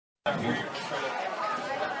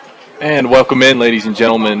And welcome in, ladies and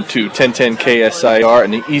gentlemen, to 1010 KSIR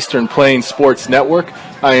and the Eastern Plains Sports Network.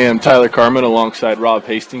 I am Tyler Carmen alongside Rob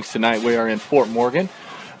Hastings. Tonight we are in Fort Morgan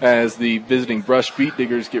as the visiting Brush Beat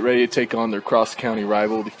Diggers get ready to take on their cross-county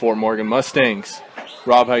rival, the Fort Morgan Mustangs.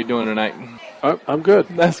 Rob, how you doing tonight? I'm good.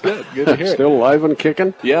 That's good. Good to hear it. Still alive and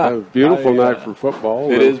kicking? Yeah. A beautiful night for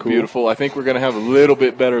football. It is cool. beautiful. I think we're going to have a little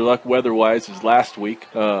bit better luck weather-wise as last week.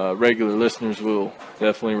 Regular listeners will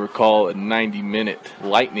definitely recall a 90-minute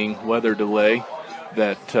lightning weather delay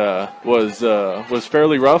that was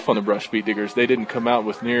fairly rough on the Brush Beat Diggers. They didn't come out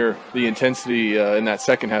with near the intensity in that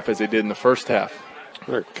second half as they did in the first half.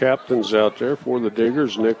 Our captains out there for the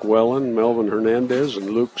Diggers, Nick Wellen, Melvin Hernandez, and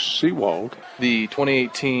Luke Seawald. The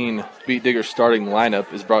 2018 Beat Diggers starting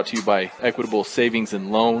lineup is brought to you by Equitable Savings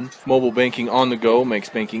and Loan. Mobile banking on the go makes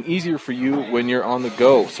banking easier for you when you're on the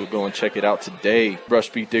go, so go and check it out today. Brush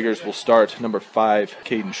Beat Diggers will start number 5,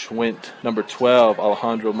 Caden Schwint, number 12,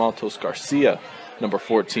 Alejandro Maltos Garcia, number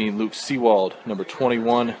 14, Luke Seawald. Number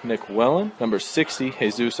 21, Nick Wellen. Number 60,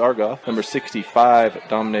 Jesus Argoff. Number 65,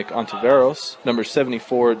 Dominic Ontiveros. Number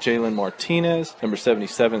 74, Jalen Martinez. Number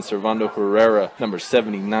 77, Servando Herrera. Number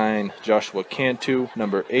 79, Joshua Cantu.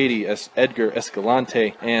 Number 80, Edgar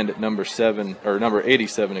Escalante. And number 87,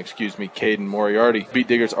 Caden Moriarty. Beat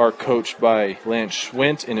Diggers are coached by Lance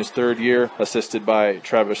Schwint in his third year, assisted by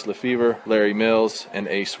Travis Lefevre, Larry Mills, and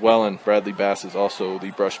Ace Wellen. Bradley Bass is also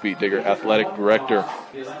the Brush Beat Digger athletic director.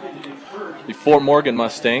 The Fort Morgan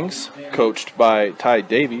Mustangs, coached by Ty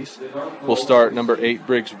Davies, will start number 8,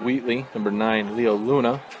 Briggs Wheatley, number 9, Leo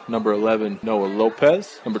Luna, number 11, Noah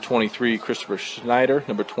Lopez, number 23, Christopher Schneider,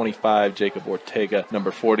 number 25, Jacob Ortega,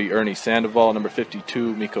 number 40, Ernie Sandoval, number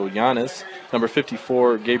 52, Miko Yanis, number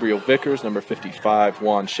 54, Gabriel Vickers, number 55,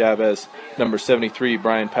 Juan Chavez, number 73,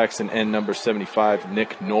 Brian Paxton, and number 75,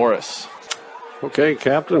 Nick Norris. Okay,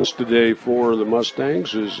 captains today for the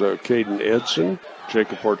Mustangs is Caden Edson,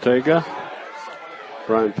 Jacob Ortega,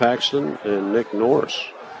 Brian Paxton, and Nick Norris.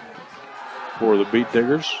 For the Beat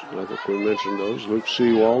Diggers, I think we mentioned those, Luke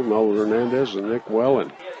Seawald, Melvin Hernandez, and Nick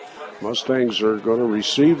Wellen. Mustangs are going to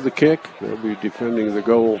receive the kick. They'll be defending the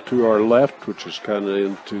goal to our left, which is kind of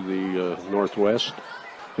into the northwest.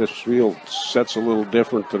 This field sets a little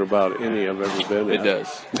different than about any I've ever been in. It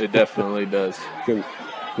does. It definitely does. You can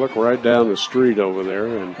look right down the street over there,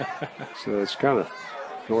 and so it's kind of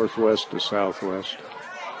northwest to southwest,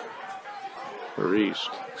 or east,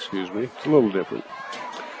 excuse me. It's a little different.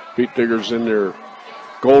 Beat Diggers in their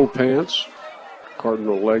gold pants,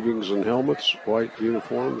 Cardinal leggings and helmets, white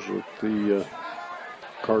uniforms with the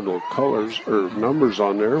Cardinal colors or numbers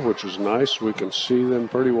on there, which is nice. We can see them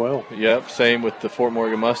pretty well. Yep, same with the Fort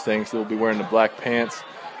Morgan Mustangs. They'll be wearing the black pants,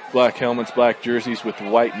 black helmets, black jerseys with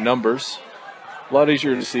white numbers. A lot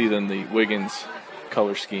easier to see than the Wiggins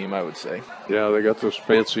color scheme, I would say. Yeah, they got those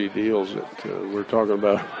fancy deals that we were talking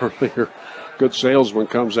about earlier. Good salesman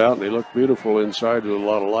comes out and they look beautiful inside with a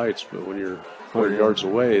lot of lights, but when you're 100 yards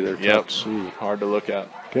away, they're tough to see. Hard to look at.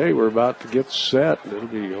 Okay, we're about to get set. It'll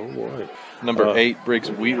be, oh boy. Number 8,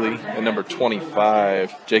 Briggs Wheatley, and number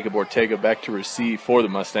 25, Jacob Ortega, back to receive for the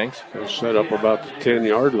Mustangs. They're set up about the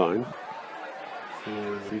 10-yard line.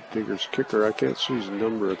 Beat Diggers kicker, I can't see his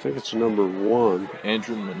number. I think it's number 1.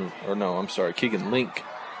 Keegan Link.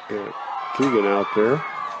 Yeah, Keegan out there.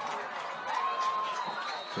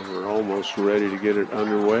 And we're almost ready to get it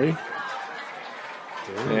underway.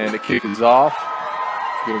 And the kick is off.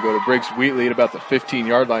 It's going to go to Briggs Wheatley at about the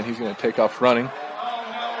 15-yard line. He's going to take off running.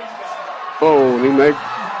 Oh, and he may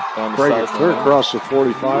break it clear across the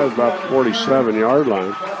 45, about the 47-yard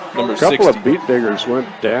line. Number a couple 60. of Beat Diggers went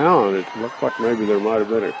down. It looked like maybe there might have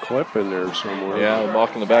been a clip in there somewhere. Yeah, the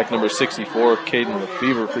balk in the back, number 64, Caden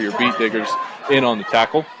Lefevre for your Beat Diggers in on the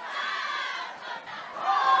tackle.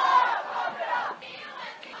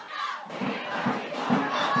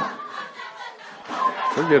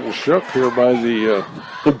 They're getting shook here by the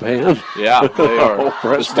band. Yeah, they are.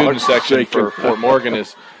 The student section shaking. for Fort Morgan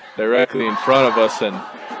is directly in front of us, and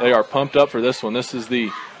they are pumped up for this one. This is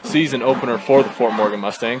the season opener for the Fort Morgan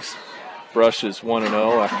Mustangs. Brush is 1-0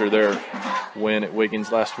 after their win at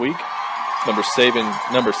Wiggins last week. Number 7,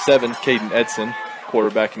 Caden Edson,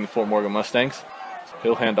 quarterbacking the Fort Morgan Mustangs.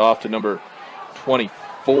 He'll hand off to number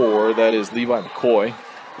 24, that is Levi McCoy.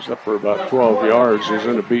 He's up for about 12 yards. He's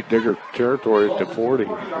in the Beat Digger territory at the 40,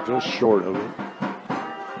 just short of it.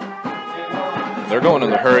 They're going in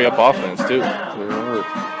the hurry-up offense, too. They are.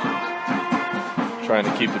 Trying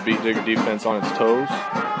to keep the Beat Digger defense on its toes.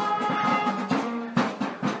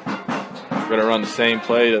 Going to run the same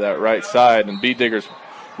play to that right side, and Beat Diggers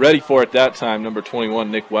ready for it that time. Number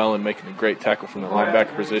 21, Nick Wellen, making a great tackle from the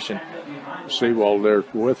linebacker position. Seawald there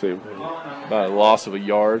with him. About a loss of a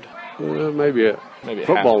yard. Maybe a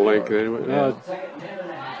football length anyway. Yeah.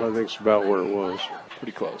 I think it's about where it was.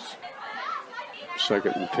 Pretty close.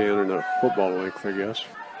 2nd and 10 and a football length, I guess.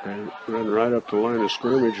 And ran right up the line of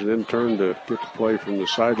scrimmage and then turned to get the play from the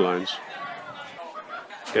sidelines.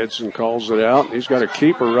 Edson calls it out. He's got a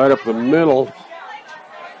keeper right up the middle.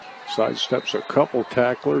 Sidesteps a couple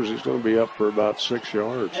tacklers. He's going to be up for about 6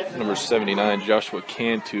 yards. Number 79, Joshua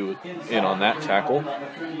Cantu, in on that tackle.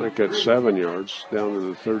 I think that's 7 yards, down to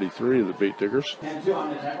the 33 of the Beat Diggers.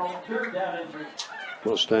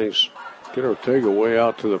 Mustangs get Ortega way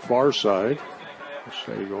out to the far side.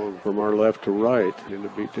 So going from our left to right into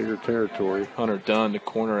Beat Digger territory. Hunter Dunn, the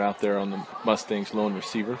corner out there on the Mustangs lone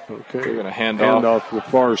receiver. Okay. They're going to hand off to the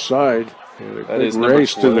far side. And a that big is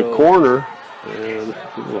race to the corner. And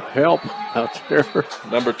a little help out there.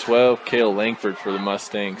 Number 12, Cale Langford for the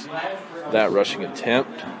Mustangs. That rushing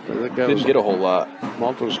attempt didn't get a whole lot.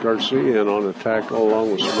 Maltos Garcia in on the tackle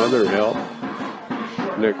along with some other help.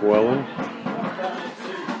 Nick Wellen,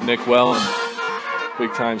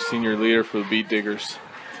 big-time senior leader for the Beat Diggers.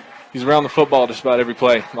 He's around the football just about every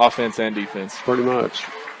play, offense and defense. Pretty much.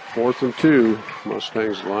 4th and 2,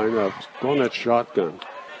 Mustangs line up. Going that shotgun.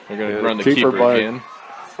 They're going to run the keeper again.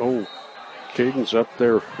 Oh, Caden's up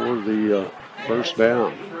there for the first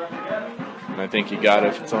down. And I think he got it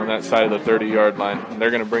if it's on that side of the 30-yard line. And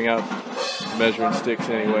they're going to bring out measuring sticks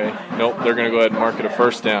anyway. Nope, they're going to go ahead and mark it a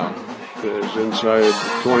first down. It's inside the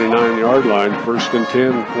 29-yard line, 1st and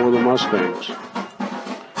 10 for the Mustangs.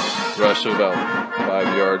 Rush of about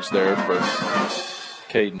 5 yards there for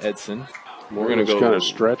Caden Edson. We're going to go kind of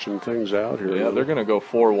stretching things out here. Yeah, they're going to go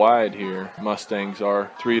 4 wide here. Mustangs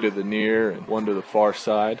are 3 to the near and 1 to the far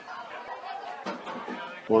side.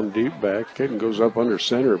 1 deep back. Caden goes up under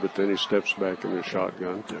center, but then he steps back in the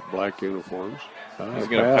shotgun. Black uniforms. He's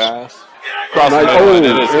going to pass. Cross the line.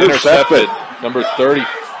 It is intercepted. Number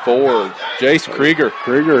 34, Jace Krieger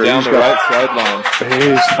down the right sideline.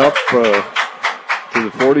 He's up to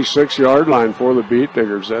the 46-yard line for the Beat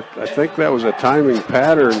Diggers. I think that was a timing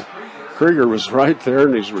pattern. Krieger was right there,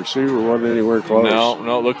 and his receiver wasn't anywhere close.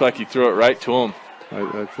 No, it looked like he threw it right to him.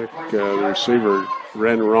 I think the receiver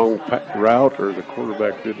ran the wrong route, or the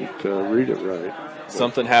quarterback didn't read it right.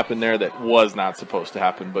 Something happened there that was not supposed to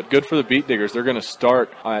happen, but good for the Beat Diggers. They're going to start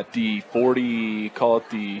at the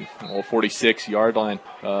 46-yard line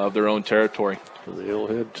of their own territory. And they'll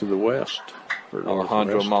head to the west.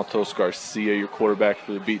 Alejandro Maltos Garcia, your quarterback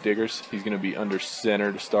for the Beat Diggers. He's going to be under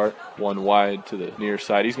center to start, 1 wide to the near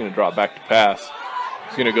side. He's going to drop back to pass.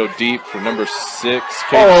 He's going to go deep for number 6, Kate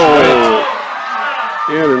Schmidt.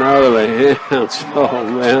 In and out of the hands. Oh,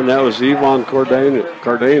 man, that was Yvonne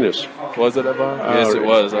Cardenas. Was it Yvonne? Yes, it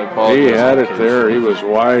was. I apologize. He had it there. He was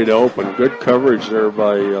wide open. Good coverage there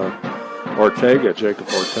by Ortega, Jacob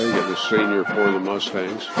Ortega, the senior for the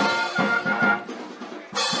Mustangs.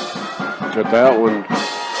 But that one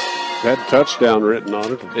had touchdown written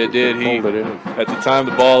on it. It did. At the time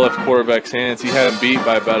the ball left the quarterback's hands, he had him beat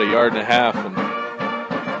by about 1.5 yards. And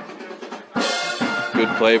good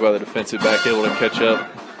play by the defensive back, able to catch up.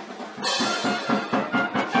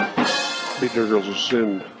 Beat Diggers will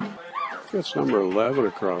send, that's number 11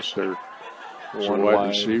 across there. It's a wide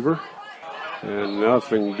receiver. And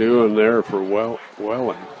nothing doing there for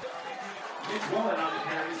Welling.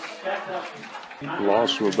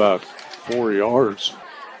 Loss of about 4 yards.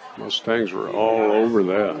 Mustangs were all over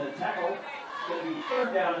that.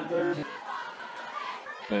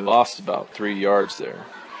 They lost about 3 yards there.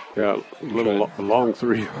 Yeah, a long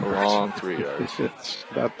 3 yards. Long 3 yards. It's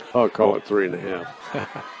about, I'll call it 3.5.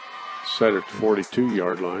 Set at the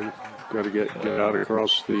 42-yard line. Got to get out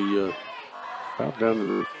across the, about down to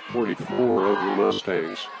the 44 of the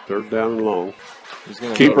Mustangs. 3rd down and long.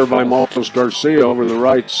 Keeper by Maltos Garcia over the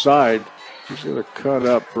right side. He's going to cut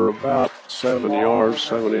up for about 7 yards,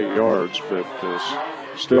 7, 8 yards, but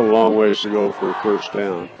still a long ways to go for a first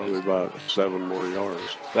down. Probably about 7 more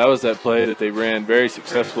yards. That was that play that they ran very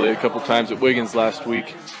successfully a couple times at Wiggins last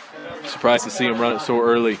week. Surprised to see them run it so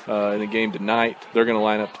early in the game tonight. They're going to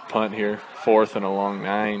line up to punt here, 4th and a long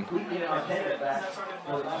 9.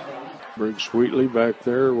 Briggs Wheatley back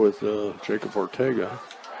there with Jacob Ortega.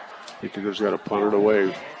 Beat Diggers got to punt it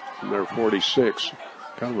away from their 46.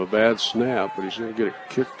 Kind of a bad snap, but he's going to get it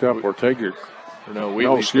kicked up. Ortega.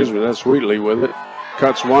 Excuse me, that's Wheatley with it.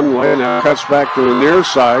 Cuts one way, now cuts back to the near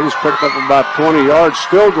side. He's picked up about 20 yards,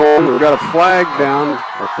 still going. We've got a flag down.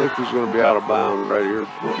 I think he's going to be out of bounds right here in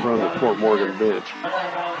front of the Fort Morgan bench.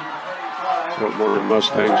 Fort Morgan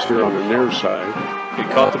Mustangs here on the near side. He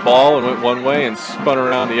caught the ball and went one way and spun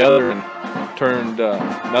around the other and turned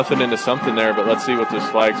nothing into something there, but let's see what this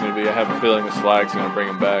flag's going to be. I have a feeling this flag's going to bring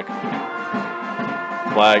him back.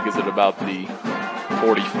 Flag is at about the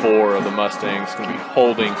 44 of the Mustangs. Going to be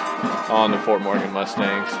holding on the Fort Morgan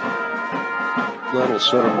Mustangs. That'll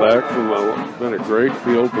set him back from been a great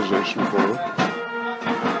field position for him.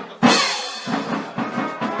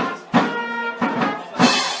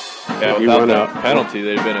 Yeah, without that penalty,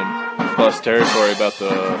 they've been in plus territory about the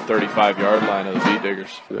 35-yard line of the Beat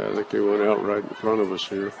Diggers. Yeah, I think they went out right in front of us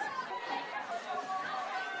here.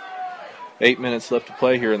 8 minutes left to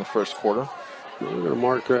play here in the first quarter. We're going to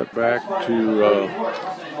mark that back to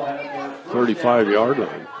 35-yard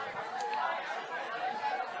line.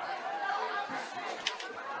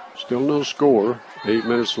 Still no score. 8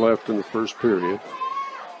 minutes left in the first period.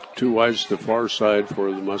 2 wides to the far side for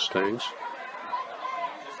the Mustangs.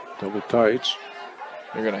 Double tights.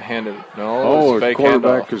 They're going to hand it. No, the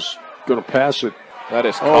quarterback is going to pass it. That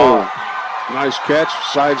is caught. Nice catch,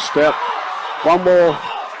 sidestep, fumble,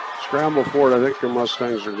 scramble for it. I think the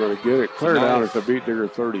Mustangs are going to get it. Clear down at the Beat Digger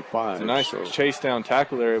 35. It's a nice chase down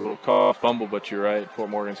tackle. They're able to call a fumble, but you're right.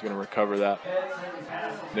 Fort Morgan's going to recover that.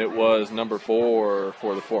 It was number 4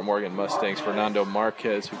 for the Fort Morgan Mustangs, Fernando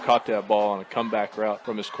Marquez, who caught that ball on a comeback route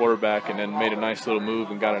from his quarterback and then made a nice little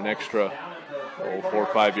move and got an extra 4 or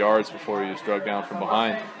 5 yards before he was drugged down from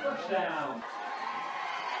behind.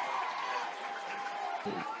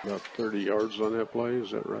 About 30 yards on that play, is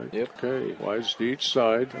that right? Yep. Okay, wides to each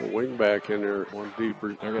side. A wing back in there, one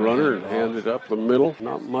deeper runner, and handed up the middle.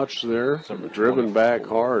 Not much there. Driven back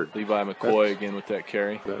hard. Levi McCoy again with that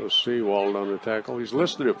carry. That was Seawald on the tackle. He's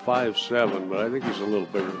listed at 5'7", but I think he's a little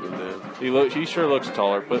bigger than that. He sure looks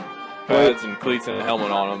taller. Put pads and cleats and a helmet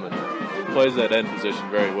on him, and he plays that end position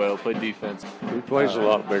very well. Play defense. He plays a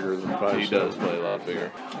lot bigger than 5'7". He does play a lot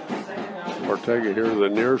bigger. Ortega here to the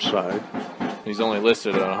near side. He's only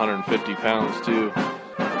listed at 150 pounds, too.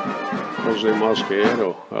 Jose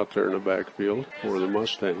Mosquedo out there in the backfield for the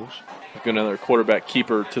Mustangs. Got another quarterback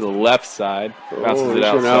keeper to the left side. Bounces it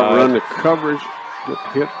outside. He's going to outrun the coverage, get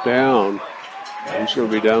hit down. He's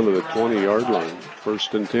going to be down to the 20-yard line.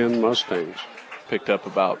 1st and 10 Mustangs. Picked up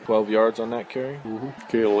about 12 yards on that carry.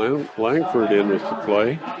 Cale Langford in with the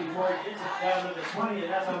play.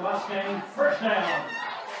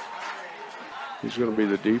 He's going to be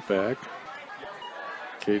the deep back.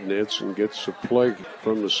 Caden Edson gets the play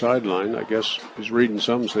from the sideline. I guess he's reading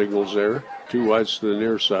some signals there. 2 wides to the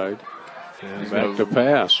near side. Back to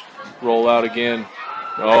pass. Roll out again.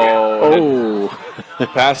 Oh.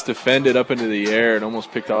 Pass defended up into the air and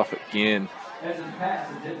almost picked off again.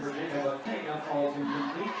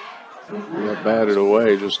 Got batted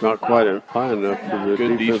away, just not quite high enough for the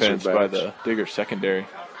good defense backs. by the Digger secondary.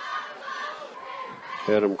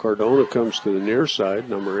 Adam Cardona comes to the near side,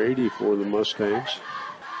 number 80 for the Mustangs.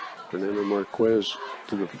 Fernando Marquez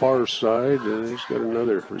to the far side, and he's got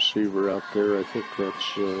another receiver out there. I think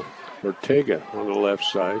that's Ortega on the left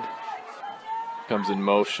side. Comes in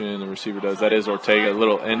motion, the receiver does. That is Ortega, a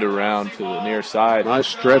little end around to the near side. Nice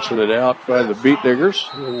stretching it out by the Beat Diggers,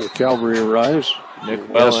 and the cavalry arrives. Nick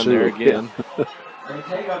Bell in there again.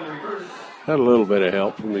 Had a little bit of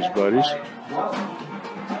help from these buddies.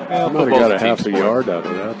 Yeah, might have got a half a yard out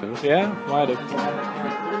of that, huh? Yeah, might have.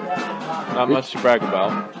 Not much to brag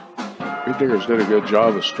about. Beat Diggers did a good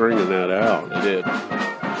job of stringing that out. They did.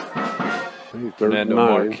 Fernando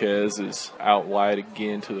Marquez is out wide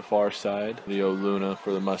again to the far side. Leo Luna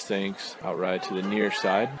for the Mustangs out right to the near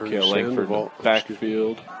side. Cale Langford in the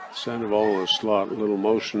backfield. Sandoval in the slot, a little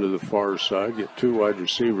motion to the far side. Get 2 wide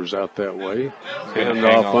receivers out that way. Hand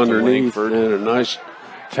off underneath and a nice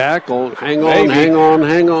tackle. Hang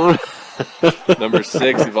on. Number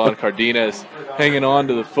 6, Ivan Cardenas, hanging on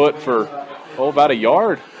to the foot for about a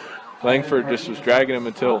yard. Langford just was dragging him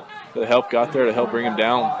until the help got there to help bring him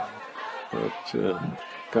down. It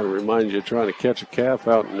kind of reminds you of trying to catch a calf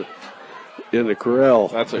out in the corral.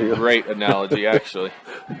 That's a great analogy, actually.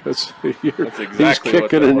 That's exactly he's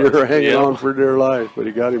kicking and you're hanging on for dear life, but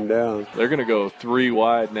he got him down. They're going to go 3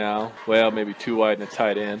 wide now. Well, maybe 2 wide and a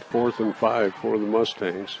tight end. 4th and 5 for the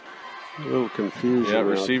Mustangs. A little confusion. Yeah,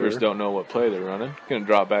 receivers don't know what play they're running. Going to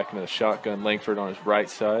drop back into the shotgun. Langford on his right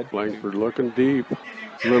side. Langford looking deep.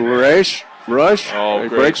 Little rush. Oh, he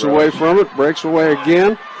breaks away from it. Breaks away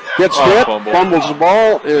again. Gets hit. Fumbles the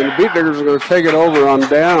ball. And the Beat Diggers are going to take it over on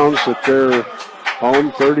downs at their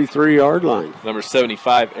home 33-yard line. Number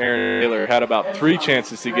 75, Aaron Taylor, had about 3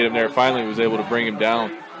 chances to get him there. Finally was able to bring him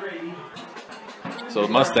down. So the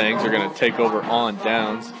Mustangs are going to take over on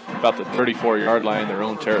downs, about the 34-yard line in their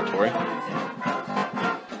own territory.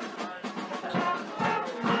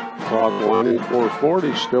 Clock winding,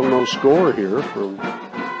 4:40. Still no score here from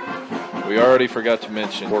We already forgot to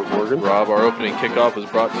mention, Fort Morgan. Rob, our opening kickoff was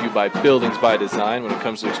brought to you by Buildings by Design. When it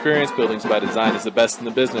comes to experience, Buildings by Design is the best in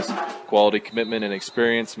the business. Quality, commitment, and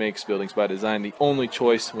experience makes Buildings by Design the only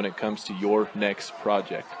choice when it comes to your next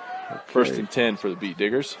project. First and 10 for the Beat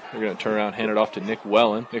Diggers. They're going to turn around, hand it off to Nick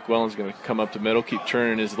Wellen. Nick Wellen's going to come up the middle, keep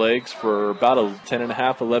turning his legs for about a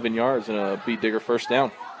 10.5, 11 yards, and a Beat Digger first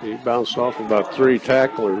down. He bounced off about 3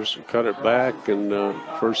 tacklers and cut it back, and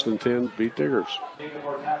first and 10, Beat Diggers.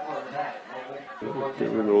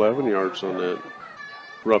 Give him 11 yards on that,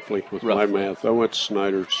 roughly, with my math. I went to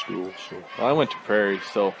Snyder School. So. Well, I went to Prairie,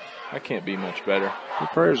 so I can't be much better. The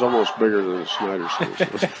Prairie's almost bigger than the Snyder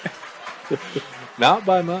School. So. Not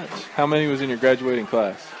by much. How many was in your graduating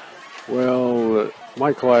class? Well,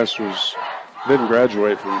 my class didn't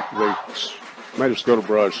graduate from, they made us go to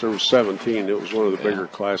Brush. There was 17. It was one of the bigger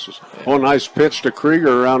classes. Yeah. Oh, nice pitch to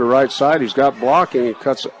Krieger around the right side. He's got blocking. He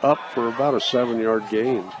cuts up for about a 7-yard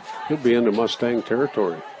gain. He'll be into Mustang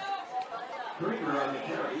territory.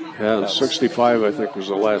 Yeah, 65, I think, was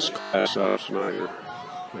the last class out of Snyder.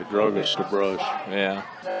 They drug us to Brush. Yeah.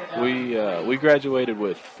 We graduated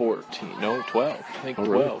with 12. I think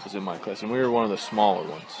 12 was in my class, and we were one of the smaller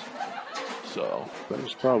ones. So that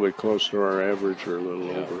was probably close to our average or a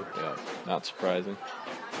little over. Yeah, not surprising.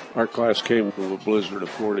 Our class came from a blizzard of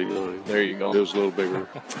 49. There you go. It was a little bigger.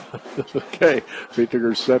 Okay, Beat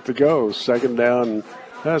Diggers set to go. Second down,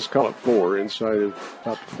 let's call it 4, inside of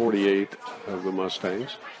about 48 of the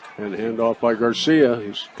Mustangs. And handoff by Garcia.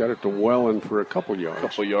 He's got it to Wellen for a couple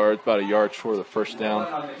yards. About a yard short of the first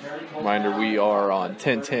down. Reminder, we are on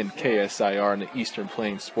 1010 KSIR and the Eastern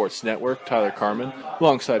Plains Sports Network. Tyler Carmen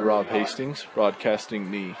alongside Rob Hastings,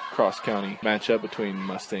 broadcasting the cross-county matchup between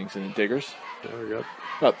Mustangs and the Diggers. There we go.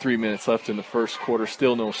 About 3 minutes left in the first quarter.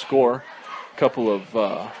 Still no score. A couple of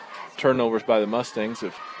turnovers by the Mustangs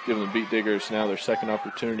have given the Beat Diggers now their second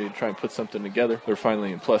opportunity to try and put something together. They're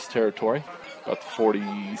finally in plus territory. About the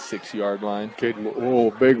 46-yard line.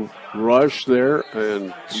 Caden, big rush there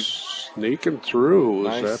and sneaking through.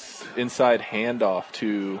 Nice inside handoff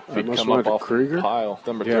to come up off the pile.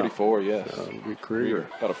 Number 34, yes. That would be Krieger.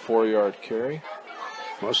 About a 4-yard carry.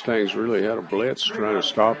 Mustangs really had a blitz trying to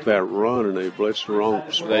stop that run, and they blitzed the wrong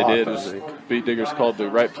spot. They did. Beat Diggers called the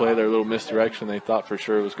right play, their little misdirection. They thought for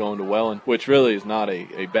sure it was going to Wellen, which really is not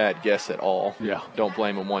a bad guess at all. Yeah. Don't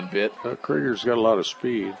blame them one bit. Krieger's got a lot of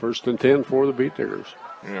speed. First and 10 for the Beat Diggers.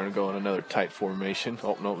 They're going to go in another tight formation.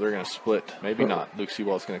 Oh, no, they're going to split. Maybe not. Luke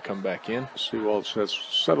Seawald's going to come back in. Seawald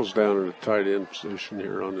settles down in a tight end position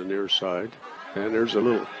here on the near side. And there's a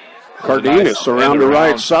little Cardenas around the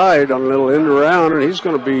right side on a little end around, and he's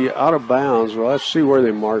going to be out of bounds. Well, let's see where they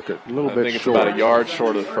mark it. A little bit short. I think it's about a yard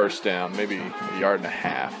short of the first down, maybe a yard and a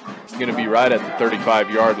half. It's going to be right at the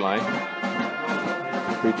 35-yard line.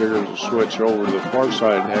 Beat Diggers will switch over to the far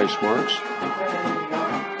side hash marks.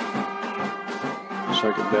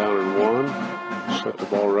 Second down and 1. Set the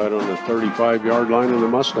ball right on the 35-yard line of the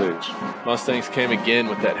Mustangs. Mustangs came again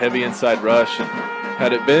with that heavy inside rush, and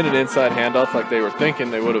had it been an inside handoff like they were thinking,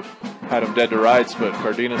 they would have had him dead to rights, but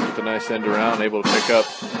Cardenas with a nice end around, able to pick up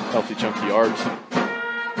healthy chunky yards.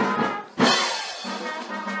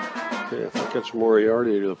 Okay, I think that's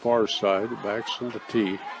Moriarty to the far side, backs into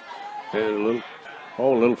T. And a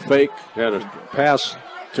little fake, had a pass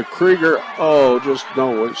to Krieger. That was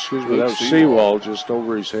Seawald just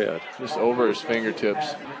over his head. Just over his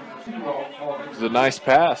fingertips. It was a nice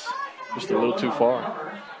pass, just a little too far.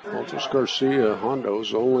 Altus Garcia,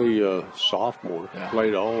 Hondo's only a sophomore,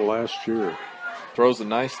 played all last year. Throws a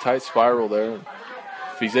nice tight spiral there.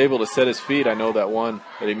 If he's able to set his feet, I know that one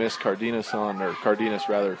that he missed Cardenas on, or Cardenas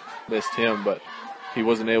rather missed him, but he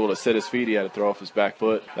wasn't able to set his feet. He had to throw off his back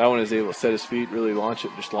foot. That one is able to set his feet, really launched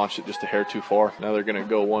it just a hair too far. Now they're going to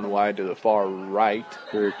go one wide to the far right.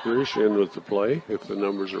 Eric Grish in with the play, if the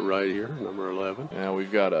numbers are right here, number 11. Now we've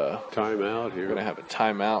got a timeout here. We're going to have a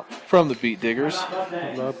timeout from the Beat Diggers.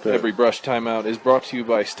 Every Brush timeout is brought to you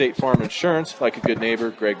by State Farm Insurance. Like a good neighbor,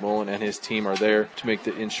 Greg Mullen and his team are there to make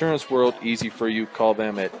the insurance world easy for you. Call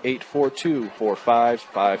them at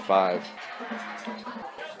 842-4555.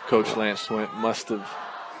 Coach Lance Swint must have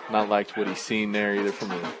not liked what he's seen there, either from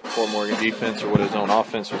the Fort Morgan defense or what his own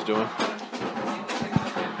offense was doing.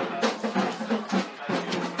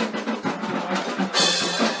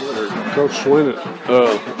 Coach Swint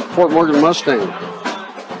at Fort Morgan Mustang.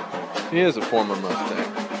 He is a former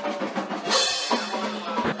Mustang.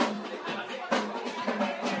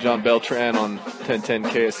 John Beltran on 1010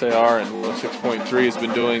 KSAR and 106.3 has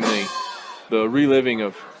been doing the reliving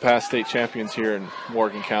of past state champions here in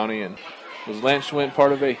Morgan County. And was Lance Schwint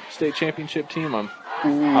part of a state championship team? I'm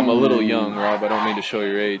I'm a little young, Rob. I don't mean to show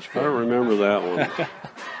your age. I don't remember that one.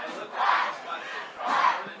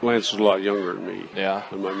 Lance is a lot younger than me. Yeah.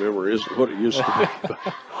 And my memory isn't what it used to be.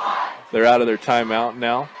 They're out of their timeout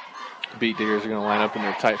now. Beat Diggers are going to line up in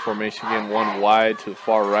their tight formation again, one wide to the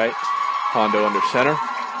far right. Hondo under center.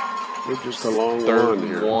 They're just a long Third run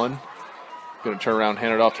here. and 1. Going to turn around,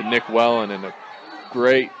 hand it off to Nick Wellen, and a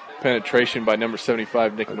great penetration by number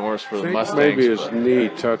 75, Nick Norris, for the Mustangs. Maybe his knee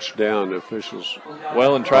touched down. The officials.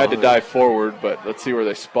 Wellen tried to dive forward, but let's see where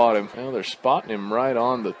they spot him. Well, they're spotting him right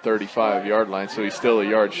on the 35-yard line, so he's still a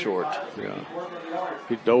yard short. Yeah.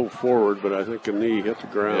 He dove forward, but I think a knee hit the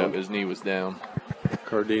ground. Yeah, his knee was down.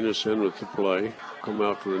 Cardenas in with the play. Come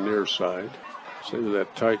out to the near side. Stay with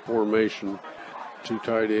that tight formation. Two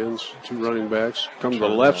tight ends, two running backs. Come to the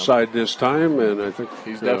left side this time, and I think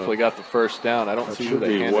he's definitely got the first down. I don't see who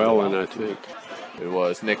they handed Wellen, I think. It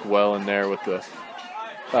was Nick Wellen there with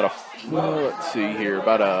let's see here,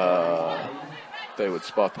 they would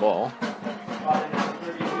spot the ball.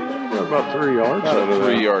 About 3 yards. About a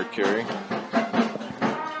 3-yard carry.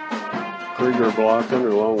 Krieger blocking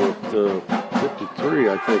along with 53.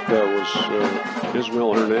 I think that was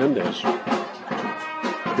Ismael Hernandez.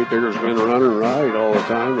 Pete Digger's been running right all the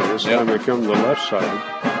time, and this time they come to the left side.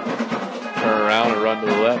 Turn around and run to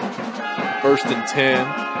the left. First and 10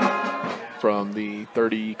 from the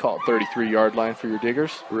 33-yard line for your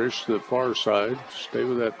Diggers. Rich to the far side. Stay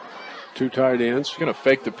with that two tight ends. He's going to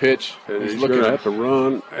fake the pitch. And he's going to have to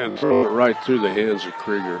run and throw it right through the hands of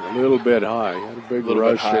Krieger. A little bit high. Had a big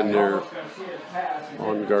rush in there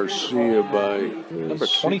on Garcia by number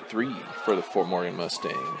 23 for the Fort Morgan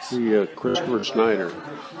Mustangs. Christopher Snyder.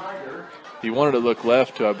 He wanted to look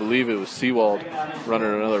left to, I believe it was Seawald,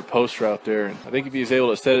 running another post route there. And I think if he was able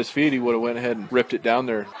to set his feet, he would have went ahead and ripped it down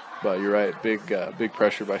there. But you're right, big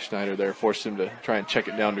pressure by Schneider there, forced him to try and check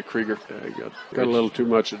it down to Krieger. Yeah, he got a little too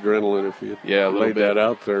much adrenaline. If he had laid that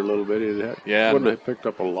out there a little bit, wouldn't have picked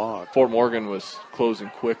up a lot. Fort Morgan was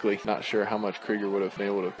closing quickly. Not sure how much Krieger would have been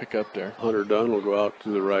able to pick up there. Hunter Dunn will go out to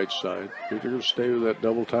the right side. They're going to stay with that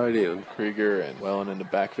double tight end. Krieger and Wellen in the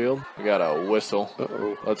backfield. We got a whistle.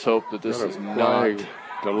 Uh-oh. Let's hope that this is not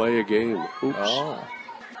delay a game. Oops. Oh.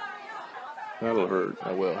 That'll hurt.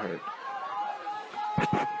 That will hurt.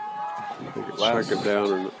 Second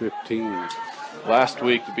down and 15. Last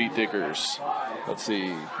week, the Beat Diggers, let's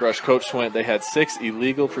see, Brush Coach Swint, they had 6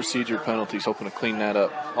 illegal procedure penalties, hoping to clean that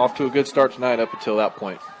up. Off to a good start tonight up until that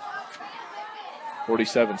point.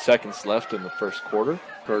 47 seconds left in the first quarter.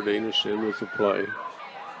 Cardenas in with the play.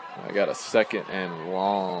 I got a second and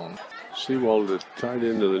long. Seawald is tight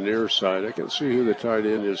end to the near side. I can see who the tight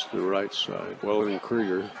end is to the right side. Wellen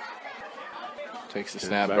Krieger. Takes the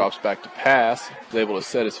snap, drops back to pass. Is able to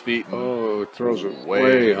set his feet. And throws it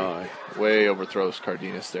way high. Way overthrows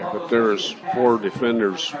Cardenas there. But there's 4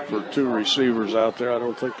 defenders for 2 receivers out there. I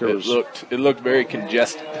don't think there was. It looked very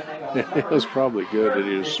congested. It was probably good that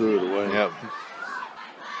he just threw it away. Yep.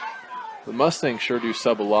 The Mustangs sure do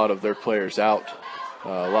sub a lot of their players out,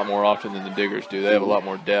 a lot more often than the Diggers do. They have a lot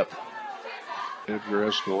more depth. Edgar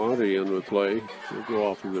Escalante in the play. He'll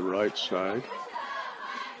go off to the right side.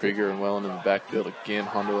 Krieger and Wellen in the backfield again.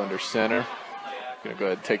 Hondo under center. Going to go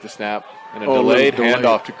ahead and take the snap. And a delayed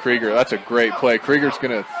handoff to Krieger. That's a great play. Krieger's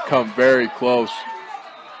going to come very close.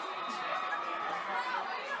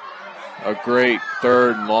 A great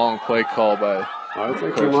third and long play call by I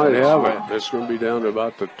think he might have it. It's going to be down to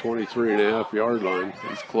about the 23.5-yard line.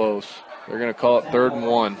 He's close. They're going to call it 3rd and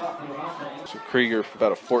 1. So Krieger for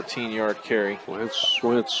about a 14-yard carry. Lance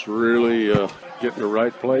Swint's really getting the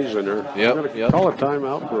right plays in there. Yep. They're going to call a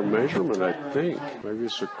timeout for a measurement, I think. Maybe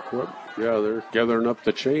it's a quick. Yeah, they're gathering up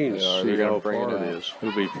the chains. See how far it is.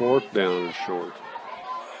 It'll be 4th down and short.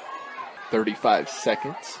 35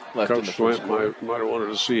 seconds left in the first Coach quarter. Swint might have wanted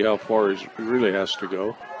to see how far he really has to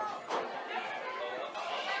go.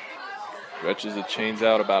 Stretches the chains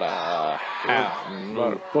out about a half.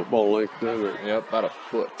 About a football length, doesn't it? Yep, about a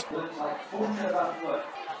foot.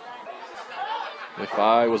 If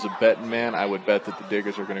I was a betting man, I would bet that the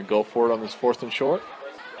Diggers are going to go for it on this 4th and short.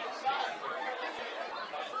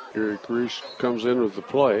 Gary Crease comes in with the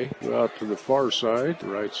play. Go out to the far side, the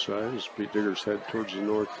right side, as Pete Diggers head towards the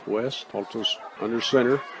northwest. Altos under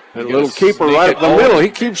center. And a little keeper right up the middle. He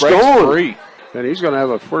keeps going. Free. And he's going to have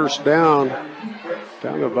a first down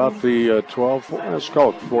to about the 12, let's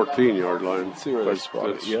call it 14-yard line. Let's see where they spot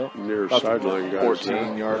it. Yep. Near sideline guys.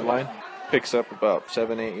 14-yard line. Picks up about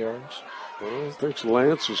 7-8 yards. Well, I think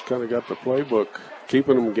Lance has kind of got the playbook,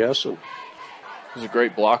 keeping them guessing. There's a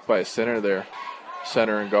great block by a center there.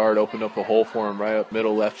 Center and guard opened up a hole for him right up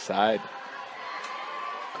middle left side.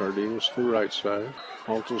 Cardenas to the right side.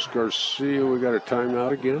 Altos Garcia, we got a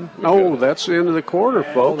timeout again. No, that's the end of the quarter,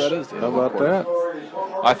 folks. that is the end How of the about quarter.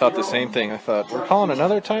 that? I thought the same thing. I thought, we're calling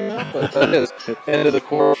another timeout, but that is end of the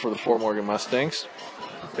quarter for the Fort Morgan Mustangs.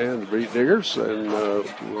 And the Beat Diggers, and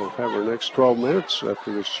we'll have our next 12 minutes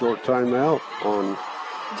after this short timeout on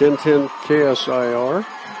 1010 KSIR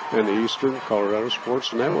and the Eastern Colorado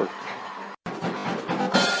Sports Network.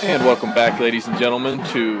 And welcome back, ladies and gentlemen,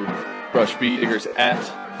 to Brush Beat Diggers at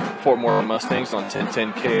Fort Morgan Mustangs on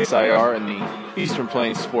 1010 KSIR and the Eastern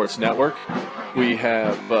Plains Sports Network. We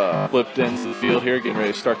have flipped ends of the field here, getting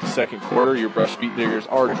ready to start the second quarter. Your Brush Beat Diggers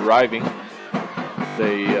are driving.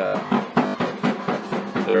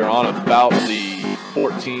 They're on about the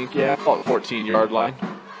 14-yard line.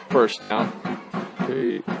 First down.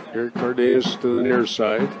 Okay, Eric Cardenas to the near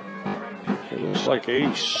side. It looks like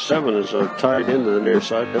 87 is tied into the near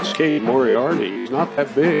side. That's Cade Moriarty. He's not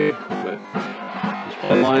that big, but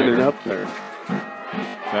he's lining up there.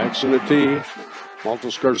 Paxton a tee.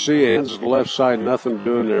 Altos Garcia ends the left side. Nothing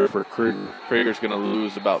doing there for Krieger. Krieger's going to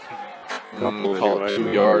lose about Call it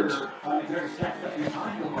 2 yards.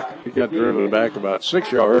 He got driven back about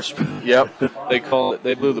 6 yards. Yep, they call it.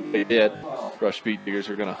 They blew the play dead. Brush Beat Diggers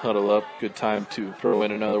are going to huddle up. Good time to throw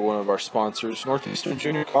in another one of our sponsors, Northeastern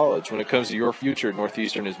Junior College. When it comes to your future,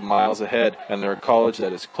 Northeastern is miles ahead, and they're a college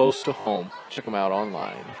that is close to home. Check them out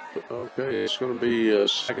online. Okay, it's going to be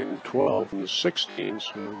second and 12 from the 16,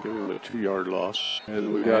 so we'll give him a 2-yard loss.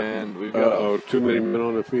 And we've got too many men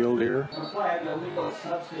on the field here.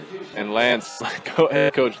 And Lance,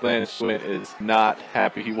 head coach Lance Schwint is not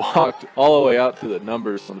happy. He walked all the way out to the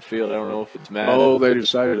numbers on the field. I don't know if it's mad. Oh, they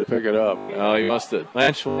decided to pick it up. Oh, he must have.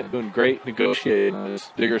 Lance Schwint doing great negotiating on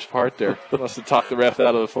his Diggers' part there. Must have talked the ref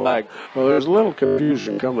out of the flag. Well, there's a little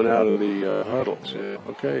confusion coming out of the huddle. So,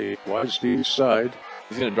 okay, wide to the east side.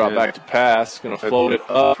 He's going to drop back to pass. Going to float it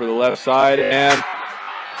up for the left side. And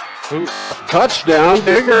touchdown,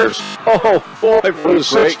 Diggers. Oh, boy, from the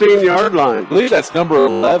 16-yard line. I believe that's number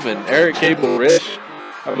 11, Eric Cable-Rich.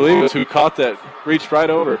 I believe it's who caught that, reached right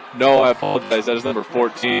over. No, I apologize. That is number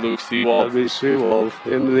 14, Luke Seawald. That'd be Seawald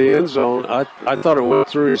into the end zone. I thought it went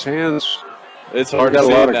through his hands. It's hard to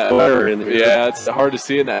see in that. Yeah, it's hard to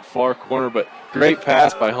see in that far corner, but great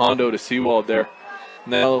pass by Hondo to Seawald there.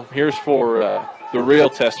 Now, here's for the real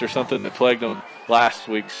tester, something that plagued them last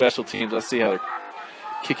week, special teams. Let's see how their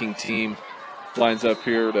kicking team lines up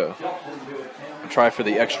here to try for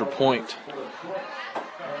the extra point.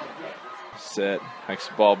 Set, hikes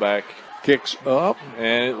the ball back. Kicks up.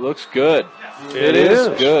 And it looks good. It is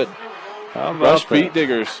good. Brush Beat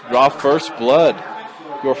Diggers draw first blood.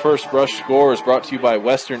 Your first Brush score is brought to you by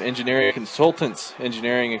Western Engineering Consultants.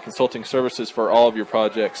 Engineering and consulting services for all of your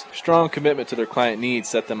projects. Strong commitment to their client needs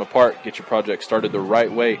set them apart. Get your project started the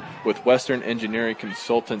right way with Western Engineering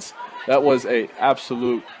Consultants. That was a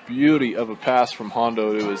absolute beauty of a pass from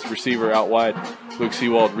Hondo to his receiver out wide. Luke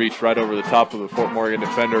Seawald reached right over the top of the Fort Morgan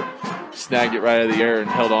defender, snagged it right out of the air and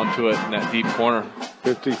held on to it in that deep corner.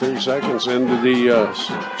 53 seconds into the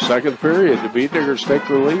second period. The Beat Diggers take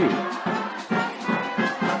the lead.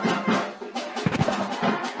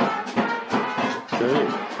 Okay.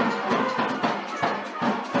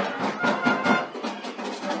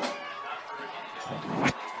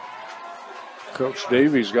 Coach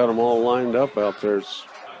Davies got them all lined up out there.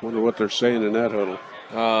 Wonder what they're saying in that huddle.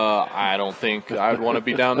 I don't think I'd want to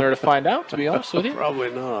be down there to find out, to be honest with you.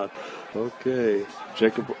 Probably not. Okay.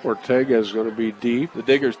 Jacob Ortega is going to be deep. The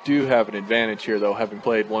Diggers do have an advantage here, though, having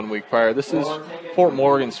played 1 week prior. This is Fort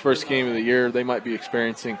Morgan's first game of the year. They might be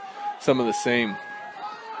experiencing some of the same,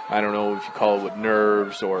 I don't know if you call it with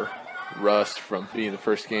nerves or rust from being the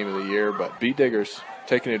first game of the year, but Beat Diggers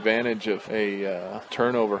taking advantage of a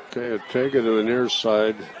turnover. Okay, Ortega to the near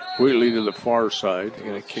side. Wheatley to the far side. He's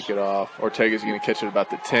going to kick it off. Ortega's going to catch it about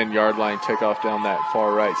the 10-yard line, take off down that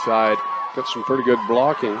far right side. Got some pretty good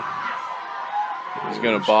blocking. He's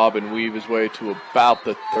going to bob and weave his way to about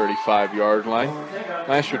the 35-yard line.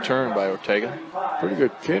 Nice return by Ortega. Pretty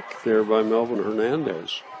good kick there by Melvin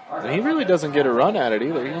Hernandez. And he really doesn't get a run at it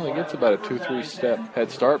either. He only gets about a 2-3 step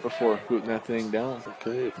head start before booting that thing down.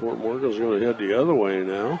 Okay, Fort Morgan's going to head the other way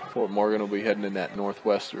now. Fort Morgan will be heading in that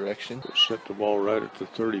northwest direction. Set the ball right at the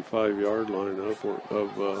 35-yard line of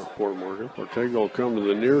Fort Morgan. Ortega will come to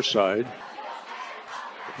the near side.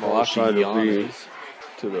 Malachi Yanez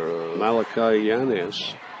to the Malachi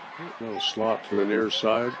Yanez. Little slot to the near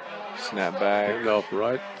side. Snap back. Hand off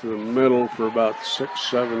right to the middle for about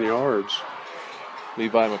 6-7 yards.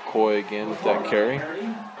 Levi McCoy again with that carry.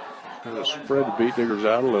 Kind of spread the Beat Diggers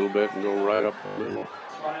out a little bit and go right up the middle.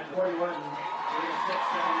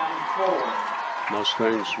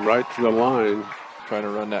 Mustangs right to the line. trying to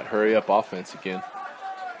run that hurry-up offense again.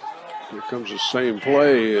 Here comes the same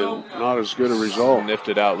play and not as good a result. Nipped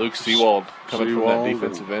it out. Luke Seawald coming from that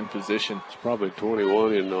defensive end position. It's probably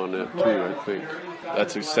 21 in on that too, I think.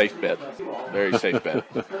 That's a safe bet. Very safe bet.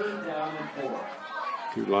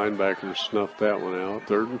 Two linebackers snuffed that one out.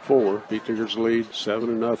 3rd and 4. Beat Diggers lead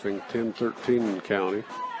 7-0, 10-13 in county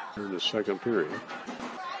during the second period.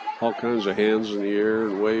 All kinds of hands in the air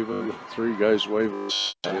and waving. 3 guys waving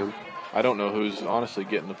at him. I don't know who's honestly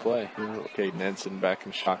getting the play. Caden Edson back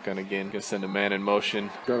in shotgun again. Gonna send a man in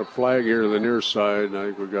motion. Got a flag here to the near side. I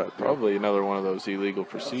think we got probably another one of those illegal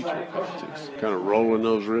procedure penalties. Kind of rolling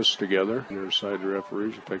those wrists together. Near side, the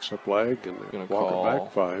referee takes a flag and they're walk it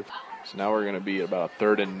back 5. So now we're going to be at about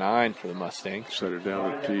 3rd and 9 for the Mustangs. Set it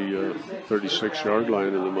down at the 36-yard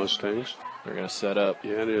line of the Mustangs. They're going to set up.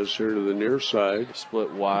 Yanez here to the near side.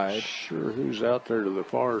 Split wide. Sure who's out there to the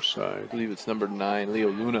far side. I believe it's number 9, Leo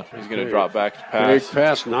Luna. He's going to drop back to pass. Big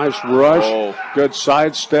pass, nice rush. Oh. Good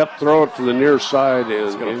sidestep, throw it to the near side, and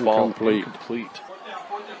it's going to fall incomplete.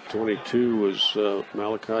 22 was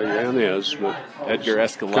Malachi Yanez, but Edgar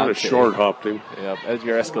Escalante kind of short hopped him. Yep,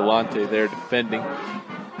 Edgar Escalante there defending.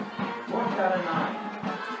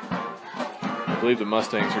 I believe the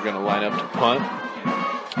Mustangs are going to line up to punt.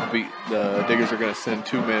 The Diggers are going to send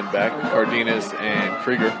 2 men back, Cardenas and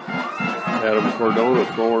Krieger. Adam Cordona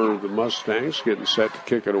for the Mustangs getting set to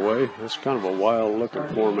kick it away. That's kind of a wild-looking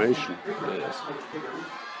formation. It is.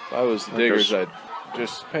 If I was the Diggers, I'd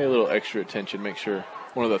just pay a little extra attention, make sure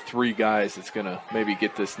one of the 3 guys that's going to maybe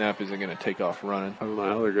get this snap isn't going to take off running. I don't know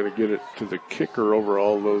how they're going to get it to the kicker over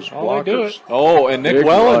all those blockers. They do it. Oh, and Nick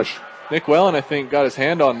Wellen. Nick Wellen, I think, got his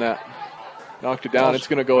hand on that. Knocked it down. It's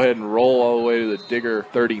going to go ahead and roll all the way to the Digger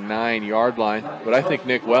 39-yard line. But I think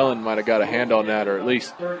Nick Wellen might have got a hand on that, or at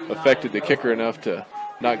least affected the kicker enough to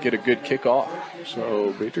not get a good kickoff.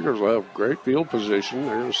 So the Diggers will have great field position.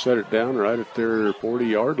 They're going to set it down right at their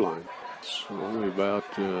 40-yard line. It's only about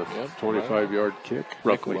 25-yard kick,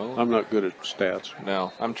 roughly. I'm not good at stats.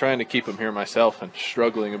 No, I'm trying to keep them here myself and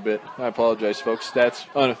struggling a bit. I apologize, folks. Stats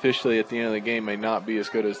unofficially at the end of the game may not be as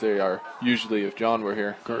good as they are usually if John were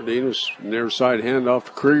here. Cardenas, near side handoff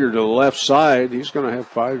to Krieger to the left side. He's going to have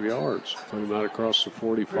 5 yards. Put him out across the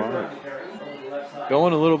 45.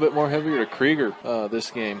 Going a little bit more heavier to Krieger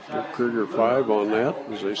this game. Give Krieger 5 on that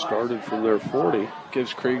as they started from their 40.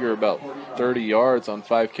 Gives Krieger about 30 yards on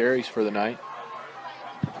 5 carries for the night.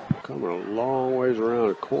 Coming a long ways around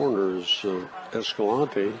the corner is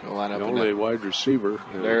Escalante, the only wide receiver.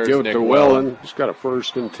 Give it to Wellen. He's got a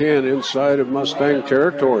 1st and 10 inside of Mustang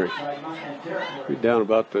territory. Be down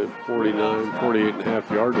about the 49,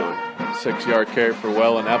 48.5-yard line. 6-yard carry for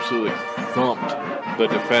Wellen. Absolutely thumped the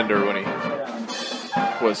defender when he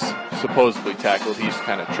was supposedly tackled. He's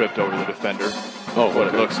kind of tripped over the defender. Oh, what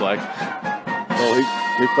it looks like.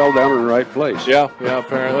 Oh, he fell down in the right place. Yeah,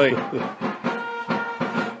 apparently.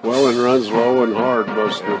 Wellen runs low and hard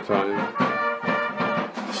most of the time.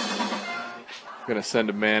 Going to send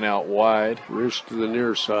a man out wide. Rish to the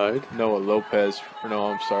near side. Noah Lopez.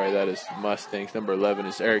 No, I'm sorry, that is Mustangs. Number 11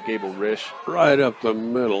 is Eric Gable Rish. Right up the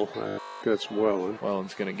middle. That's Wellen.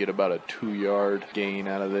 Wellen's going to get about a 2-yard gain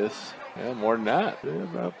out of this. Yeah, more than that. Yeah,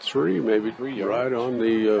 about 3, maybe 3 yards. Right on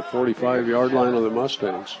the 45-yard line of the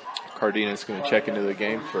Mustangs. Cardenas going to check into the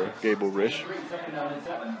game for Gable Rish.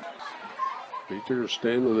 Peter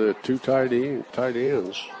staying with the 2 tight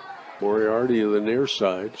ends. Moriarty to the near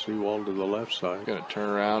side. Seawald to the left side. Going to turn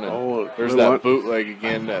around and there's that bootleg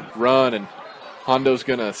again, that run, and Hondo's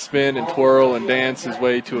going to spin and twirl and dance his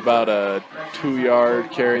way to about a 2-yard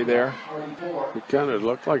carry there. It kind of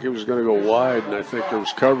looked like he was going to go wide, and I think there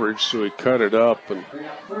was coverage, so he cut it up,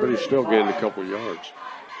 but he still gained a couple yards.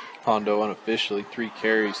 Hondo unofficially 3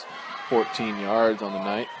 carries, 14 yards on the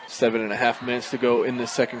night. 7.5 minutes to go in the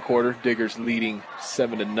second quarter. Diggers leading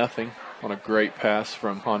 7-0 on a great pass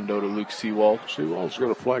from Hondo to Luke Seawald. Seawald's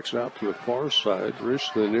going to flex out to the far side,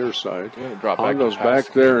 Rich to the near side. Drop back. Hondo's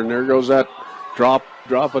back there, and there goes that drop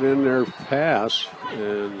it in there pass,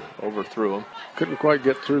 and overthrew him. Couldn't quite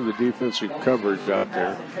get through the defensive coverage out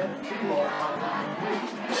there.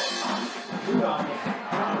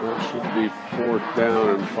 That should be 4th down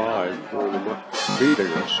and 5 for the Beat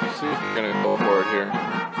Diggers. See if you're going to go for it here.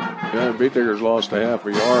 Yeah, Beat Diggers lost a half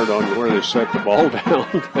a yard on where they set the ball down.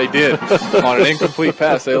 They did. On an incomplete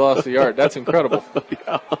pass, they lost a yard. That's incredible.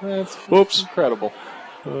 Yeah. That's incredible.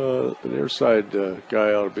 The near side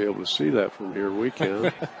guy ought to be able to see that from here. We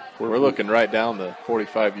can. We're looking right down the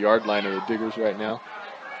 45-yard line of the Diggers right now.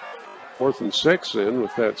 4th and 6 in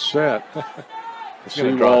with that set.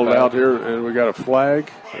 Seawald out here, and we got a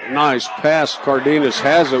flag. Nice pass. Cardenas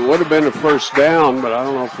has it. Would have been a 1st down, but I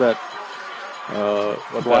don't know if that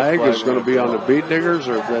Flag is going to be on the Beet Diggers,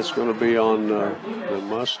 or if that's going to be on the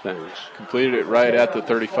Mustangs. Completed it right at the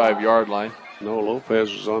 35-yard line. No,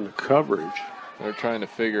 Lopez was on the coverage They're trying to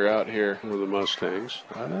figure out here. for the Mustangs.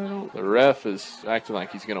 I don't. The ref is acting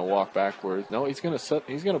like he's going to walk backwards. No, he's going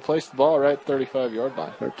to place the ball right at the 35-yard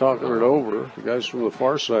line. They're talking it over. The guys from the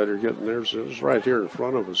far side are getting theirs. It was right here in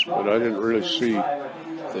front of us, but I didn't really see.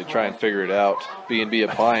 They try and figure it out. B&B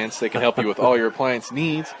Appliance, they can help you with all your appliance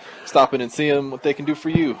needs. Stop in and see them, what they can do for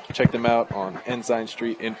you. Check them out on Ensign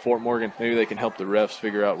Street in Fort Morgan. Maybe they can help the refs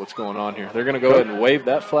figure out what's going on here. They're going to go ahead and wave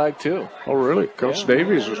that flag too. Oh, really? Coach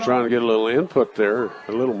Davies was trying to get a little input there,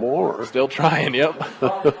 a little more. Still trying, yep.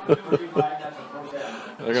 They're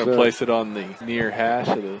going to place it on the near hash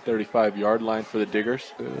of the 35-yard line for the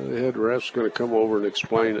Diggers. The head ref's going to come over and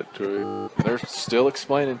explain it to him. They're still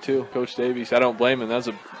explaining too, Coach Davies. I don't blame him. That was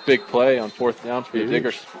a big play on 4th down for the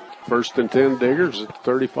Diggers. 1st and 10 Diggers at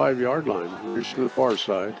the 35-yard line. Reach to the far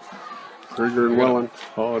side. Krieger and Welland.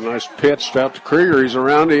 Oh, a nice pitch out to Krieger. He's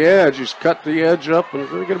around the edge. He's cut the edge up, and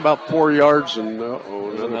he's going to get about 4 yards, and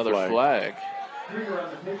another flag. We're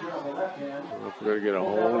going to get a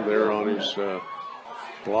hold there on his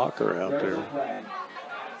blocker out there.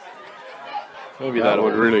 Maybe that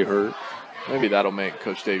would really hurt. Maybe that'll make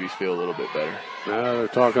Coach Davies feel a little bit better. Now they're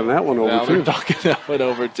talking that one over, now too. They're talking that one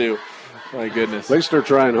over, too. My goodness. At least they're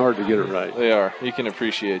trying hard to get it right. They are. You can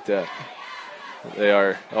appreciate that. They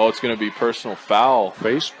are. Oh, it's going to be personal foul.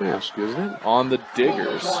 Face mask, isn't it? On the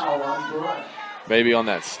Diggers. Maybe on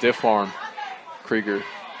that stiff arm. Krieger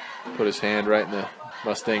put his hand right in the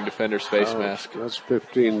Mustang defender's face mask. That's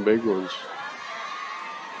 15 big ones.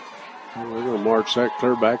 We're going to march that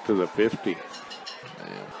clear back to the 50.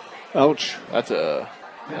 Man. Ouch. That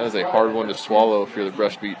is a hard one to swallow if you're the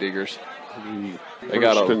Brush Beet Diggers. They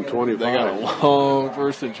got a long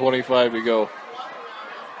 1st and 25 to go.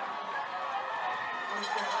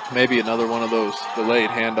 Maybe another one of those delayed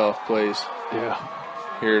handoff plays. Yeah.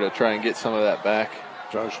 Here to try and get some of that back.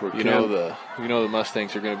 Joshua, you know the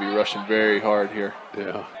Mustangs are going to be rushing very hard here.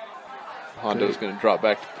 Yeah. Hondo's going to drop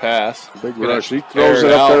back to pass. Big rush. He throws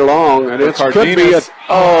it up there long, and it could be in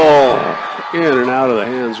and out of the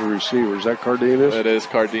hands of receivers. Is that Cardenas? That is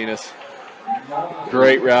Cardenas.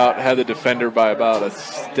 Great route. Had the defender by about a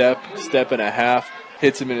step and a half.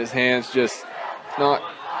 Hits him in his hands. Just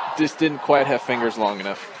didn't quite have fingers long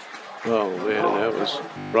enough. Oh man, that was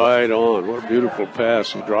right on. What a beautiful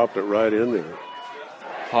pass. He dropped it right in there.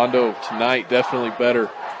 Hondo tonight definitely better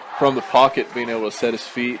from the pocket, being able to set his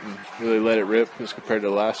feet and really let it rip as compared to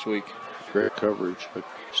last week. Great coverage. But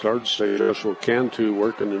started to say Joshua Cantu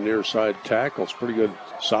working the near side tackles. Pretty good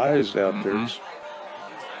size out there.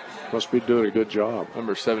 Must be doing a good job.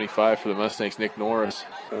 Number 75 for the Mustangs, Nick Norris.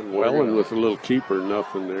 And Welland with a little keeper,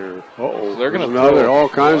 nothing there. So they're going to throw all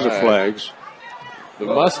kinds of flags. The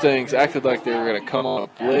Mustangs acted like they were going to come on a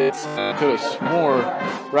blitz. Could have swore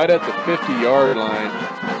right at the 50-yard line.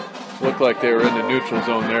 Looked like they were in the neutral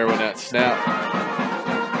zone there when that snapped.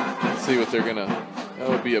 Let's see what they're going to. That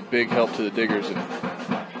would be a big help to the Diggers.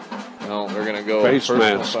 No, they're going to go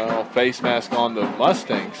face mask on the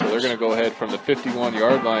Mustangs. So they're going to go ahead from the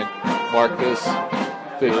 51-yard line. Mark this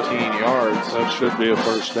 15 yards. That should be a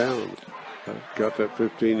first down. Got that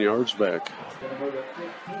 15 yards back.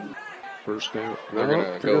 First down. They're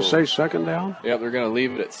going to say second down? Yep, they're going to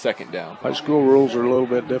leave it at second down. High school rules are a little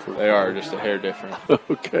bit different. They are, just a hair different.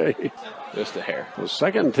 Okay. Just a hair. Well,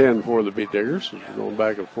 2nd and 10 for the Beet Diggers. We're going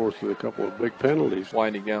back and forth with a couple of big penalties.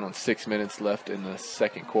 Winding down on 6 minutes left in the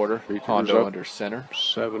second quarter. Hondo under center.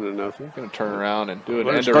 7-0. Going to turn around and do an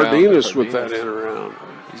end around. Cardenas with that end around.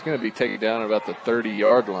 He's going to be taken down at about the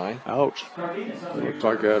 30-yard line. Ouch. Looks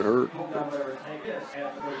like that hurt.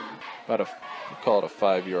 We'll call it a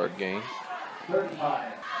 5-yard gain.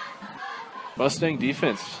 Mustang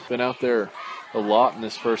defense been out there a lot in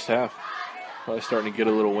this first half. Probably starting to get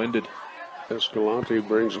a little winded. Escalante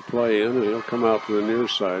brings a play in, and he'll come out to the near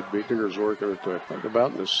side. Beet Diggers working at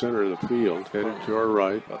about in the center of the field, headed to our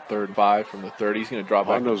right. About 3rd and 5 from the 30. He's going to drop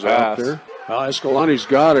back to pass. Out there. Escalante's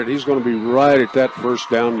got it. He's going to be right at that first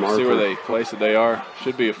down marker. See where they place it. They are.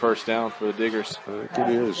 Should be a first down for the Diggers. I think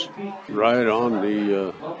it is. Right on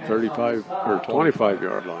the 35 or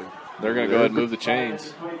 25-yard line. They're going to go ahead and move the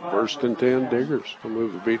chains. 1st and 10 Diggers. We'll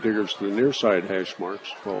move the Beet Diggers to the near side hash marks.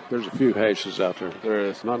 Well, there's a few hashes out there. There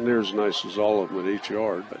is. Not near as nice as all of them at each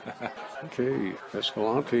yard. But okay,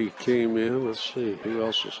 Escalante came in. Let's see. Who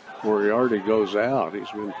else is? Moriarty goes out. He's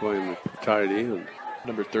been playing the tight end.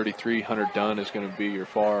 Number 33, Hunter Dunn, is going to be your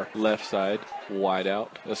far left side, wide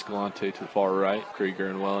out. Escalante to the far right. Krieger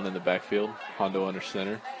and Wellen in the backfield. Hondo under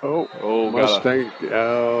center. Mustang.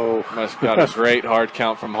 Got a great hard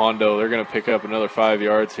count from Hondo. They're going to pick up another 5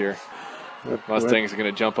 yards here. Mustangs are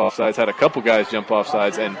going to jump off sides. Had a couple guys jump off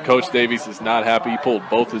sides, and Coach Davies is not happy. He pulled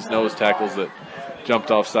both his nose tackles that jumped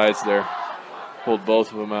off sides there. Pulled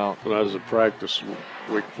both of them out. When I was at practice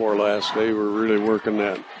week before last, they were really working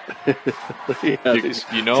that.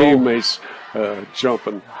 Teammates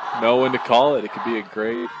jumping. Know when to call it. It could be a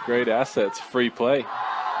great asset. It's free play.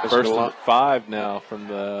 First and 5 now from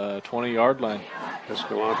the 20-yard line.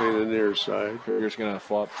 Escalante in the near side. Krieger's going to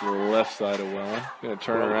flop to the left side of Wellen. Going to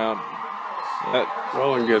turn around.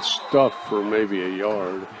 Wellen gets stuffed for maybe a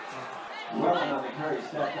yard.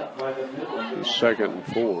 2nd and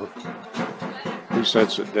 4. He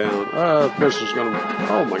sets it down. This is going to.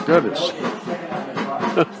 Oh my goodness!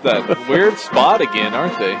 It's that weird spot again,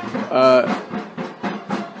 aren't they?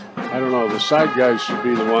 I don't know. The side guys should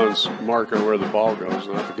be the ones marking where the ball goes,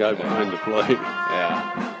 not the guy behind the play.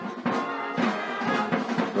 Yeah.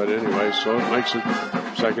 But anyway, so it makes it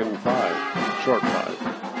 2nd and 5, short 5.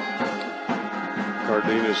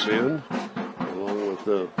 Cardenas in, along with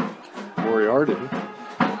the Moriarty.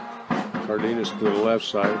 Cardenas to the left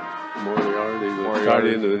side. Moriarty tight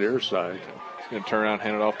into the near side. He's going to turn around,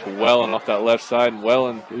 hand it off to Wellen off that left side. And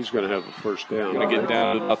Wellen, he's going to have the first down. Going to get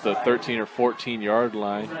down to about the 13 or 14-yard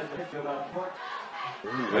line.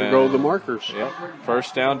 There go the markers. Yep.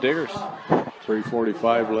 First down, Diggers.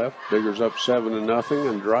 3:45 left. Diggers up 7-0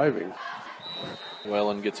 and driving.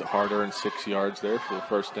 Wellen gets it harder and 6 yards there for the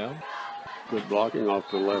first down. Good blocking off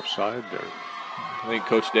the left side there. I think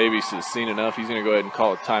Coach Davies has seen enough. He's going to go ahead and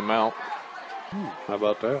call a timeout. How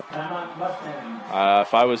about that?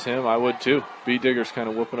 If I was him, I would too. B. Diggers kind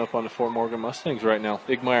of whooping up on the Fort Morgan Mustangs right now.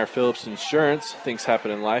 Igmeyer Phillips Insurance. Things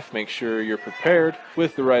happen in life. Make sure you're prepared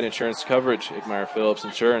with the right insurance coverage. Igmeyer Phillips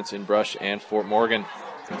Insurance in Brush and Fort Morgan.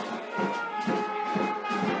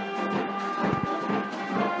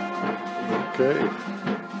 Okay.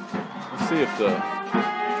 Let's see if the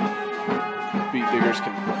B. Diggers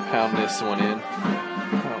can pound this one in.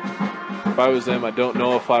 If I was them, I don't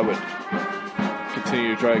know if I would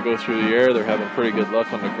continue to try to go through the air. They're having pretty good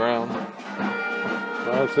luck on the ground.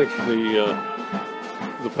 I think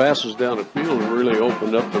the passes down the field really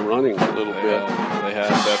opened up the running a little bit. They have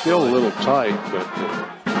definitely. Still a little tight, but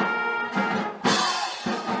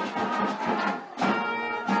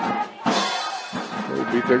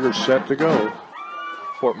B. Diggers set to go.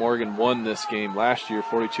 Fort Morgan won this game last year,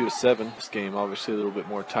 42-7. This game obviously a little bit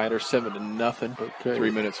more tighter, 7-0. Okay.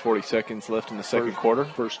 3 minutes 40 seconds left in the second quarter.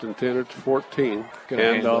 First and 10 at 14.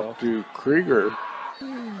 Hand off to Krieger.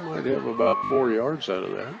 Might have about 4 yards out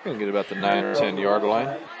of that. Gonna get about the 9 or 10 yard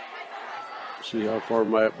line. See how far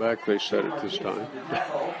back they set it this time.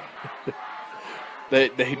 They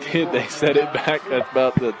did. They set it back at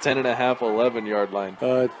about the 10.5, 11 yard line.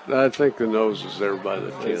 I think the nose is there by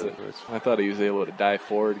the 10. I thought he was able to dive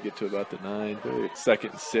forward to get to about the 9. Okay.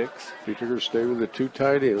 2nd and 6. Peter stay with the 2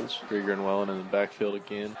 tight ends. Krieger and Wellen in the backfield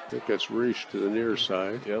again. I think that's Reich to the near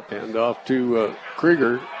side. Yep. Hand off to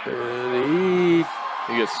Krieger, and he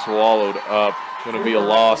gets swallowed up. Going to be a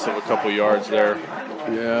loss of a couple yards there.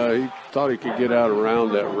 Yeah, he thought he could get out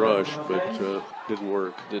around that rush, but didn't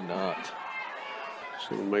work. Did not.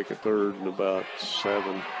 So we'll make it 3rd and about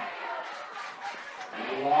 7.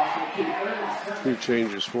 2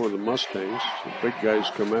 changes for the Mustangs. The big guys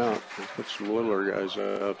come out. They put some littler guys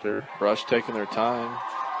out there. Brush taking their time.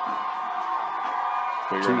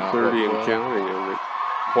 2:30 and counting. In the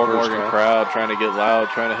Fort Morgan crowd trying to get loud,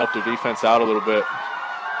 trying to help their defense out a little bit.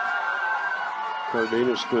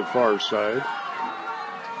 Cardenas to the far side.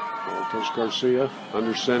 Altos Garcia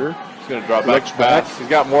under center. He's going to drop back to pass. He's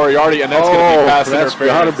got Moriarty, and that's going to be pass interference.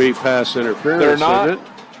 That's got to be pass interference.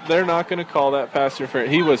 They're not going to call that pass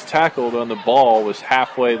interference. He was tackled on the ball, was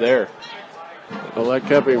halfway there. Well, that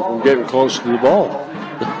kept him from getting close to the ball.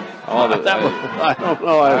 I don't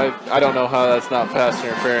know. I don't know how that's not pass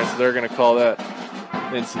interference. They're going to call that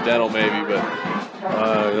incidental, maybe. But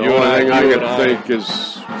the only thing I can think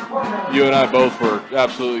is you and I both were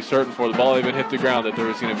absolutely certain before the ball even hit the ground that there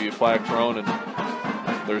was going to be a flag thrown, and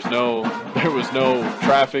there was no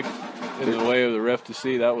traffic in the way of the ref to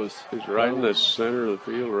see. That was he's right in the center of the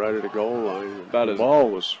field, right at the goal line. About the ball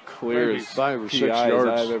was clear as 5 or 6 yards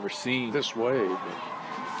yards I've ever seen this way.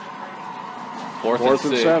 Fourth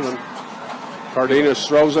and 7. Cardenas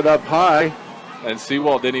throws it up high, and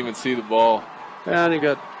Seawald didn't even see the ball. And he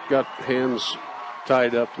got hands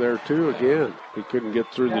tied up there, too, again. He couldn't get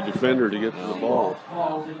through the defender to get to the ball.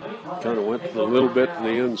 Kind of went a little bit to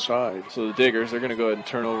the inside. So the Diggers, they're going to go ahead and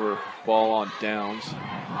turn over ball on downs.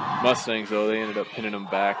 Mustangs, though, they ended up pinning them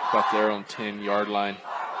back about their own 10-yard line.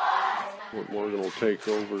 Fort Morgan will take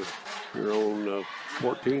over your own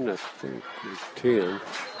 14, I think, or 10.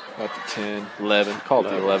 About the 10, 11, call it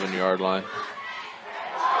the 11-yard line.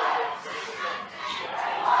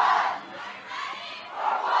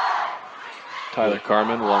 Tyler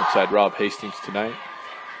Carmen alongside Rob Hastings tonight.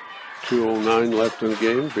 2:09 left in the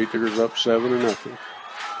game. Beat Diggers up 7-0.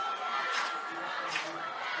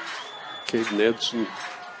 Caden Edson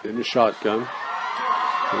in the shotgun.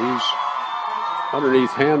 He's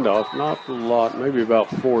underneath handoff, not a lot, maybe about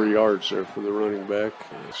 4 yards there for the running back.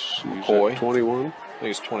 He's McCoy. at 21. I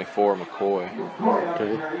think it's 24, McCoy.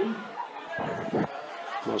 Okay.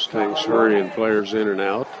 Mustangs hurrying players in and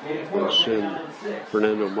out. They'll send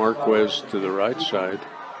Fernando Marquez to the right side.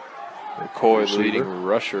 McCoy, the leading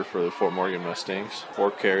rusher for the Fort Morgan Mustangs.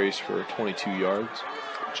 4 carries for 22 yards.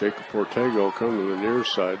 Jacob Ortega will come to the near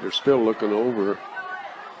side. They're still looking over.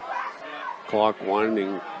 Clock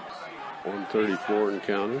winding, 1:34 and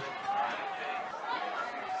counting.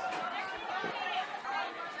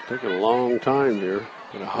 Taking a long time here.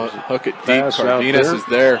 Gonna hook it deep. Cardenas is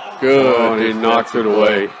there. Good. Oh, he knocked it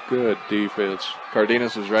away. Good defense.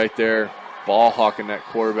 Cardenas was right there. Ball hawking that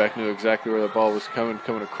quarterback, knew exactly where the ball was coming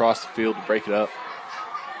across the field to break it up.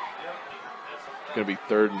 Going to be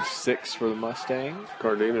 3rd and 6 for the Mustangs.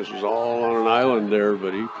 Cardenas was all on an island there,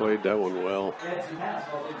 but he played that one well.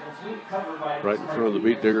 Right in front of the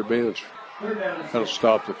Beat Digger bench. That'll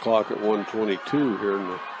stop the clock at 1:22 here in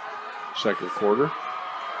the second quarter.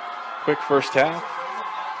 Quick first half.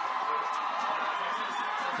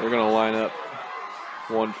 They're going to line up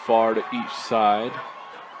one far to each side.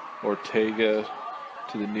 Ortega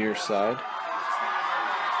to the near side.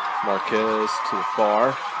 Marquez to the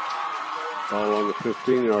far. All on the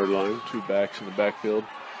 15-yard line. 2 backs in the backfield.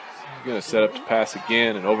 He's going to set up to pass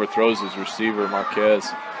again and overthrows his receiver,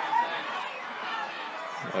 Marquez.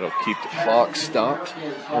 That'll keep the clock stopped.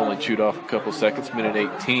 Only chewed off a couple seconds, minute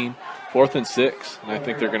 18. 4th and 6, and I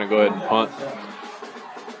think they're going to go ahead and punt.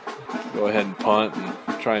 Go ahead and punt and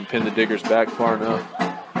try and pin the Diggers back far enough.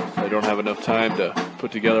 They don't have enough time to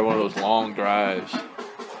put together one of those long drives.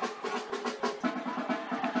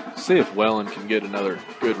 See if Welland can get another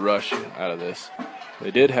good rush out of this.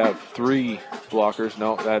 They did have 3 blockers.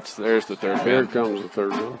 No, there's the third. Here comes the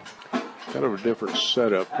third one. Kind of a different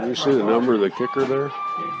setup. Can you see the number of the kicker there?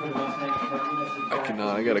 I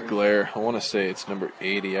cannot. I got a glare. I want to say it's number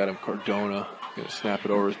 80, Adam Cardona. Going to snap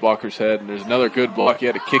it over his blocker's head, and there's another good block. He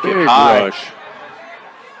had to kick it high. Rush.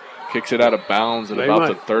 Kicks it out of bounds at about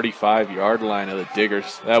the 35-yard line of the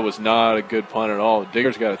Diggers. That was not a good punt at all. The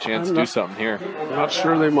Diggers got a chance to do something here. I'm not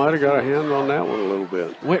sure they might have got a hand on that one a little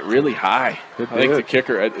bit. Went really high. I think the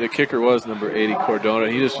kicker was number 80, Cardona.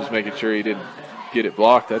 He just was making sure he didn't get it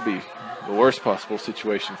blocked. That'd be the worst possible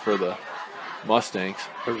situation for the Mustangs.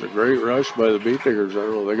 There's a great rush by the Beat Diggers. I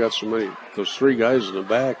don't know. They got so many, those 3 guys in the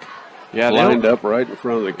back lined up right in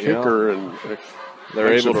front of the kicker, and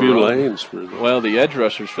they're able a few lanes for them. Well, the edge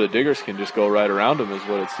rushers for the Diggers can just go right around them is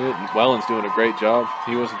what it's in. Welland's doing a great job.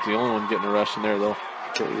 He wasn't the only one getting a rush in there, though.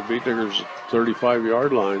 So the Beat Diggers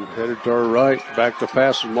 35-yard line, headed to our right. Back to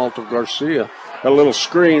pass of Malto Garcia. Got a little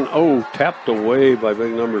screen. Oh, tapped away by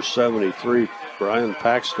big number 73, Brian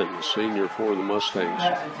Paxton, the senior for the Mustangs.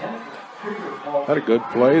 Had a good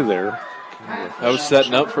play there. That was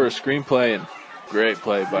setting up for a screenplay, and great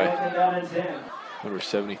play by number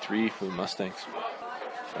 73 for the Mustangs.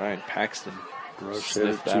 Brian Paxton. Rush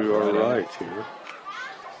headed to our right here.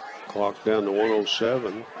 Clock down to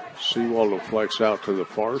 1:07. Seawald will flex out to the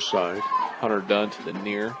far side. Hunter Dunn to the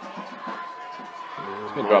near.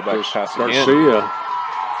 He's going to drop back pass again. Garcia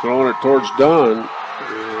throwing it towards Dunn.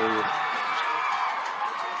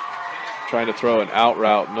 Trying to throw an out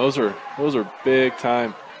route, and those are big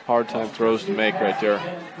time, hard time throws to make right there.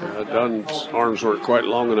 Dunn's arms weren't quite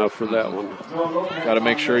long enough for that one. Got to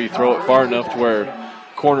make sure you throw it far enough to where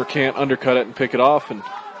corner can't undercut it and pick it off, and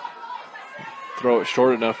throw it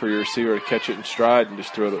short enough for your receiver to catch it in stride and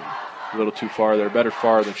just throw it a little too far there. Better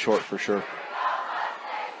far than short for sure.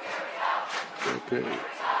 Okay,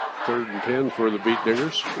 3rd and 10 for the Beat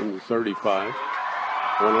Diggers from the 35.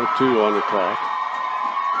 1:02 on the clock.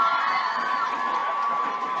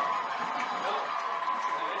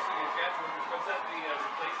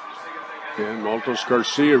 And Maltos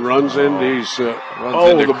Garcia runs into his. The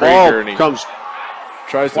ball comes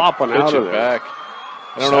tries flopping to pitch out of it there. back.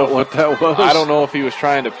 I don't know what that was. I don't know if he was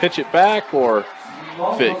trying to pitch it back or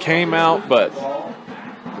if it came out, but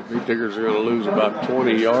the Beat Diggers are going to lose about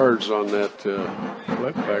 20 yards on that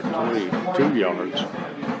flip back, 22 yards.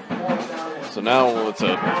 So now it's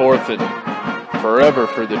a 4th and forever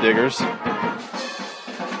for the Diggers. Let's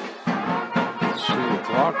see, the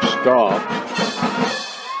clock stopped.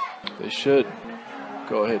 They should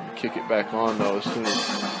go ahead and kick it back on, though, as soon as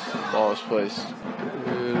the ball is placed.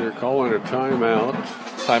 They're calling a timeout.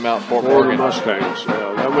 Timeout for the Morgan. Mustangs.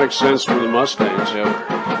 Yeah, that makes sense for the Mustangs.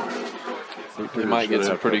 Yeah. They might get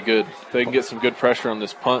some pretty good. If they can get some good pressure on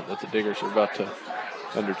this punt that the Diggers are about to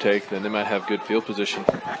undertake, then they might have good field position.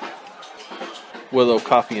 Willow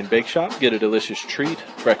Coffee and Bake Shop. Get a delicious treat,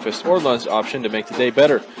 breakfast, or lunch option to make the day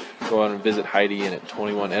better. Go out and visit Heidi in at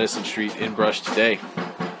 21 Edison Street in Brush today.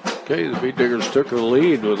 Okay, the Beat Diggers took the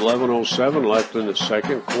lead with 11:07 left in the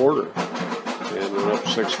second quarter. And they're up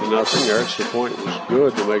 6-0. Their extra point was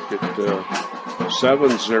good to make it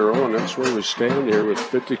 7-0, and that's where we stand here with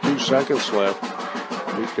 52 seconds left.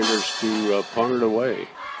 Beat Diggers to punt it away.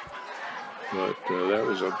 But that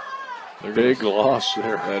was a big loss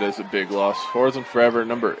there. That is a big loss. 4th and forever,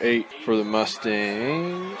 number 8 for the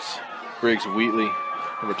Mustangs. Briggs Wheatley,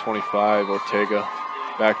 number 25, Ortega,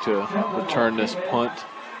 back to return this punt.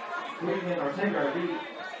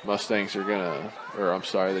 Mustangs are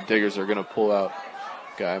the Diggers are gonna pull out.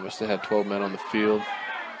 Guy must have had 12 men on the field.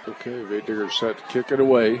 Okay, Beat Diggers set to kick it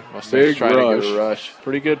away. Mustangs trying to get a rush.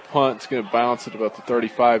 Pretty good punt. It's going to bounce at about the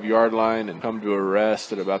 35-yard line and come to a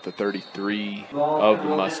rest at about the 33 of the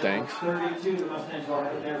Mustangs.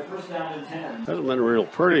 Hasn't been real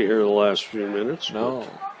pretty here the last few minutes. No.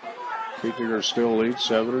 Beat Diggers still lead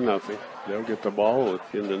 7-0. They'll get the ball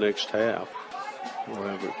in the next half. We'll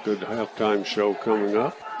have a good halftime show coming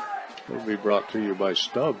up. It'll be brought to you by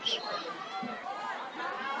Stubbs.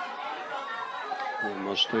 The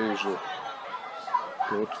Mustangs will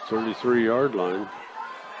go to the 33-yard line.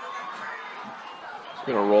 He's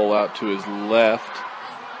going to roll out to his left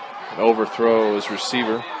and overthrow his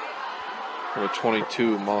receiver. Number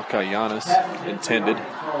 22, Malachi Yanis, intended.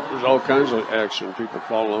 There's all kinds of action. People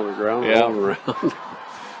fall on the ground, rolling around.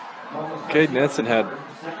 Caden Edson had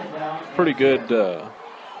pretty good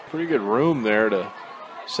room there to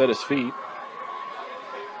set his feet,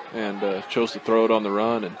 and chose to throw it on the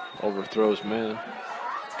run and overthrow his man.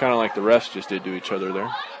 Kind of like the refs just did to each other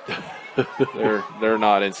there. They're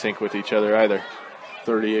not in sync with each other either.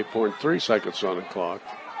 38.3 seconds on the clock.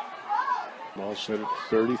 Ball set at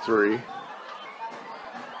 33.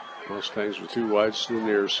 Mustangs with 2 wides to the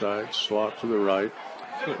near side, slot to the right.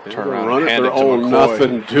 Turn around run and it hand their it to own McCoy.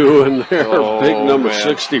 nothing doing there. Oh, Big number man.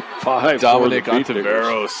 65. Dominic for the Beat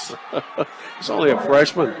Diggers. Ontiveros. He's only a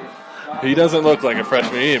freshman. He doesn't look like a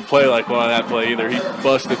freshman. He didn't play like one on that play either. He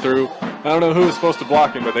busted through. I don't know who was supposed to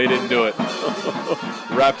block him, but they didn't do it.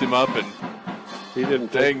 Wrapped him up and He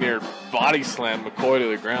didn't dang near body slam McCoy to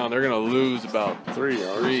the ground. They're going to lose about 3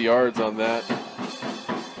 yards. 3 yards on that. I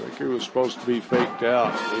think he was supposed to be faked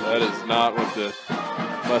out. That is not what the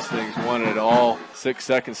Mustangs wanted at all. 6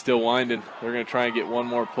 seconds still winding. They're going to try and get one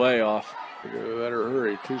more play off. You better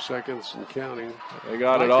hurry. 2 seconds and counting. They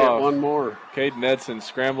got it Might get off. one more. Caden Edson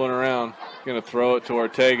scrambling around. Going to throw it to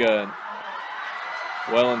Ortega. And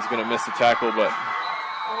Welland's going to miss the tackle, but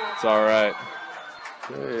it's all right.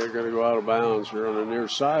 Okay, they're going to go out of bounds here on the near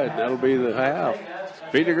side. That'll be the half.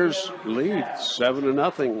 Beat Diggers lead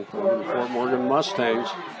 7-0 over the Fort Morgan Mustangs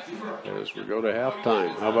as we go to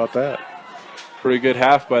halftime. How about that? Pretty good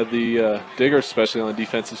half by the Diggers, especially on the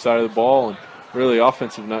defensive side of the ball, and really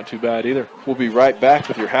offensive, not too bad either. We'll be right back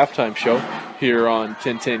with your halftime show here on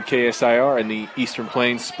 1010 KSIR and the Eastern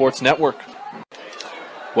Plains Sports Network.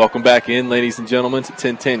 Welcome back in, ladies and gentlemen, to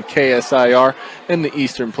 1010 KSIR and the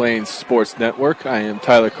Eastern Plains Sports Network. I am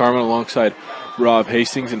Tyler Carmen alongside Rob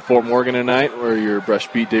Hastings in Fort Morgan tonight, where your Brush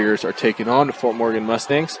Beat Diggers are taking on the Fort Morgan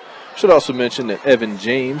Mustangs. Should also mention that Evan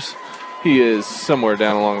James, he is somewhere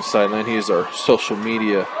down along the sideline. He is our social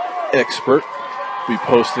media expert. Be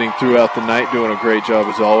posting throughout the night, doing a great job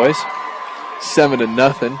as always.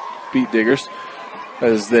 7-0 Beat Diggers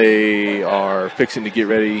as they are fixing to get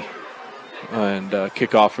ready and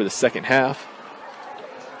kick off for the second half.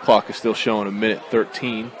 Clock is still showing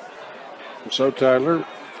 1:13. So, Tyler,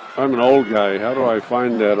 I'm an old guy. How do I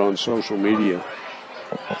find that on social media?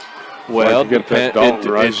 Well, Like to get that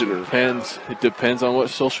Dalton Reisner. It depends on what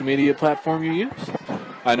social media platform you use.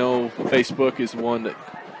 I know Facebook is one that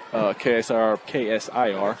KSIR,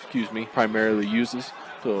 primarily uses.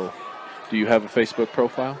 So, do you have a Facebook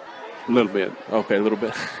profile? A little bit. Okay, a little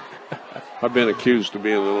bit. I've been accused of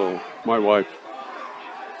being a little. My wife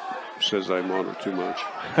says I'm on it too much.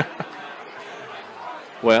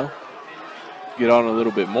 Well, get on a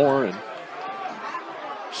little bit more and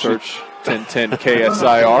search 1010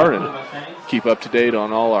 KSIR and keep up to date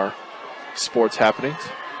on all our sports happenings.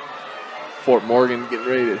 Fort Morgan getting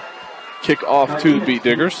ready to kick off to the Beat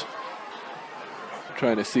Diggers.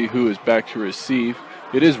 Trying to see who is back to receive.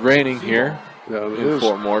 It is raining here in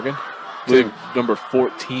Fort Morgan. Number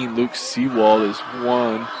 14, Luke Seawald, is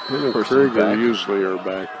one person back. Usually are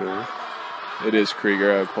back there. It is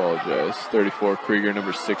Krieger, I apologize. 34, Krieger,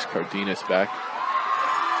 number 6, Cardenas back.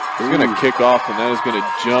 He's going to kick off, and that is going to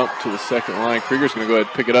jump to the second line. Krieger's going to go ahead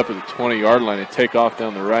and pick it up at the 20-yard line and take off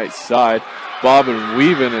down the right side. Bobbing,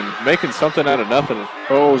 weaving, and making something out of nothing.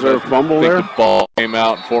 Oh, is there a fumble there? The ball came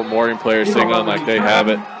out, and Fort Morgan players sing on like they have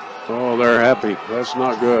it. Oh, they're happy. That's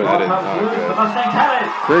not good. That is not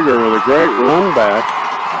good. Krieger with a great run back.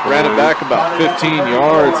 Ran it back about 15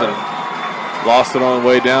 yards and lost it on the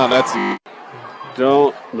way down.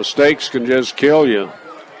 Mistakes can just kill you.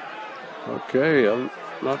 Okay, I'm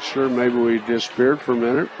not sure. Maybe we disappeared for a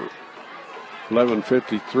minute.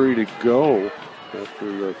 11:53 to go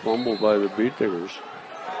after the fumble by the Beat Diggers.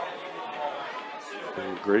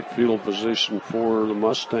 Great field position for the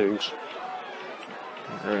Mustangs.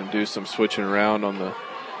 They're going to do some switching around on the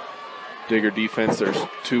Digger defense. There's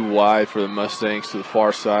 2 wide for the Mustangs to the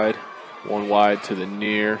far side, 1 wide to the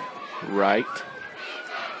near right.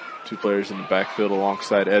 2 players in the backfield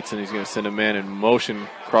alongside Edson. He's going to send a man in motion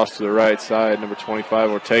across to the right side. Number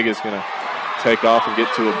 25, Ortega, is going to take off and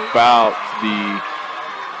get to about the,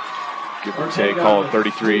 give or take, call it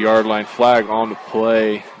 33-yard line. Flag on the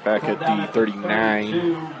play back at the 39.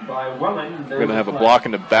 We're going to have a block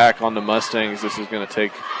in the back on the Mustangs. This is going to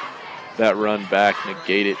take that run back,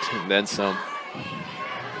 negate it, and then some.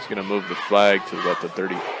 He's going to move the flag to about the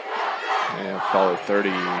 30, call it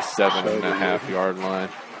 37.5-yard line.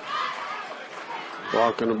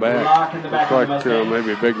 Block in the back. Looks like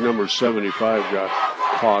maybe big number 75 got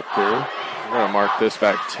caught there. We're going to mark this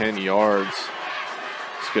back 10 yards.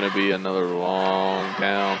 It's going to be another long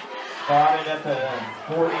down. Started at the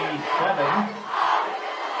 47.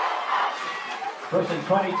 First and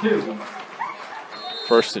 22.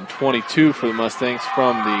 First and 22 for the Mustangs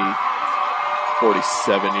from the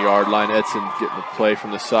 47-yard line. Edson getting the play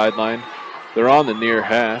from the sideline. They're on the near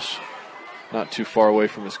hash, not too far away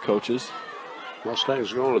from his coaches.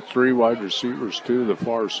 Mustangs going with 3 wide receivers to the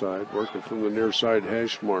far side, working from the near side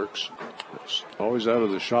hash marks. It's always out of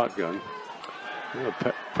the shotgun.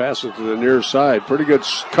 Pass it to the near side. Pretty good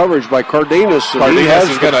coverage by Cardenas. He has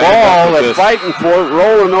the ball. They're fighting for it,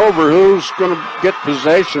 rolling over. Who's going to get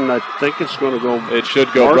possession? I think it's going to go. It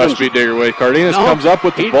should go Brush Beat Digger way. Cardenas comes up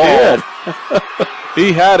with the ball.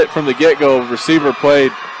 He had it from the get-go. Receiver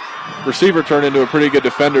turned into a pretty good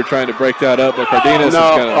defender trying to break that up, but Cardenas is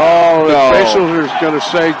going to. Oh, the officials are going to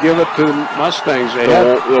say give it to the Mustangs.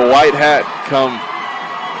 The white hat come.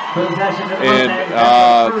 And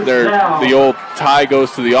the old tie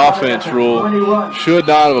goes to the offense rule. Should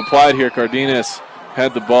not have applied here. Cardenas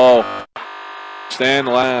had the ball. Stand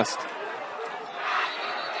last.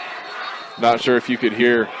 Not sure if you could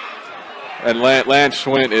hear. And Lance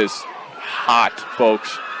Schwint is hot,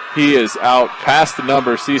 folks. He is out past the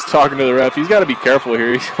numbers. He's talking to the ref. He's got to be careful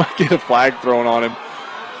here. He might get a flag thrown on him.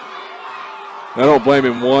 I don't blame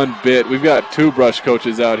him one bit. We've got 2 Brush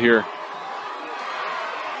coaches out here.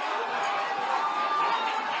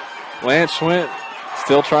 Lance Schwint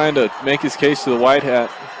still trying to make his case to the white hat.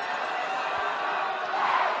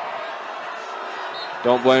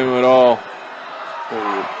 Don't blame him at all.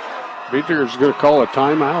 Beat Digger's going to call a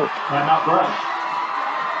timeout. Timeout Brush.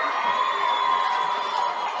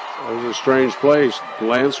 That was a strange place.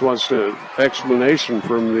 Lance wants an explanation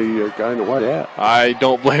from the guy in the white hat. I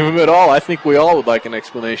don't blame him at all. I think we all would like an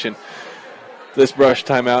explanation. This Brush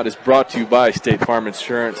timeout is brought to you by State Farm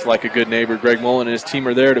Insurance. Like a good neighbor, Greg Mullen and his team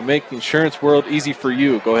are there to make the insurance world easy for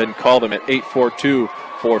you. Go ahead and call them at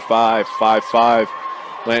 842-4555.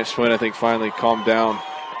 Lance Schwinn, I think, finally calmed down.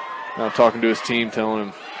 Now talking to his team, telling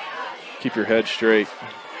him, keep your head straight.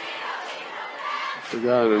 The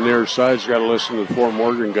guy on the near side's got to listen to the Fort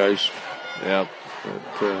Morgan guys. Yeah.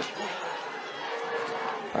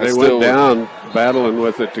 They went down battling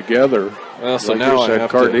with it together. Well, so like now you said,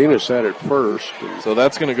 Cardenas had it first. So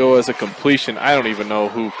that's going to go as a completion. I don't even know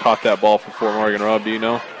who caught that ball for Fort Morgan. Rob, do you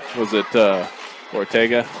know? Was it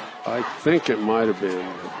Ortega? I think it might have been.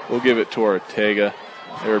 We'll give it to Ortega.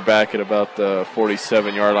 They were back at about the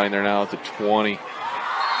 47-yard line. They're now at the 20.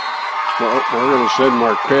 Well, we're going to send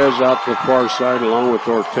Marquez out to the far side along with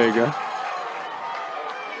Ortega.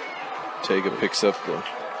 Ortega picks up the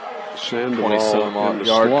Sandoval 20-some-odd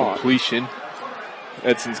yard completion.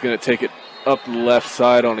 Edson's going to take it up the left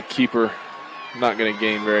side on a keeper. Not going to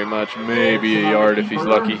gain very much, maybe a yard if he's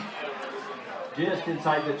lucky. just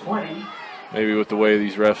inside the 20. Maybe with the way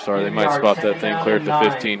these refs are, they might spot that thing clear at the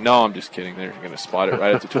 15. No, I'm just kidding. They're going to spot it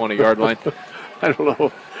right at the 20-yard line. I don't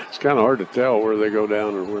know. It's kind of hard to tell where they go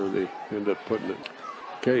down or where they end up putting it.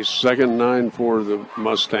 Okay, 2nd and 9 for the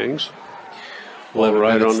Mustangs. 11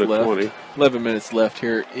 right minutes on the left. 20. 11 minutes left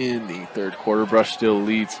here in the third quarter. Brush still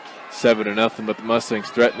leads 7-0, but the Mustangs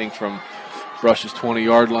threatening from Brush's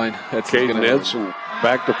 20-yard line. That's Caden Edson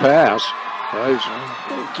back to pass. He's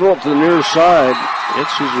throw it to the near side.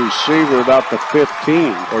 It's his receiver about the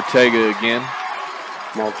 15. Ortega again.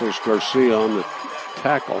 Maltos Garcia on the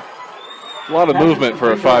tackle. A lot of movement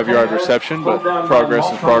for a 5-yard reception, but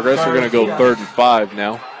progress is progress. They're going to go 3rd and 5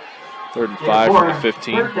 now. 3rd and 5 from the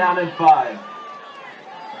 15. 3rd down and 5.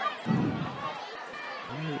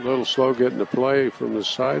 A little slow getting the play from the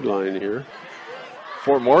sideline here.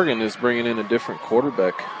 Fort Morgan is bringing in a different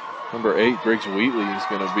quarterback. Number 8, Briggs Wheatley, is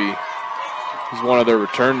going to be, he's one of their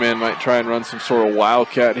return men. Might try and run some sort of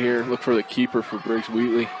wildcat here. Look for the keeper for Briggs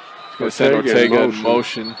Wheatley. He's going to send Ortega in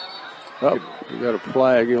motion. Oh, we got a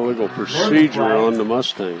flag, illegal procedure on the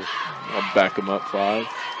Mustangs. I'll back him up 5.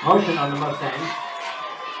 Motion on the Mustangs.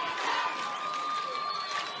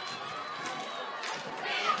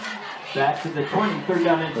 Back to the 20, 3rd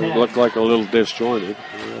down and 10. It looked like a little disjointed.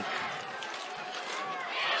 Yeah.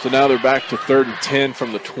 So now they're back to 3rd and 10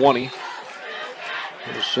 from the 20.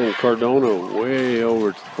 We'll send Cardona way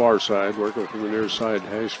over to the far side, working from the near side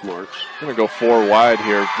hash marks. Going to go 4 wide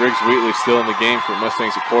here. Briggs Wheatley still in the game for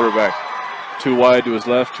Mustangs at quarterback. 2 wide to his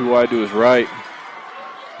left, 2 wide to his right.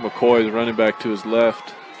 McCoy, the running back, to his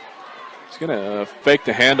left. He's going to fake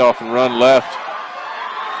the handoff and run left.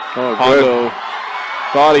 Oh, Hondo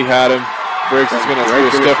thought he had him. Briggs is going to do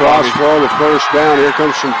a stiff cross arm. for the first down. Here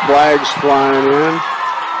comes some flags flying in.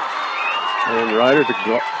 And right at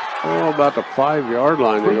the about the 5-yard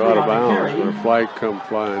line, they go out of bounds. When a flag come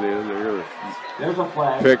flying in, they're going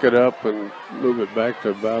to pick it up and move it back to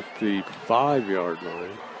about the 5-yard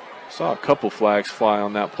line. Saw a couple flags fly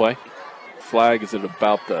on that play. Flag is at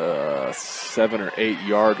about the 7 or 8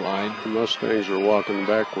 yard line. The Mustangs are walking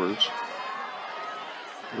backwards.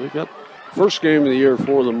 We got first game of the year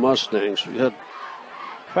for the Mustangs. We had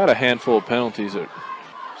a handful of penalties that are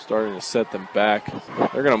starting to set them back.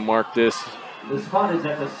 They're going to mark this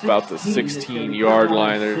about the 16-yard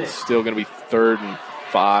line. They're still going to be 3rd and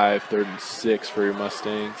 5, 3rd and 6 for your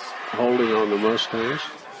Mustangs. Holding on the Mustangs.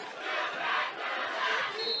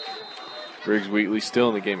 Briggs Wheatley still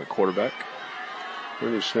in the game at quarterback.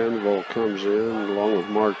 Bernie Sandoval comes in along with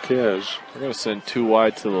Marquez. They're going to send 2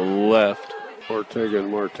 wide to the left. Ortega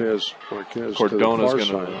and Marquez Cordona's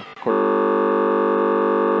going to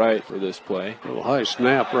right for this play. A little high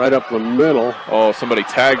snap right up the middle. Oh, somebody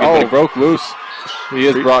tagged him, but he broke loose. He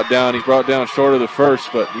is brought down. He's brought down short of the first,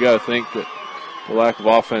 but you got to think that the lack of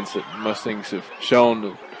offense that Mustangs have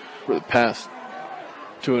shown for the past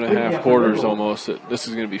 2.5 quarters almost, that this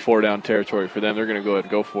is going to be 4-down territory for them. They're going to go ahead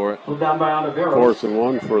and go for it. Down by Ontiveros. 4th and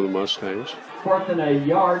 1 for the Mustangs. 4th and a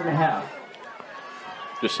yard and a half.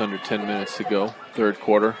 Just under 10 minutes to go. Third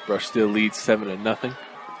quarter. Brush still leads 7-0.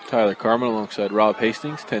 Tyler Carmen alongside Rob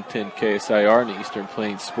Hastings, 1010 KSIR and the Eastern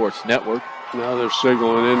Plains Sports Network. Now they're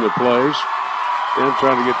signaling into plays and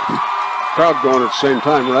trying to get the crowd going at the same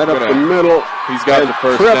time. Right up the middle. He's got the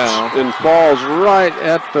first down. And falls right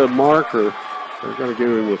at the marker. They're going to give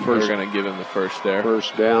him the first. They're going to give him the first there.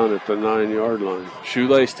 First down at the 9-yard line.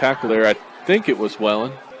 Shoelace tackle there. I think it was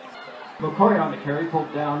Wellen. McCoy on the carry,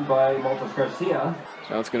 pulled down by Maltos Garcia.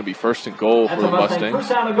 Now it's going to be 1st and goal for the Mustangs. First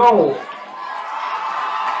down and goal.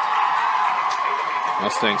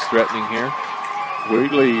 Mustangs threatening here.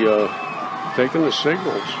 Wheatley taking the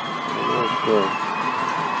signals. I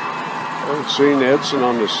haven't seen Edson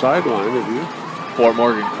on the sideline, have you? Fort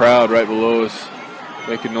Morgan crowd right below us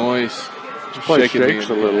making noise. This place shakes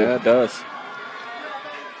a little. Yeah, it does.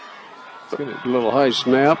 A little high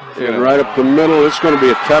snap, and right up the middle, it's going to be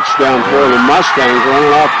a touchdown for the Mustangs.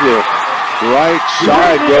 Running off the right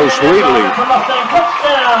side goes Wheatley.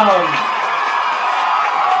 Touchdown!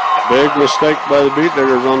 Big mistake by the Beat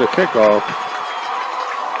Diggers on the kickoff.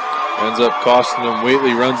 Ends up costing them.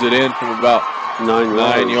 Wheatley runs it in from about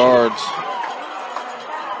 9 yards.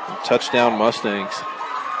 Touchdown Mustangs.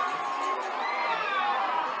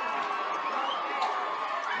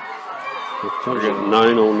 We're getting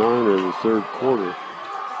 9:09 in the third quarter.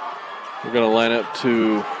 We're going to line up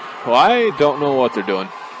to, well, I don't know what they're doing,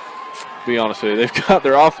 to be honest with you. They've got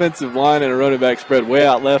their offensive line and a running back spread way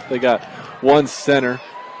out left. They got one center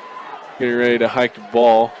getting ready to hike the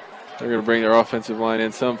ball. They're going to bring their offensive line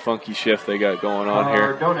in. Some funky shift they got going on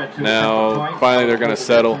here. Now, finally, they're going to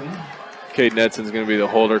settle. Caden Edson's going to be the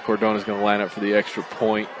holder. Cordona's going to line up for the extra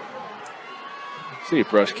point. See if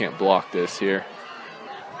Brush can't block this here.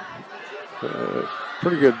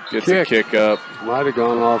 Pretty good Gets kick. a kick up. Might have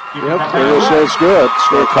gone off. Yep, there it says good. It's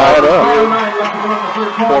going to tie it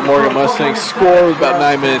up. Fort Morgan Mustangs score with about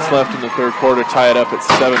 9 minutes left in the third quarter, tie it up at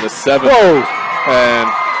 7-7. Whoa! And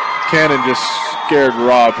Cannon just scared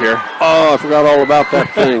Rob here. Oh, I forgot all about that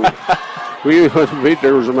thing. We Beat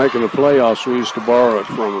Diggers are making the playoffs. We used to borrow it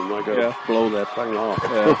from them. I got to blow that thing off.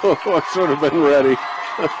 Yeah. I should have been ready.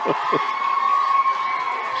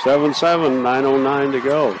 7-7, 9:09 to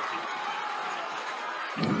go.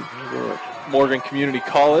 Morgan Community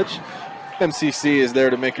College. MCC is there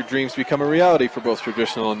to make your dreams become a reality for both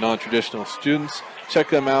traditional and non-traditional students. Check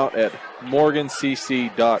them out at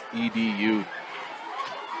morgancc.edu.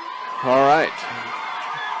 All right.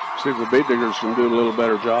 See if the Beat Diggers can do a little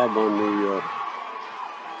better job on the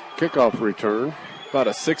kickoff return. About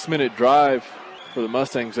a 6-minute drive for the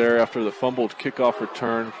Mustangs there after the fumbled kickoff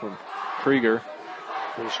return from Krieger.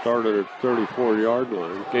 They started at 34-yard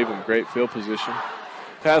line. Gave him great field position.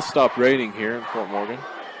 Has stopped raining here in Fort Morgan.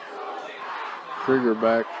 Krieger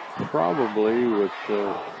back probably with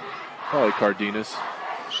Probably Cardenas.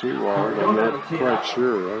 Seawald. I'm not quite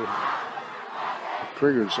sure.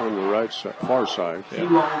 Krieger's on the right side, far side.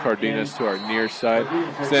 Yeah. Cardenas to our near side.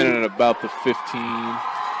 Standing at about the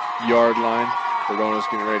 15-yard line. Cordona's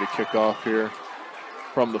getting ready to kick off here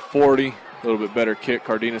from the 40. A little bit better kick.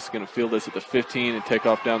 Cardenas is going to field this at the 15 and take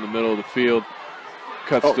off down the middle of the field.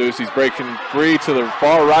 Cuts loose. He's breaking free to the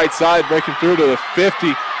far right side, breaking through to the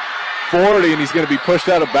 50, 40, and he's going to be pushed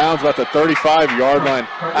out of bounds about the 35-yard line.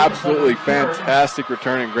 Absolutely fantastic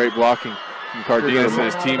return and great blocking from Cardenas and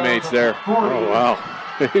his teammates there. Oh, wow.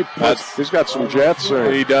 He's got some jets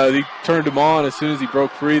there. He does. He turned him on as soon as he broke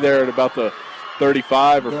free there at about the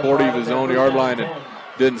 35 or 40 of his own yard line and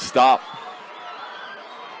didn't stop.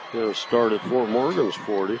 Going to start at Fort Morgan's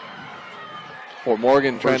 40. Fort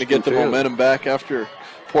Morgan trying to get the 10. momentum back after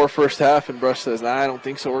poor first half, and Brush says, nah, I don't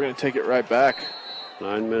think so. We're going to take it right back.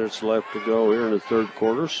 9 minutes left to go here in the third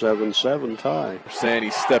quarter. 7-7 tie. They're saying he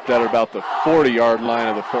stepped out at about the 40-yard line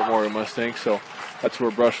of the Fort Morgan Mustangs, so that's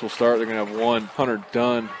where Brush will start. They're going to have one. Hunter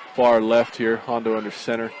Dunn far left here. Hondo under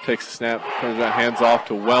center. Takes the snap. Turns around, hands off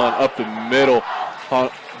to Wellen up the middle.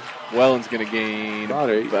 Wellen's going to gain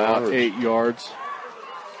About 8 yards.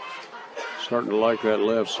 Starting to like that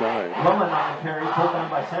left side. Roman on the carry, pulled down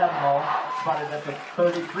by Sadmall, spotted at the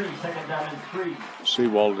 33, second down and 3.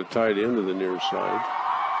 Seawald to tight end to the near side.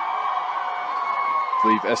 I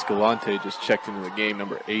believe Escalante just checked into the game,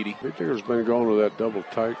 number 80. Beat Digger's been going with that double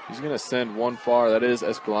tight. He's going to send one far. That is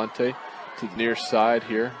Escalante to the near side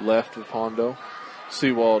here, left of Hondo.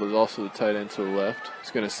 Seawald is also the tight end to the left.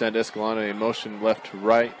 He's going to send Escalante in motion left to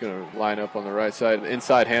right. Going to line up on the right side.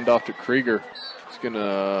 Inside handoff to Krieger. He's going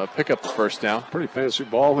to pick up the first down. Pretty fancy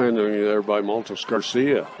ball handling there by Maltos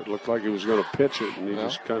Garcia. It looked like he was going to pitch it, and he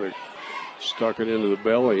just kind of stuck it into the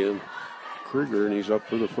belly and Krieger, and he's up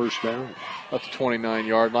for the first down. Up to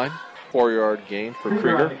 29-yard line. 4-yard gain for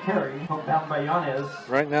Krieger. Carry, pulled down by Yanez.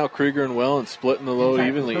 Right now, Krieger and Wellen splitting the load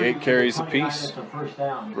evenly, 8 carries apiece.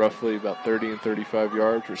 Roughly about 30 and 35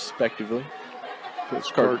 yards, respectively.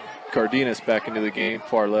 It's Cardenas back into the game,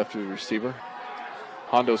 far left of the receiver.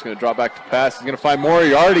 Hondo's going to drop back to pass. He's going to find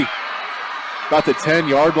Moriarty. About the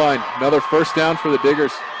 10-yard line. Another first down for the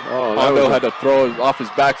Diggers. Oh, Hondo had to throw it off his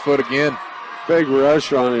back foot again. Big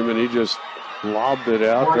rush on him, and he just lobbed it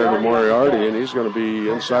out there to Moriarty, and he's going to be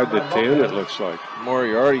inside the 10, it looks like.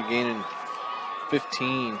 Moriarty gaining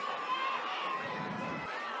 15.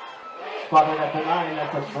 Spotted at the 9,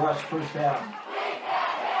 that's a Brush first down.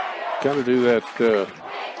 Kind of do that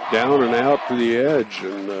down and out to the edge,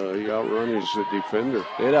 and he outrun his defender.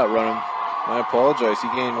 They'd outrun him. I apologize. He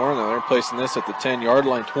gained more than that. They're placing this at the 10-yard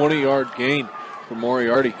line. 20-yard gain for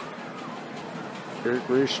Moriarty. Eric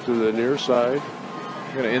Reach to the near side.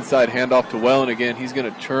 Going to inside handoff to Wellen again. He's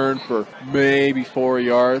going to turn for maybe 4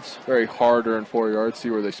 yards. Very hard to earn 4 yards. See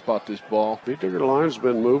where they spot this ball. Beat Digger line's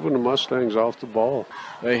been moving the Mustangs off the ball.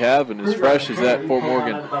 They have, and as fresh as that Fort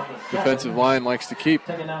Morgan defensive line likes to keep.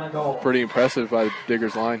 Pretty impressive by the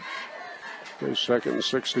Diggers line. Okay, 2nd and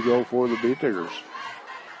 6 to go for the Beat Diggers.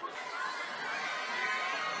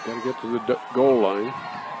 Got to get to the goal line.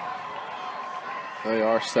 They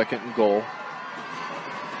are 2nd and goal.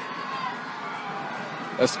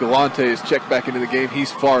 Escalante is checked back into the game.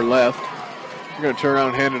 He's far left. They're going to turn around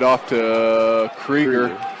and hand it off to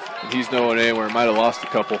Krieger. And he's nowhere anywhere. Might have lost a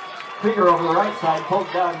couple. Krieger over the right side,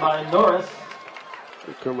 pulled down by Norris.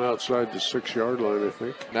 They come outside the 6-yard line, I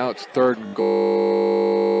think. Now it's 3rd and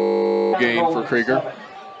goal gain for Krieger.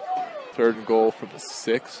 3rd and goal for the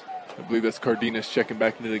 6. I believe that's Cardenas checking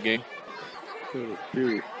back into the game. A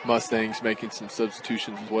few. Mustangs making some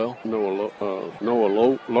substitutions as well. Noah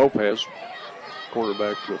Lopez,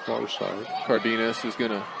 cornerback to the far side. Cardenas is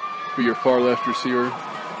going to be your far left receiver.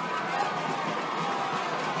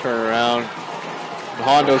 Turn around.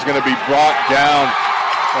 Hondo's going to be brought down.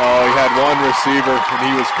 Oh, he had one receiver, and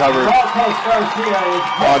he was covered.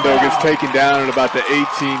 Hondo gets taken down at about the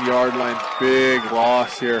 18-yard line. Big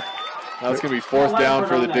loss here. That's going to be 4th down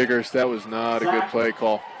for the Diggers. That was not a good play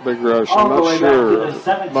call. Big rush. I'm not sure.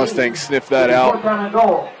 Mustangs sniffed that out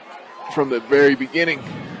from the very beginning.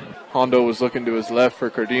 Hondo was looking to his left for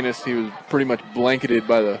Cardenas. He was pretty much blanketed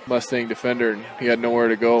by the Mustang defender, and he had nowhere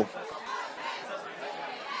to go.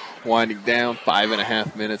 Winding down,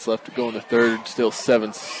 5.5 minutes left to go in the third. Still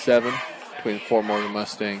 7-7 between the Fort Morgan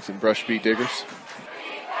Mustangs and Brush Beat Diggers.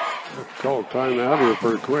 Called timeout here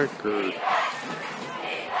pretty quick.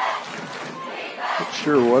 Not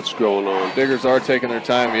sure what's going on. Diggers are taking their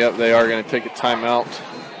time. Yep, they are going to take a timeout.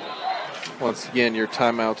 Once again, your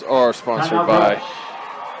timeouts are sponsored by,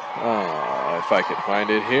 if I could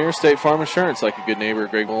find it here, State Farm Insurance. Like a good neighbor,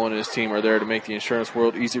 Greg Mullen and his team are there to make the insurance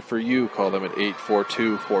world easier for you. Call them at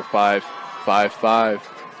 842-4555.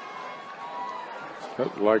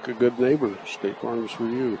 Like a good neighbor, State Farm's for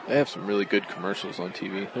you. They have some really good commercials on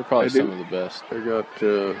TV. They're probably some of the best. They got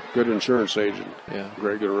good insurance agent. Yeah.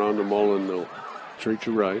 Greg and Rhonda Mullen, they'll treat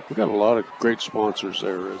you right. We got a lot of great sponsors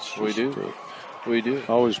there. We do.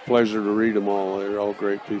 Always a pleasure to read them all. They're all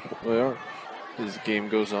great people. They are. As the game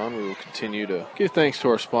goes on, we will continue to give thanks to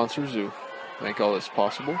our sponsors who make all this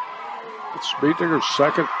possible. It's Beat Digger's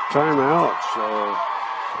second timeout. So,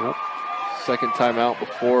 second timeout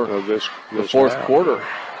before this the fourth quarter.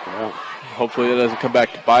 Yeah. Hopefully that doesn't come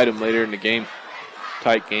back to bite them later in the game.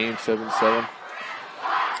 Tight game, 7-7.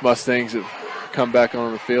 Mustangs have come back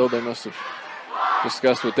on the field. They must have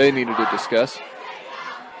discussed what they needed to discuss.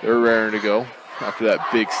 They're raring to go after that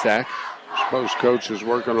big sack. Suppose coach is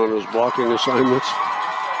working on his blocking assignments.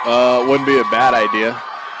 Wouldn't be a bad idea.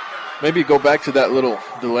 Maybe go back to that little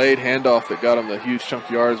delayed handoff that got him the huge chunk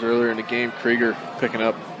of yards earlier in the game. Krieger picking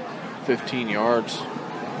up 15 yards.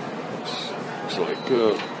 Looks like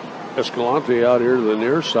Escalante out here to the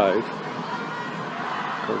near side.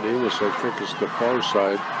 Cardenas, I think, is the far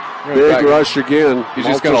side. Big rush again. He's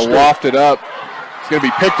just going to loft it up. It's going to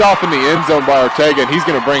be picked off in the end zone by Ortega, and he's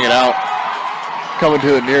going to bring it out. Coming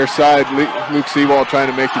to the near side, Luke Seawald trying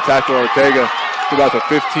to make the tackle Ortega to about the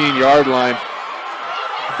 15-yard line.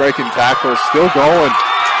 Breaking tackle, still going.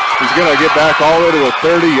 He's going to get back all the way to the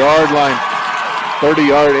 30-yard line.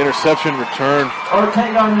 30-yard interception return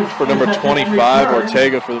for number 25,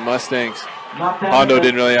 Ortega for the Mustangs. Hondo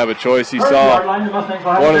didn't really have a choice. He saw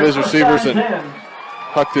one of his receivers and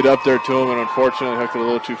hucked it up there to him, and unfortunately hucked it a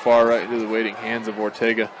little too far right into the waiting hands of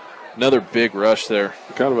Ortega. Another big rush there.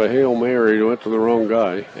 Kind of a Hail Mary. He went to the wrong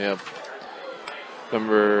guy. Yeah. But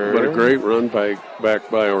a great run back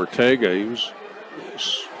by Ortega. He was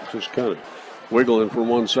just kind of wiggling from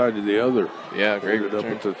one side to the other. Yeah, great return.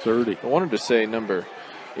 return. Up at the 30. I wanted to say number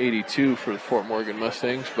 82 for the Fort Morgan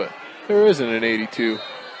Mustangs, but there isn't an 82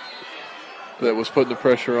 that was putting the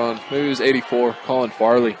pressure on. Maybe it was 84, Colin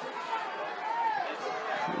Farley.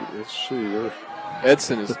 Let's see there.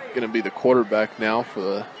 Edson is going to be the quarterback now for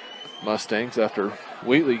the Mustangs after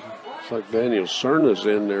Wheatley. It's like Daniel Cerna's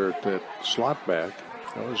in there at that slot back.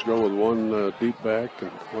 I always go with one deep back and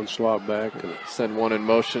one slot back. And send one in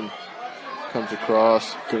motion. Comes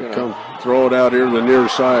across. Come throw it out here to the near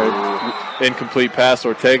side. Incomplete pass.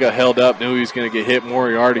 Ortega held up. Knew he was going to get hit.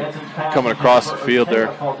 Moriarty coming across the field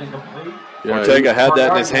there. Yeah, Ortega had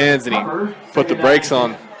that in his hands, and he put the brakes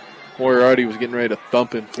on. Moriarty was getting ready to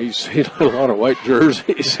thump him. He's seen a lot of white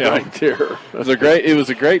jerseys right there. It was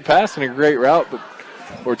a great pass and a great route, but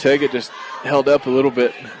Ortega just held up a little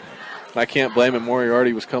bit. I can't blame him.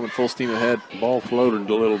 Moriarty was coming full steam ahead. The ball floated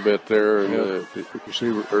a little bit there, and the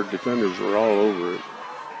receiver or defenders were all over it.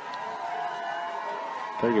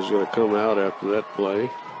 Ortega's going to come out after that play.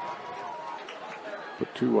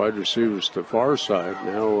 Put two wide receivers to the far side.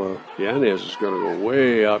 Now Yanez is going to go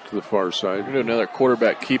way out to the far side. We're going to do another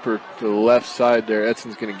quarterback keeper to the left side there.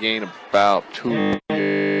 Edson's going to gain about 2.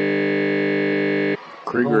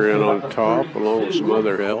 Krieger in on top along with some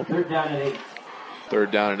other help. Third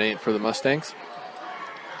down and 8 for the Mustangs.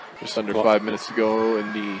 Just under 5 minutes to go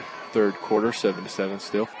in the third quarter. 7-7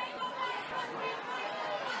 still.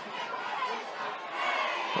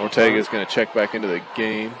 Ortega is going to check back into the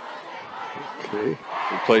game. Okay.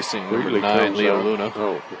 Replacing number 9, Leo Luna.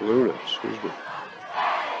 Oh, Luna, excuse me.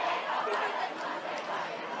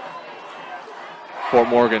 Fort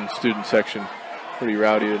Morgan student section pretty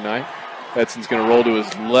rowdy tonight. Edson's going to roll to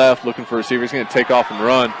his left, looking for a receiver. He's going to take off and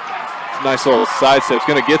run. Nice little side step. He's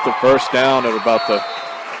going to get the first down at about the,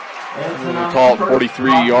 we'll call it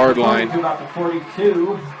 43-yard line. About the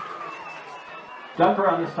 42. Dunker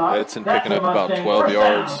on the stop. Edson picking up about 12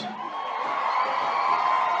 yards.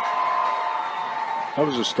 That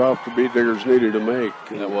was a stop the Beet Diggers needed to make.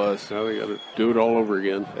 That was. Now they got to do it all over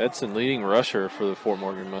again. Edson leading rusher for the Fort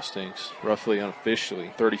Morgan Mustangs, roughly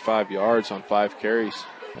unofficially. 35 yards on 5 carries,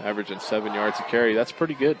 averaging 7 yards a carry. That's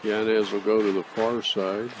pretty good. Yanez will go to the far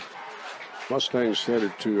side. Mustangs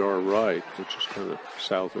headed to our right, which is kind of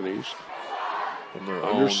south and east.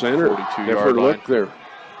 Under center. 42-yard line. Look there.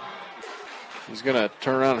 He's going to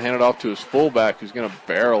turn around and hand it off to his fullback, who's going to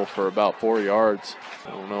barrel for about 4 yards.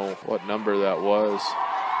 I don't know what number that was.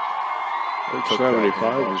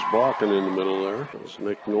 75 is blocking in the middle there. That's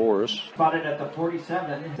Nick Norris. Spotted at the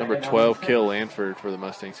 47. Number 12, Cale Lanford for the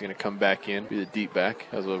Mustangs, going to come back in, be the deep back.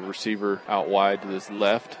 Has a receiver out wide to his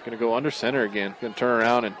left. Going to go under center again. Going to turn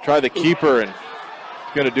around and try the keeper, and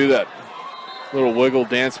going to do that little wiggle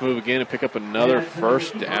dance move again and pick up another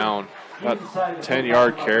first down. About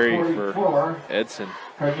 10-yard carry for Edson.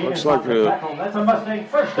 Looks like the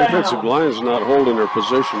defensive line's not holding their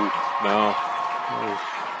position. No.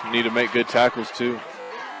 You need to make good tackles, too.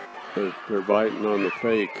 They're biting on the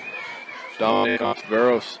fake. Dominic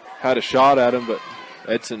Barros had a shot at him, but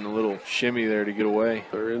Edson a little shimmy there to get away.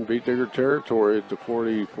 They're in Beet Digger territory at the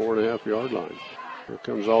 44.5-yard line. Here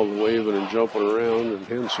comes all the waving and jumping around and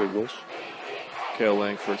hand signals. Cale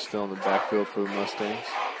Langford still in the backfield for the Mustangs.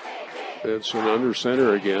 It's an under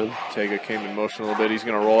center again. Tega came in motion a little bit. He's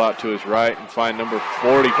going to roll out to his right and find number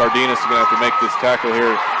 40. Cardenas is going to have to make this tackle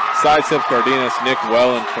here. Sidesteps Cardenas. Nick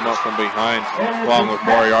Welland come up from behind along with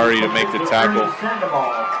Moriarty to make the tackle.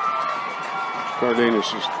 Cardenas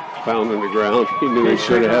is pounding the ground. He knew he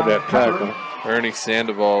should have had that tackle. Ernie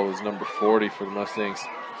Sandoval was number 40 for the Mustangs.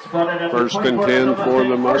 First and 10 for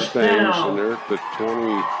the Mustangs, and they're at the 20.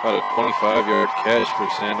 About a 25-yard catch for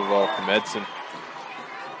Sandoval from Edson.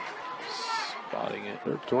 Spotting it.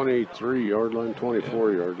 They're 23-yard line,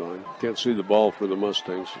 24-yard line. Can't see the ball for the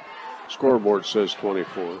Mustangs. Scoreboard says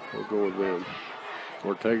 24. We'll go with them.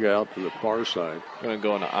 Ortega out to the far side. Going to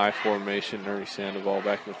go into I formation. Ernie Sandoval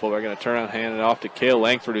back in the fullback. Going to turn around and hand it off to Cale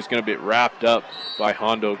Langford, who's going to be wrapped up by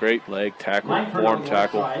Hondo. Great leg tackle, form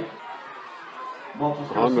tackle.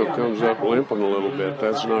 Hondo comes up limping a little bit.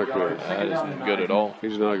 That's not good. That isn't good at all.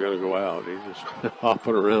 He's not going to go out. He's just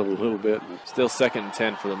hopping around a little bit. Still 2nd and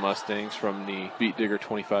 10 for the Mustangs from the Beet Digger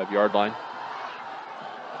 25-yard line.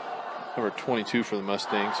 Number 22 for the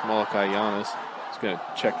Mustangs, Malachi Yanis. He's going to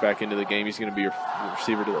check back into the game. He's going to be your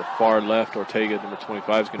receiver to the far left. Ortega, number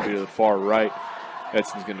 25, is going to be to the far right.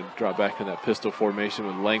 Edson's going to drop back in that pistol formation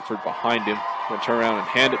with Langford behind him. Going to turn around and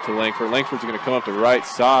hand it to Langford. Langford's going to come up the right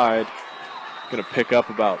side. Going to pick up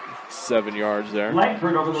about 7 yards there.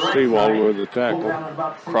 Langford over the right Seawald with the tackle.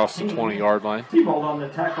 Across the 20-yard line. Seawald on the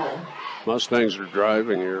tackle. Mustangs are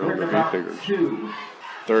driving here on the Beet Diggers.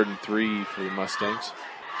 3rd and 3 for the Mustangs.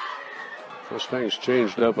 Mustangs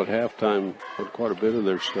changed up at halftime with quite a bit of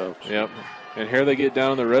their stuff. Yep. And here they get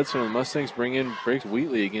down in the red zone. The Mustangs bring in Briggs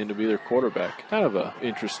Wheatley again to be their quarterback. Kind of a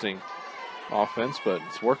interesting offense, but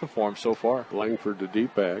it's working for him so far. Langford to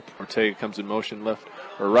deep back. Ortega comes in motion left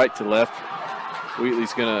or right to left.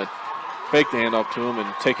 Wheatley's going to fake the handoff to him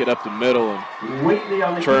and take it up the middle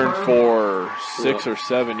and turn for 6 or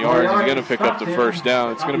 7 yards. He's going to pick up the first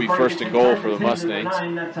down. It's going to be 1st and goal for the Mustangs.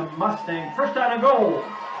 That's a Mustang. 1st down and goal.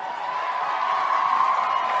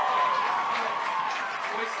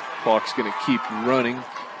 Clock's going to keep running.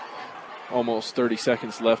 Almost 30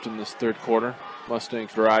 seconds left in this 3rd quarter.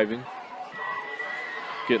 Mustangs driving.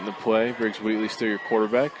 Getting the play. Briggs Wheatley still your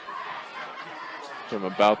quarterback. From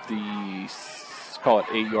about the, call it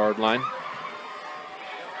 8-yard line.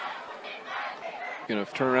 Going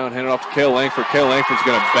to turn around, hand it off to Cale Langford. Cale Langford's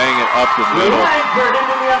going to bang it up the middle.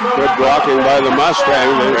 Good blocking by the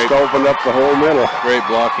Mustangs. They just opened up the whole middle. Great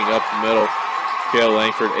blocking up the middle. Cale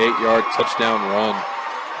Langford, 8-yard touchdown run.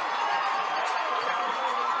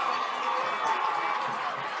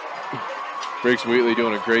 Briggs Wheatley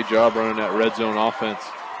doing a great job running that red zone offense.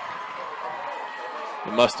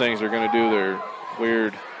 The Mustangs are going to do their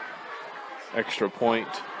weird extra point,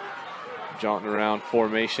 jaunting around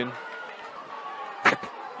formation.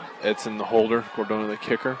 Edson the holder, Cordona the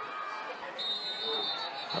kicker.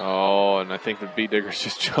 Oh, and I think the Beet Diggers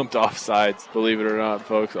just jumped offsides. Believe it or not,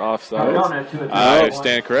 folks, offsides. I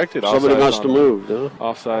stand corrected. Somebody must have moved, huh?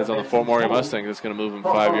 Offsides on the Fort Morgan Mustangs. It's going to move them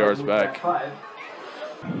 5 yards back.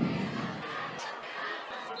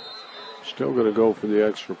 Still going to go for the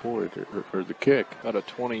extra point or the kick. About a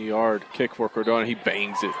 20-yard kick for Cordona. He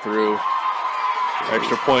bangs it through.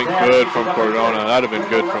 Extra point good from Cardona. That would have been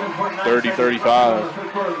good from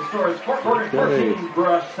 30-35. Okay.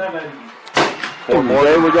 Fort Morgan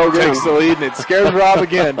there we go again. takes the lead, and it scares Rob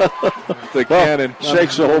again. The cannon.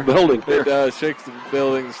 Shakes the whole building. It does. Shakes the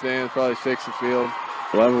building, the stands, probably shakes the field.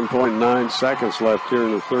 11.9 seconds left here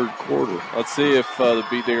in the third quarter. Let's see if the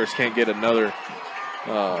Beat Diggers can't get another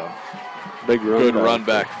Big run good back. run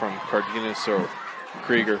back from Cardenas or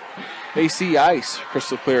Krieger. AC Ice,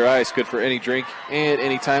 crystal clear ice, good for any drink and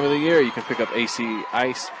any time of the year. You can pick up AC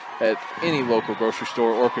Ice at any local grocery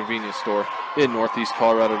store or convenience store in Northeast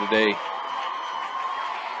Colorado today.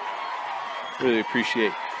 Really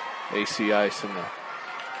appreciate AC Ice in the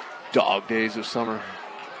dog days of summer.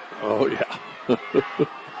 Oh, yeah.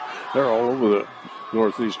 They're all over the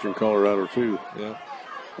northeastern Colorado, too. Yeah.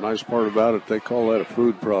 Nice part about it, they call that a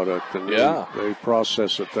food product, and Yeah. they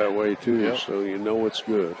process it that way, too, Yep. so you know it's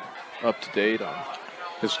good. Up to date on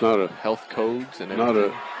It's not a health codes and not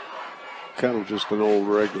everything. a kind of just an old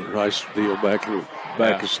regular ice deal back in the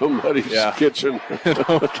back Yeah. of somebody's Yeah. kitchen.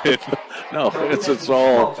 No kidding. No, it's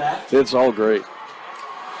all great.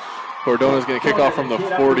 Cordona's going to kick off from the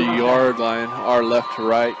 40-yard line, our left to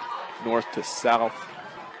right, north to south.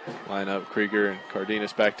 Line up Krieger and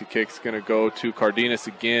Cardenas back to kick. It's going to go to Cardenas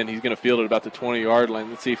again. He's going to field it about the 20-yard line.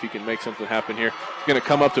 Let's see if he can make something happen here. He's going to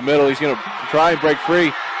come up the middle. He's going to try and break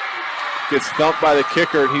free. Gets thumped by the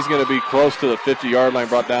kicker, and he's going to be close to the 50-yard line,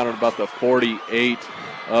 brought down at about the 48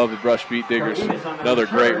 of the Brush Beat Diggers. Another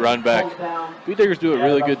great run back. Beat Diggers do a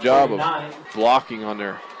really good job of blocking on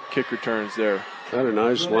their kick returns there. Had a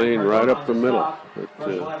nice lane right up the middle. But,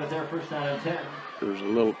 there's a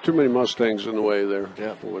little too many Mustangs in the way there.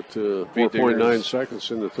 Yeah. With Beat 4.9 Diggers.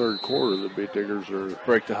 seconds in the third quarter, the Beat Diggers are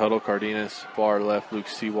Break the huddle, Cardenas, far left, Luke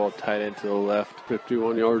Seawald tight end to the left.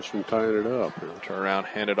 51 yards from tying it up. Turn around,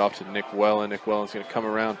 hand it off to Nick Wellen. Nick Wellen's going to come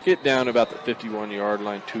around, get down about the 51-yard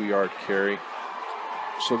line, 2-yard carry.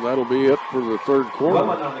 So that'll be it for the third quarter.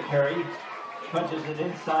 on the carry. Punches it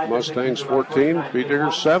inside. Mustangs 14, Beat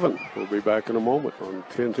Diggers 7. We'll be back in a moment on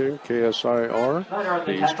 1010 KSIR,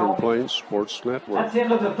 the Eastern Plains Sports Network. That's the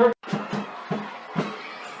end of the third.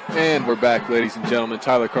 And we're back, ladies and gentlemen.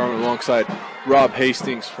 Tyler Carmen alongside Rob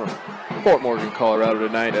Hastings from Fort Morgan, Colorado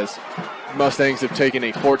tonight as Mustangs have taken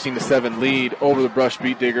a 14-7 lead over the Brush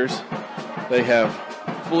Beat Diggers. They have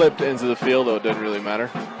flipped ends of the field, though it doesn't really matter.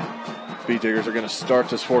 Beat Diggers are going to start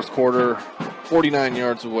this fourth quarter 49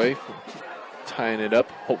 yards away from tying it up,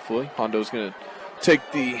 hopefully. Hondo's going to take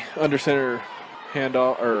the under center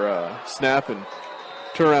handoff or snap and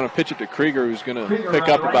turn around and pitch it to Krieger, who's going to pick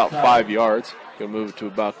up about 5 yards. Going to move it to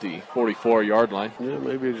about the 44-yard line. Yeah,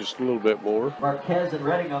 maybe just a little bit more. Marquez and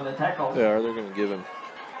Redding on the tackle. They're going to give him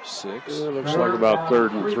 6. Yeah, looks like about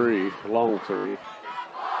 3rd and 3, long 3.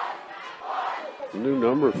 The new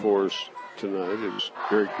number for us tonight is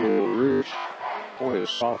Greg Rouge, only a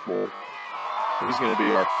sophomore. He's going to be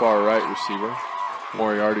our far right receiver.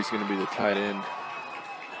 Moriarty's going to be the tight end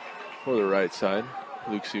for the right side.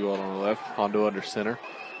 Luke Seawald on the left. Hondo under center.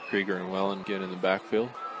 Krieger and Wellen get in the backfield.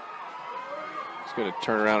 He's going to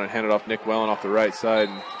turn around and hand it off Nick Wellen off the right side.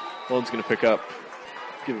 And Wellen's going to pick up,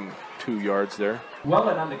 give him 2 yards there.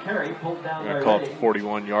 Wellen on the carry, pulled down We're by going to call it the Redding.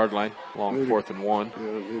 41-yard line. Long 4th and 1. Yeah,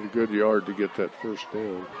 need a good yard to get that first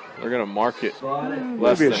down. They're going to mark it Slotted.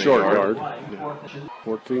 less Maybe than a short yard. yard.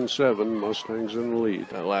 14-7, Mustangs in the lead.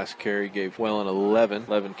 That last carry gave Wellen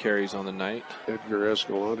 11 carries on the night. Edgar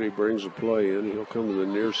Escalante brings a play in. He'll come to the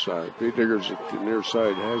near side. Beat Diggers at the near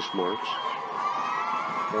side hash marks.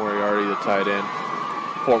 Moriarty, the tight end.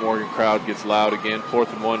 Fort Morgan crowd gets loud again.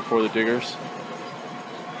 4th and 1 for the Diggers.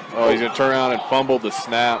 Oh, he's going to turn around and fumble the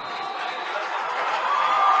snap.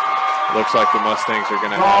 Looks like the Mustangs are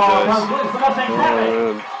going to have this.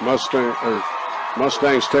 And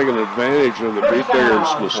Mustangs taking advantage of the Beat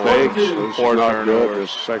Diggers' mistakes. It's 4 not good turnovers.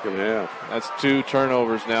 this second half. That's 2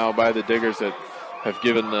 turnovers now by the Diggers that have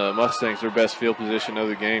given the Mustangs their best field position of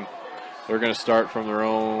the game. They're going to start from their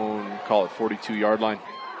own, call it 42-yard line.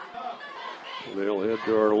 They'll head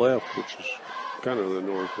to our left, which is kind of the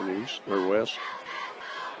north and east, or west.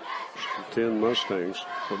 10 Mustangs.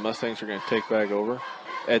 So the Mustangs are going to take back over.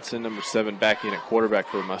 Edson, number 7, back in at quarterback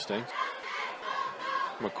for the Mustangs.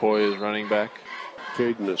 McCoy is running back.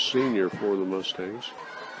 Caden, a senior for the Mustangs.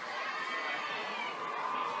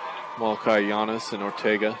 Malachi Giannis and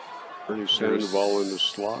Ortega. Pretty send the ball in the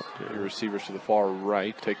slot. The receivers to the far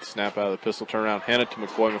right. Take the snap out of the pistol, turn around, hand it to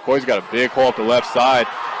McCoy. McCoy's got a big hole at the left side.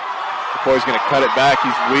 McCoy's going to cut it back.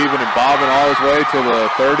 He's weaving and bobbing all his way to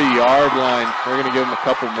the 30-yard line. We're going to give him a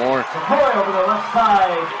couple more. McCoy over the left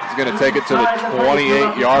side. He's going to take it to the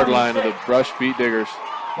 28-yard line of the Brush Beat Diggers.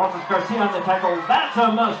 Marcus Garcia on the tackle. That's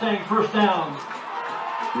a Mustang first down.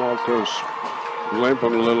 Malto's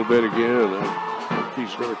limping a little bit again. I think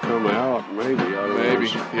he's going to come out, maybe. I don't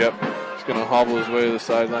Maybe. know. Yep. He's going to hobble his way to the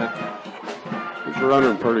sideline. He's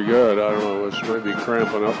running pretty good. I don't know. It's maybe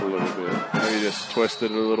cramping up a little bit. Maybe just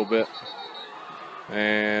twisted it a little bit.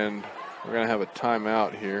 And we're going to have a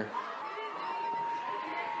timeout here.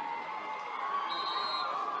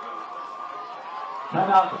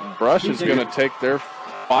 Timeout. Brush is going to take their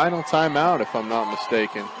final timeout, if I'm not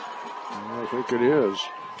mistaken. I think it is.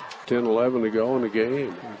 10-11 to go in the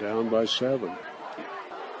game. Down by 7.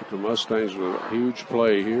 But the Mustangs with a huge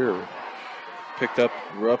play here. Picked up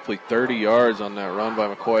roughly 30 yards on that run by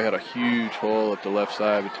McCoy. Had a huge hole at the left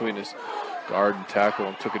side between his guard and tackle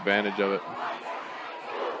and took advantage of it.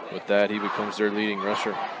 With that, he becomes their leading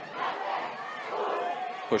rusher.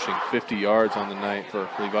 Pushing 50 yards on the night for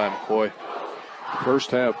Levi McCoy.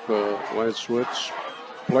 First half, Lance Swift's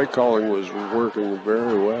play calling was working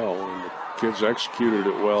very well, and the kids executed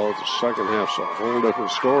it well. The second half's a whole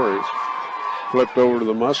different story. Flipped over to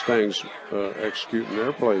the Mustangs executing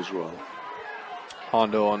their plays well.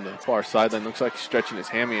 Hondo on the far sideline. Looks like he's stretching his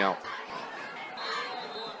hammy out.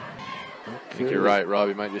 I think you're right, Rob.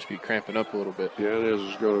 He might just be cramping up a little bit. Yeah, it is.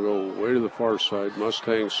 It's going to go way to the far side.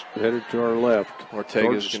 Mustangs headed to our left.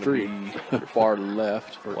 Ortega's going to be far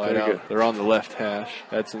left. Wide out. They're on the left hash.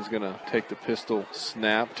 Edson's going to take the pistol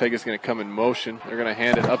snap. Ortega's going to come in motion. They're going to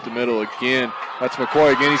hand it up the middle again. That's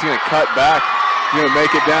McCoy again. He's going to cut back. He's going to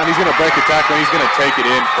make it down. He's going to break a tackle. And he's going to take it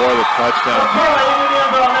in for the touchdown.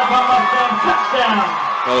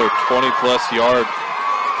 Another 20-plus yard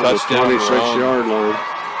touchdown. 26-yard line.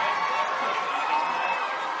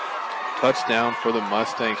 Touchdown for the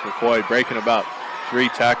Mustangs. McCoy breaking about 3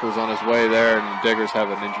 tackles on his way there, and the Diggers have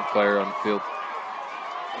an injured player on the field.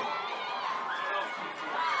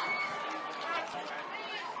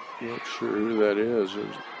 Not sure who that is.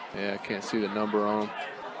 Yeah, I can't see the number on him.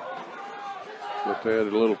 But they had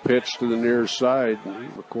a little pitch to the near side,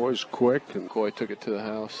 and McCoy's quick, and McCoy took it to the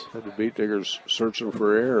house. had the Beat Diggers searching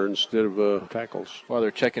for air instead of tackles. While they're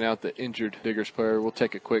checking out the injured Diggers player, we'll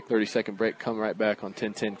take a quick 30-second break, come right back on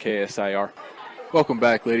 1010 KSIR. Welcome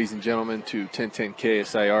back, ladies and gentlemen, to 1010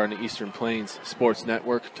 KSIR in the Eastern Plains Sports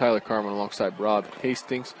Network. Tyler Carmen alongside Rob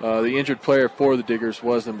Hastings. The injured player for the Diggers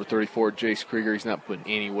was number 34, Jace Krieger. He's not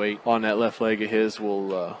putting any weight on that left leg of his.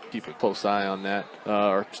 We'll keep a close eye on that.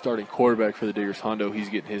 Our starting quarterback for the Diggers, Hondo, he's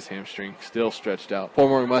getting his hamstring still stretched out. Fort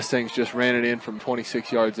Morgan Mustangs just ran it in from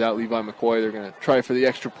 26 yards out. Levi McCoy, they're going to try for the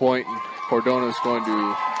extra point, and Cordona's going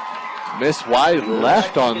to miss wide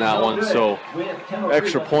left on that one, so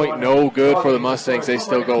extra point no good for the Mustangs. They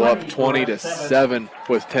still go up 20-7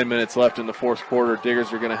 with 10 minutes left in the fourth quarter.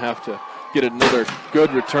 Diggers are going to have to get another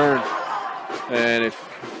good return. And if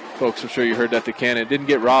folks, I'm sure you heard that the cannon didn't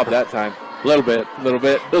get robbed that time. A little bit.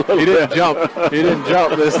 He didn't jump. He didn't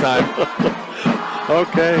jump this time.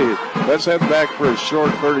 Okay, let's head back for a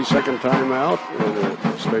short 30-second timeout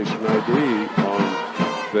and station ID on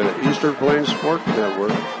the Eastern Plains Sports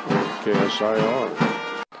Network.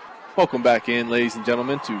 KSIR. Welcome back in, ladies and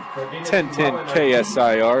gentlemen, to 1010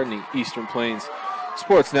 KSIR in the Eastern Plains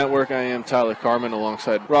Sports Network. I am Tyler Carmen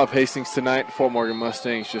alongside Rob Hastings tonight. Fort Morgan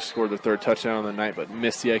Mustangs just scored their 3rd touchdown on the night, but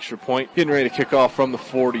missed the extra point. Getting ready to kick off from the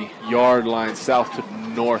 40-yard line, south to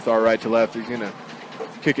north, our right to left. He's going to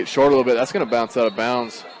kick it short a little bit. That's going to bounce out of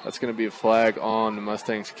bounds. That's going to be a flag on the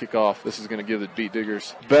Mustangs kickoff. This is going to give the Beat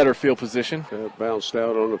Diggers better field position. It bounced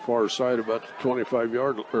out on the far side about the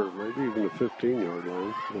 25-yard, or maybe even the 15-yard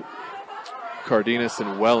line. Cardenas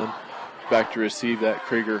and Wellen back to receive that.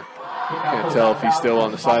 Krieger can't tell if he's still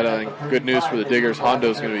on the sideline. Good news for the Diggers.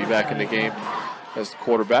 Hondo's going to be back in the game as the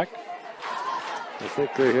quarterback. I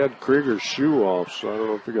think they had Krieger's shoe off, so I don't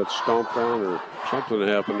know if he got stomped down or something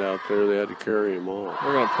happened out there. They had to carry him off.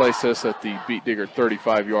 We're going to place this at the Beat Digger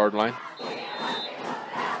 35-yard line.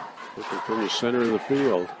 Looking from the center of the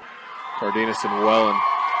field. Cardenas and Wellen,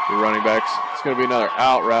 the running backs. It's going to be another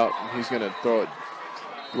out route, and he's going to throw it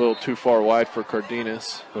a little too far wide for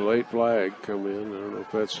Cardenas. The late flag come in. I don't know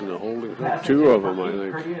if that's in the holding. 2 of them, I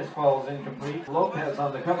think. Cardenas falls incomplete. Lopez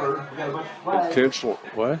on the cover. We got a bunch of flags. Intentional.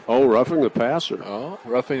 What? Oh, roughing the passer. Oh,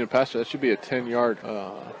 roughing the passer. That should be a 10-yard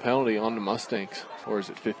penalty on the Mustangs. Or is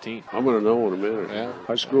it 15? I'm going to know in a minute. Yeah.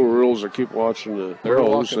 High school rules, I keep watching the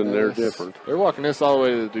rules, and they're different. They're walking this all the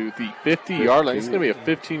way to the 50-yard line. It's going to be a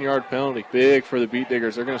 15-yard penalty. Big for the Beat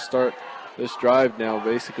Diggers. They're going to start this drive now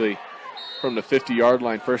basically from the 50-yard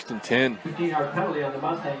line, 1st and 10. 15-yard penalty on the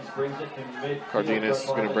Mustangs brings it to mid. Cardenas is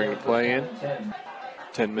going to bring the play in.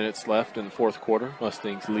 10 minutes left in the fourth quarter.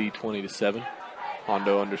 Mustangs lead 20-7.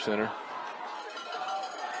 Hondo under center.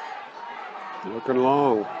 Looking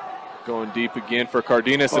long. Going deep again for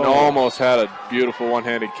Cardenas and almost had a beautiful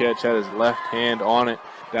one-handed catch. Had his left hand on it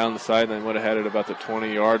down the sideline. Would have had it about the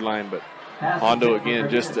 20-yard line, but Hondo again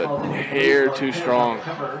just a hair too strong.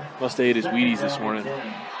 Must have ate his Wheaties this morning.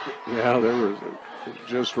 Yeah, there was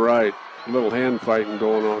just right. A little hand fighting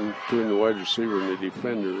going on between the wide receiver and the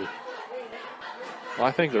defender. Well,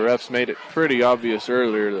 I think the refs made it pretty obvious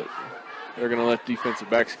earlier that they're going to let defensive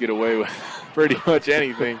backs get away with pretty much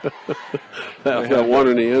anything. that one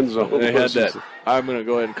in the end zone. They had that, I'm going to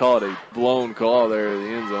go ahead and call it a blown call there in the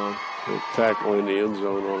end zone. Tackle in the end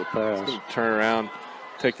zone on a pass. Turn around,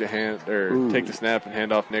 take the snap and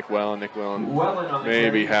hand off Nick Wellen. Nick Wellen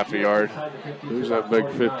maybe half a yard. Who's that big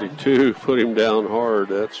 52? Put him down hard.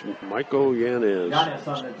 That's Michael Yanez. He's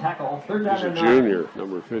a junior,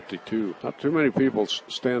 number 52. Not too many people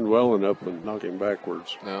stand Wellen up and knock him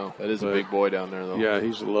backwards. No, that is a big boy down there, though. Yeah,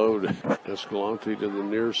 he's a load. Escalante to the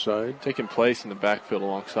near side. Taking place in the backfield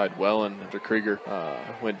alongside Wellen after Krieger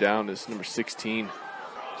went down is number 16.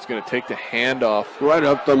 He's going to take the handoff. Right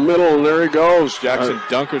up the middle, and there he goes. Jackson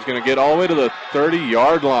Dunker's going to get all the way to the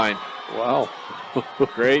 30-yard line. Wow.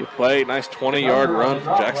 Great play. Nice 20-yard run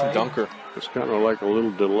from Jackson Dunker. It's kind of like a little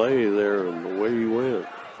delay there in the way he went.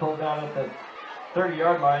 Pulled down at the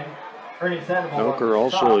 30-yard line. Ernie Sandoval. Dunker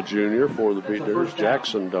also a junior for the Beatniks.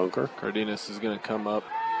 Jackson Dunker. Cardenas is going to come up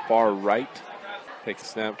far right. Takes the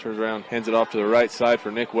snap, turns around, hands it off to the right side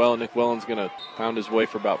for Nick Wellen. Nick Wellen's going to pound his way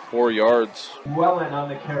for about 4 yards. Wellen on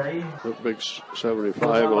the carry. That big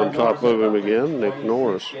 75 on top of him again, Nick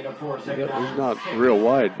Norris. He's not real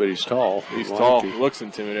wide, but he's tall. He's tall. Looks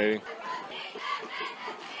intimidating.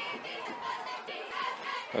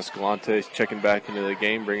 Escalante's checking back into the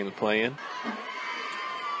game, bringing the play in.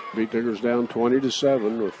 Beatniks down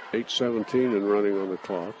 20-7 with 8:17 and running on the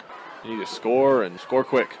clock. You need to score and score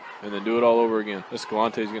quick, and then do it all over again.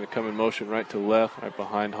 Escalante is going to come in motion right to left, right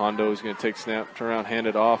behind Hondo. He's going to take snap, turn around, hand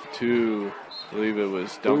it off to, I believe it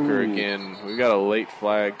was Dunker again. We got a late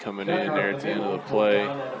flag coming in there at the end of the play.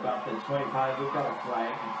 A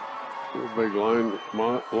big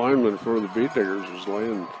lineman for the Beatniks was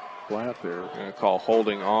laying flat there. Going to call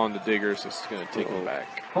holding on the Diggers. This is going to take him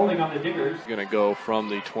back. Holding on the Diggers. Going to go from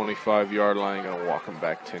the 25-yard line, going to walk him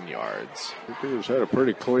back 10 yards. Beatniks had a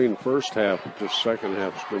pretty clean first half, but this second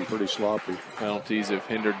half's been pretty sloppy. Penalties have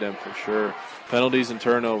hindered them for sure. Penalties and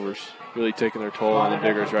turnovers really taking their toll on the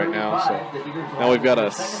Diggers right now. So now we've got a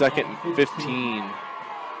 2nd and 15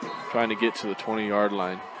 trying to get to the 20-yard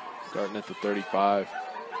line, starting at the 35.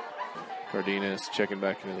 Cardenas checking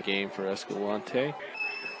back into the game for Escalante.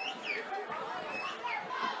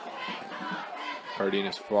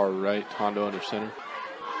 Cardenas far right, Hondo under center.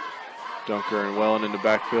 Dunker and Wellen in the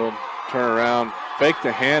backfield. Turn around, fake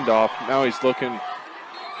the handoff. Now he's looking.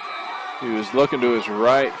 He was looking to his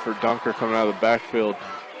right for Dunker coming out of the backfield.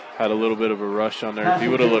 Had a little bit of a rush on there. If he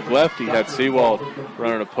would have looked left, he had Seawald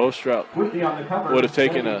running a post route. Would have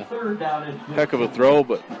taken a heck of a throw,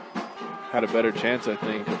 but had a better chance, I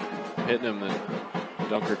think, of hitting him than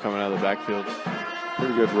Dunker coming out of the backfield.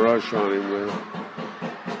 Pretty good rush on him there.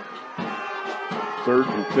 3rd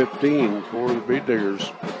and 15 for the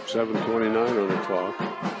Beatniks. 7:29 on the clock.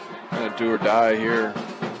 Kind of do or die here.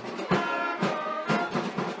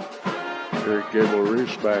 Eric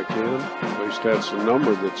Gable-Reese back in. At least that's the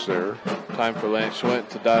number that's there. Time for Lance Schwint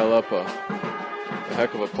to dial up a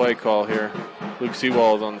heck of a play call here. Luke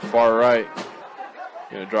Seawald on the far right.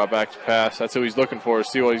 Going to draw back to pass. That's who he's looking for.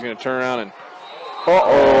 Seawald. He's going to turn around and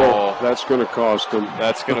that's going to cost him.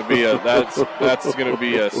 That's going to be that's going to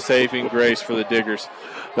be a saving grace for the Diggers.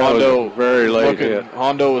 Hondo very late.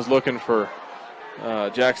 Hondo was looking for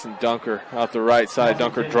Jackson Dunker out the right side.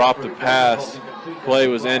 Dunker dropped the pass. Play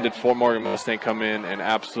was ended. Fort Morgan Mustang come in and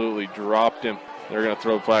absolutely dropped him. They're going to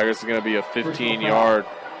throw a flag. This is going to be a 15-yard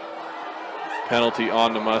penalty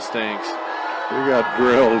on the Mustangs. We got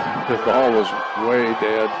drilled. The ball was way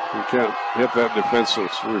dead. You can't hit that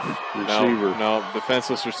defenseless receiver. No,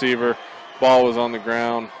 defenseless receiver. Ball was on the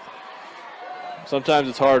ground. Sometimes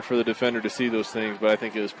it's hard for the defender to see those things, but I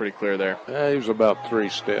think it was pretty clear there. He was about 3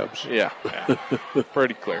 steps. Yeah.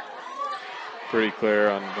 Pretty clear. Pretty clear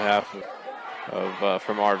on behalf of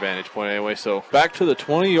from our vantage point anyway. So back to the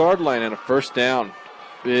 20-yard line and a first down.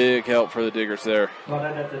 Big help for the Diggers there.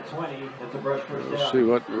 At the 20, it's a brush first down. Let's see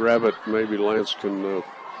what rabbit maybe Lance can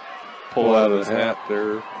pull out of his hat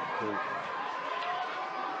there.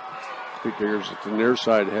 I think there's at the near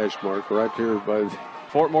side hash mark right here by the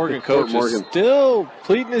Fort Morgan coach is still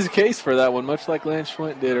pleading his case for that one, much like Lance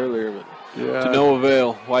Schwint did earlier, but to no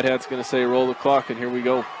avail. White Hat's going to say roll the clock, and here we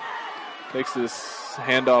go. Takes this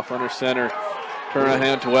handoff under center. Turn a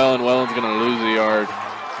hand to Wellen. Wellen's going to lose a yard,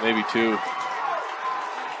 maybe 2.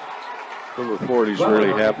 Number 40 is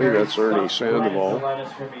really happy. That's Ernie Sandoval.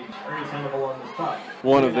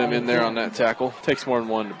 One of them in there on that tackle. Takes more than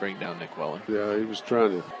one to bring down Nick Wellen. Yeah, he was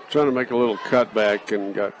trying to make a little cutback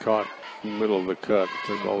and got caught in the middle of the cut.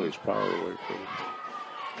 Took all his power away from him.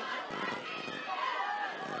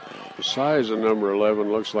 The size of number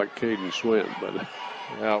 11 looks like Caden Swint, but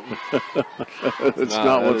Yeah. it's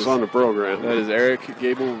not what's on the program. That is Eric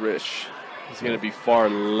Gable-Risch. He's going to be far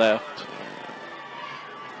left.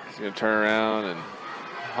 He's going to turn around, and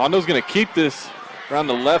Hondo's going to keep this around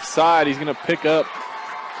the left side. He's going to pick up,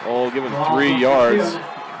 give him 3 yards.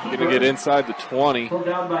 He's going to get inside the 20. Pulled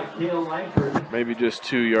down by Cale Langford. Maybe just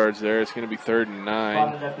 2 yards there. It's going to be 3rd and 9.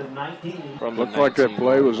 Spotted at the 19. From the Looked like that 19.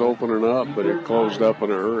 play was opening up, but it closed up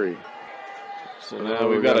in a hurry. So now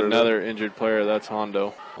we've got another injured player. That's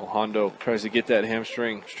Hondo. Well, Hondo tries to get that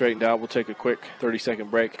hamstring straightened out. We'll take a quick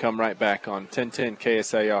 30-second break. Come right back on 1010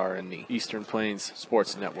 KSIR and the Eastern Plains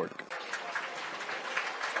Sports Network.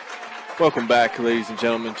 Welcome back, ladies and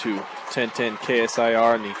gentlemen, to 1010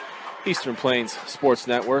 KSIR and the Eastern Plains Sports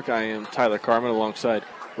Network. I am Tyler Carmen alongside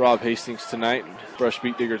Rob Hastings tonight. Brush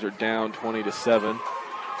Beet Diggers are down 20-7.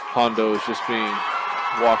 Hondo is just being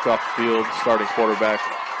walked off the field, starting quarterback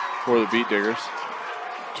for the Beet Diggers.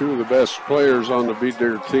 2 of the best players on the Beet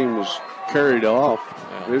Digger team was carried off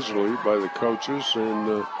visually by the coaches,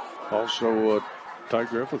 and also Ty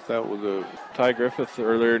Griffith out with a... Ty Griffith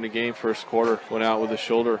earlier in the game, first quarter, went out with a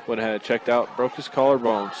shoulder, went ahead, checked out, broke his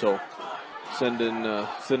collarbone. So sending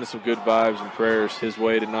some good vibes and prayers his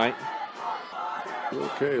way tonight.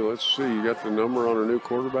 Okay, let's see. You got the number on our new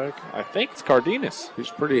quarterback? I think it's Cardenas. He's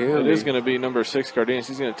pretty handy. It is going to be number 6, Cardenas.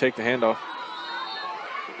 He's going to take the handoff.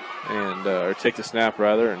 Or take the snap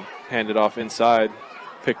rather, and hand it off inside.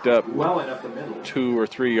 Picked up Wellen up the middle. 2 or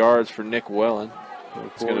 3 yards for Nick Wellen.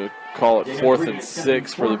 It's going to call it 4th and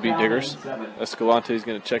 6 for the Beet Diggers. Escalante is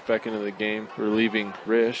going to check back into the game, relieving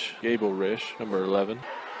Gable-Risch, number 11.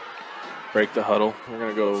 Break the huddle. We're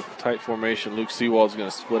going to go tight formation. Luke Seawald's going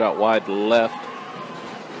to split out wide left.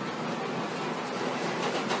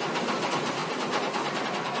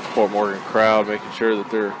 Fort Morgan crowd making sure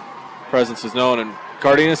that their presence is known, and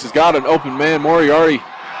Cardenas has got an open man. Moriarty,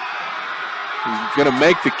 he's going to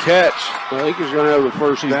make the catch. I think he's going to have the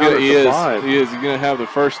first down at He the is. 5. He is. He's going to have the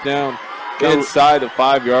first down inside the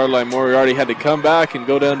 5-yard line. Moriarty had to come back and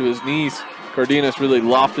go down to his knees. Cardenas really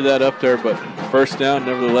lofted that up there, but first down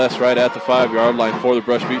nevertheless right at the 5-yard line for the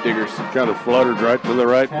Brush Beet Diggers. Kind of fluttered right to the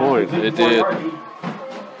right point. It did.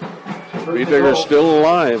 Beet Diggers still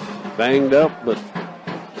alive. Banged up, but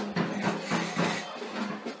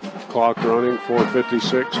clock running,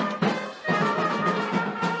 4:56.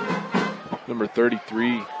 Number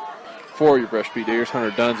 33 for your Brush Beet Diggers.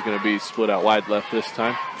 Hunter Dunn's going to be split out wide left this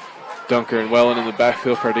time. Dunker and Wellen in the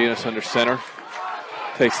backfield. Cardenas under center.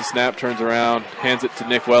 Takes the snap, turns around, hands it to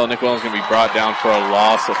Nick Wellen. Nick Wellen's going to be brought down for a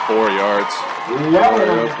loss of 4 yards.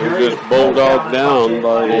 They're just bulldogged down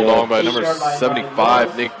by number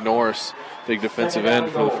 75, Nick Norris. Big defensive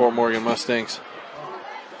end for the Fort Morgan Mustangs.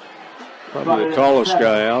 Probably the tallest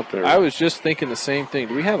guy out there. I was just thinking the same thing.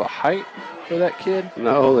 Do we have a height for that kid?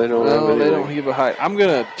 No, they don't have No, they anything. don't give a height. I'm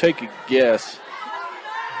going to take a guess.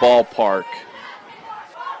 Ballpark.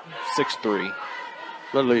 6'3".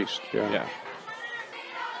 At least, Yeah.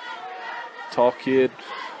 Tall kid.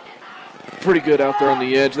 Pretty good out there on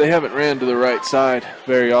the edge. They haven't ran to the right side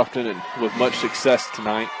very often and with much success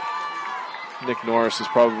tonight. Nick Norris is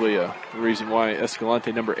probably a reason why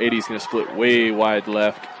Escalante, number 80, is going to split way wide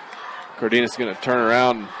left. Cardenas is going to turn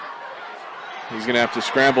around. He's going to have to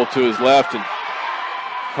scramble to his left and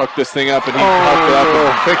hook this thing up, and he hooked it up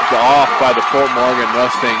and picked off by the Fort Morgan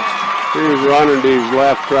Mustangs. He was running to his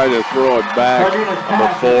left, trying to throw it back.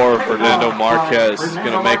 Before Fernando Marquez is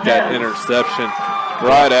going to make that interception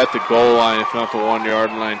right at the goal line, if not the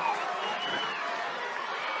 1-yard line.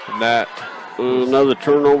 And that Another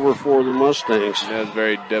turnover for the Mustangs. is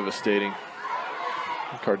very devastating.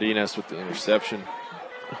 Cardenas with the interception.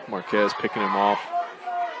 Marquez picking him off.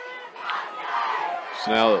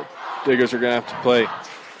 So now the Diggers are going to have to play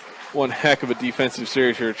one heck of a defensive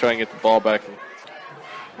series here to try and get the ball back.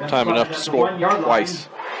 Time enough to score twice.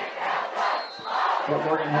 Fort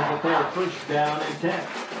Morgan has a fair first down and 10.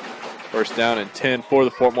 First down and 10 for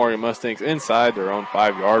the Fort Morgan Mustangs inside their own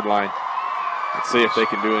 5-yard line. Let's see if they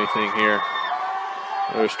can do anything here.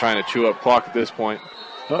 They're just trying to chew up clock at this point.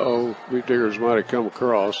 Uh-oh, Beet Diggers might have come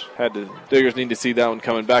across. Diggers need to see that one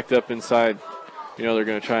coming backed up inside. You know they're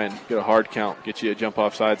going to try and get a hard count, get you a jump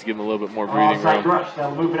off sides, give them a little bit more breathing Offside room. rush,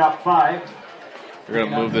 they'll move it up 5. They're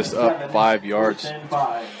going to move this up 5 yards.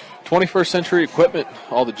 10-5. 21st Century Equipment.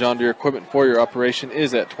 All the John Deere equipment for your operation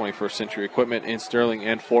is at 21st Century Equipment in Sterling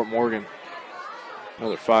and Fort Morgan.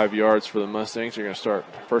 Another 5 yards for the Mustangs. They're going to start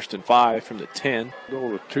 1st and 5 from the 10.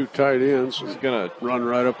 Going with 2 tight ends. He's going to run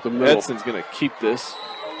right up the middle. Edson's going to keep this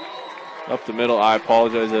up the middle. I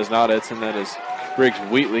apologize. That's not Edson. That is Briggs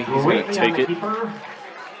Wheatley. He's going to take it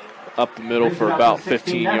up the middle for about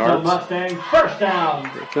 15 yards. Mustangs, first down.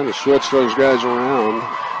 They kind of switch those guys around.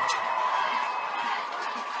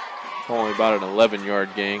 Only about an 11-yard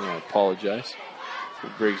gain. I apologize for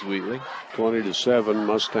Briggs Wheatley. 20-7,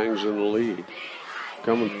 Mustangs in the lead.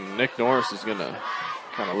 Coming. Nick Norris is going to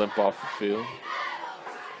kind of limp off the field.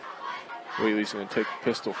 Wheatley's going to take the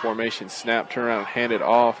pistol formation, snap, turn around, and hand it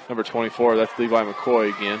off. Number 24, that's Levi McCoy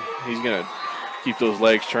again. He's going to keep those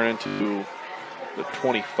legs turning to the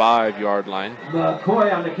 25-yard line.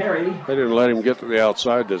 McCoy on the carry. They didn't let him get to the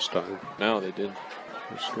outside this time. No, they didn't.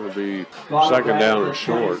 It's going to be second down and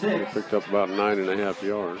short. They picked up about 9.5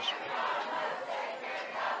 yards.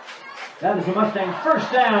 That is the Mustangs'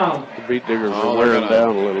 first down. The Beat Diggers are wearing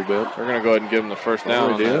down a little bit. They're going to go ahead and give them the first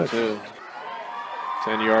down on that, too.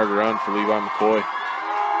 10-yard run for Levi McCoy.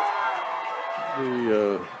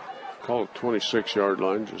 The call it 26-yard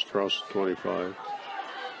line, just across the 25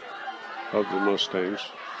 of the Mustangs.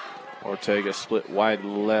 Ortega split wide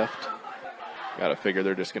left. Got to figure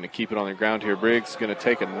they're just going to keep it on the ground here. Briggs going to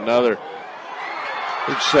take another.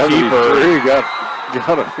 It's 73.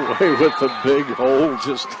 Got away with the big hole.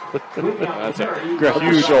 Just that's a grabbed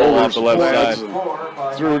huge hole off the left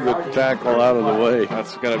side. Threw the tackle out of the way.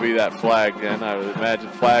 That's going to be that flag then. I would imagine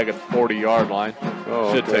flag at the 40-yard line.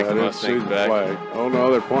 Oh, should okay. take the Mustangs back. Flag. Oh no,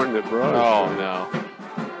 they're pointing at Brush. Oh no.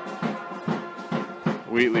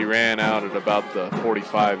 Wheatley ran out at about the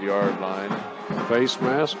 45-yard line. Face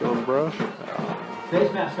mask on Brush. Face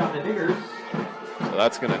mask on the Diggers. So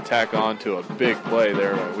that's going to tack on to a big play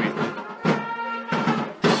there by Wheatley.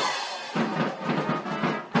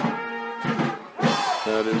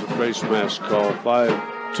 That is a face mask call.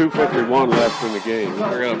 2:51 left in the game.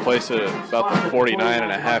 We're going to place it at about the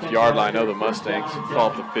 49.5-yard line of the Mustangs.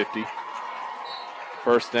 Call it the 50.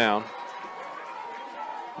 First down.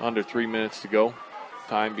 Under 3 minutes to go.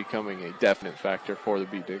 Time becoming a definite factor for the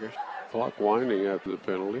Beat Diggers. Clock winding after the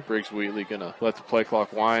penalty. Briggs Wheatley going to let the play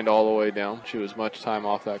clock wind all the way down. Chew as much time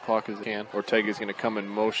off that clock as he can. Ortega's going to come in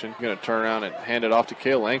motion. Going to turn around and hand it off to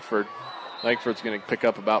Cale Langford. Langford's going to pick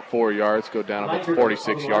up about 4 yards, go down about the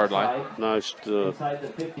 46-yard line. Nice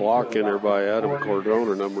block in there by Adam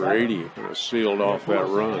Cordona, number 80. Kind of sealed off that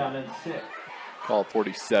run. Call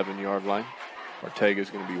 47-yard line. Ortega's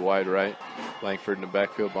going to be wide right. Langford in the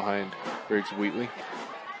backfield behind Briggs Wheatley.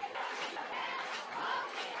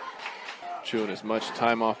 Chewing as much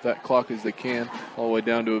time off that clock as they can, all the way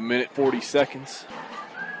down to 1:40.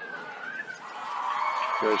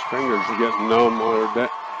 His fingers are getting numb.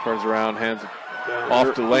 Turns around, hands it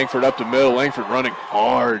off to Langford up the middle. Langford running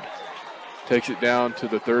hard. Takes it down to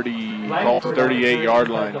the 38-yard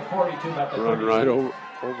line. Run right over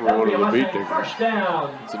one of the Beat Diggers.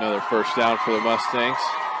 It's another first down for the Mustangs.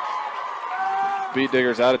 Beat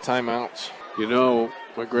Diggers out of timeouts. You know,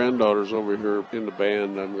 my granddaughter's over here in the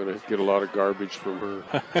band. I'm going to get a lot of garbage from her.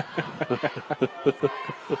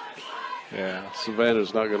 Yeah.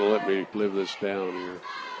 Savannah's not going to let me live this down here.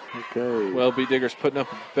 Okay. Well, Beat Diggers putting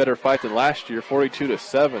up a better fight than last year,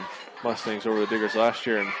 42-7. Mustangs over the Diggers last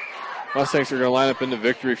year, and Mustangs are going to line up in the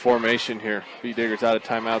victory formation here. Beat Diggers out of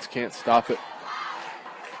timeouts, can't stop it.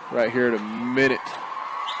 Right here at a minute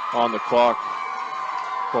on the clock.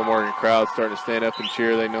 Fort Morgan crowd starting to stand up and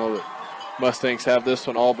cheer. They know that Mustangs have this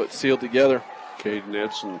one all but sealed together. Caden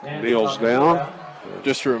Edson kneels down.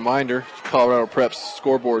 Just a reminder, Colorado Prep's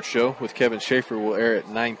scoreboard show with Kevin Schaefer will air at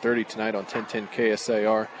 9:30 tonight on 1010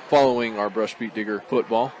 KSAR following our Brush Beat Digger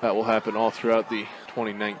football. That will happen all throughout the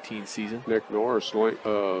 2019 season. Nick Norris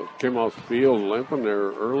came off the field limping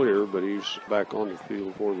there earlier, but he's back on the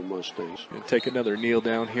field for the Mustangs. And take another kneel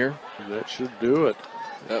down here. And that should do it.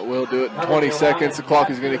 That will do it in 20 seconds. The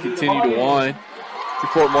clock is going to continue to wind. The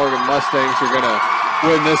Fort Morgan Mustangs are going to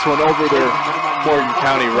win this one over their Morgan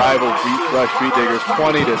County rival Brush Beat Diggers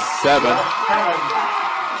 20-7.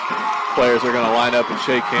 Players are going to line up and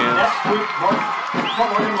shake hands. Next week, Fort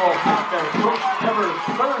Morgan will have their first ever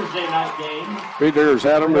Thursday night game. Beat Diggers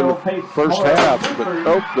had them in the first half, but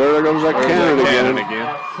there goes that cannon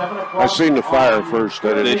again. I seen the fire first.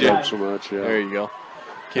 I didn't get so much. Yeah. There you go.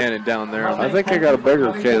 Cannon down there. I think they got a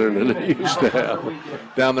bigger cannon than they used to have.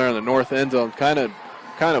 Down there in the north end zone, kind of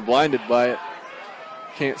blinded by it.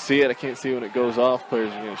 Can't see it. I can't see when it goes off.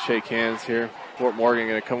 Players are going to shake hands here. Fort Morgan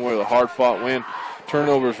going to come away with a hard-fought win.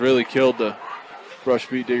 Turnovers really killed the Brush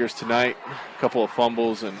Beat Diggers tonight. A couple of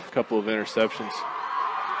fumbles and a couple of interceptions.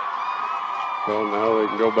 Well, now they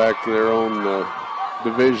can go back to their own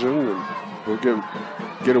division, and we'll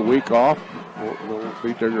get a week off. We'll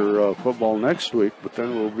be Digger football next week, but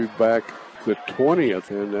then we'll be back the 20th,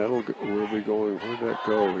 and we'll be going. Where'd that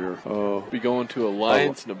go here? Be going to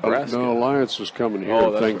Alliance, Nebraska. No, Alliance is coming here.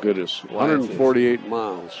 Oh, thank right. goodness. Alliance 148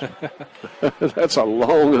 miles. That's a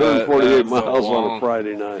long 148 miles on a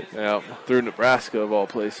Friday night. Yeah, through Nebraska of all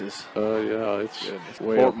places. Yeah, it's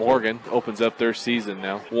way Fort up Morgan opens up their season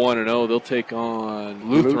now. 1-0. They'll take on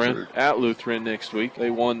Lutheran at Lutheran next week. They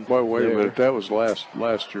won. Wait a minute. That was last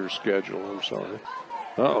year's schedule. I'm sorry.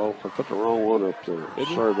 Uh-oh, I put the wrong one up there.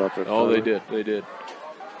 Sorry about that. Oh, they did. They did.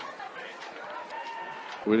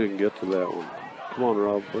 We didn't get to that one. Come on,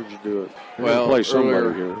 Rob. Where'd you do it? Well, play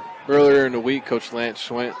somebody here. Earlier in the week, Coach Lance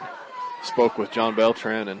Schwent spoke with John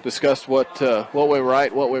Beltran and discussed what went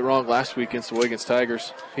right, what went wrong last week against the Wiggins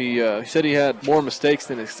Tigers. He said he had more mistakes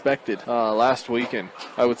than expected last week, and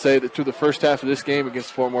I would say that through the first half of this game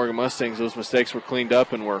against Fort Morgan Mustangs, those mistakes were cleaned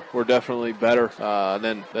up and were definitely better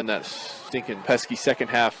than that stinking pesky second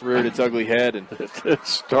half reared its ugly head. And it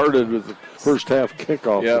started with the first half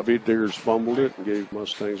kickoff. Yep. The Beat Diggers fumbled it and gave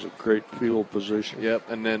Mustangs a great field position. Yep,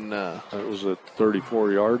 and then that was at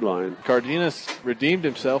 34-yard line. Cardenas redeemed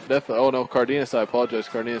himself. Definitely. Oh no, Cardenas. I apologize.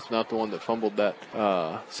 Cardenas not the one that fumbled that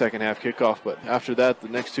second half kickoff. But after that, the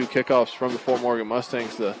next two kickoffs from the Fort Morgan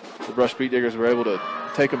Mustangs, the Brush Beat Diggers were able to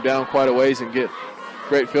take them down quite a ways and get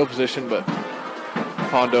great field position. But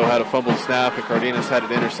Hondo had a fumbled snap, and Cardenas had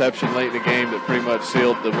an interception late in the game that pretty much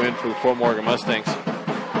sealed the win for the Fort Morgan Mustangs.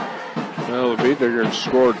 Well, the Beat Diggers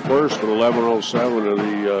scored first at 11:07 of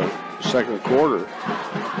the second quarter.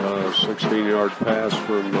 16-yard pass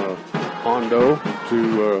from Hondo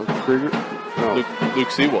to Krieger. No, Luke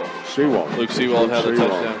Seawald. Luke Seawald had a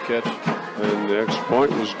touchdown catch. And the extra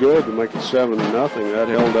point was good to make it 7-0. That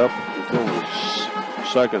held up until the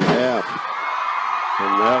second half.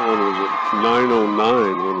 And that one was at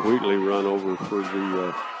 9:09 when Wheatley run over for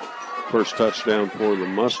the first touchdown for the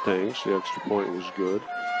Mustangs. The extra point was good.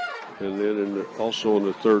 And then also in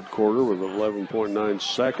the third quarter with 11.9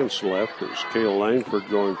 seconds left, it was Cale Langford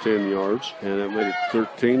going 10 yards, and that made it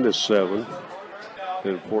 13-7.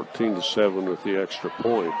 And 14-7 with the extra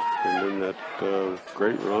point. And then that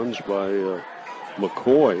great runs by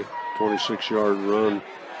McCoy, 26-yard run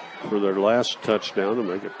for their last touchdown to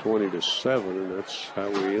make it 20-7, and that's how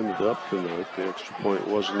we ended up tonight. The extra point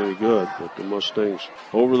wasn't any good, but the Mustangs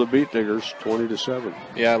over the Beat Diggers, 20-7.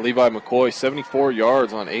 Yeah, Levi McCoy, 74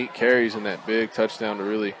 yards on 8 carries in that big touchdown to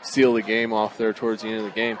really seal the game off there towards the end of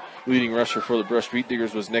the game. Leading rusher for the Brush Beat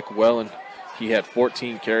Diggers was Nick Wellen. He had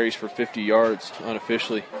 14 carries for 50 yards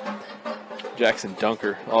unofficially. Jackson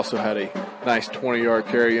Dunker also had a nice 20-yard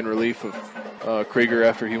carry in relief of Krieger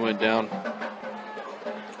after he went down.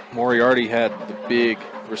 Moriarty had the big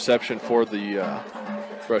reception for the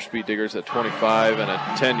Brush Beat Diggers at 25 and a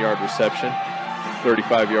 10-yard reception.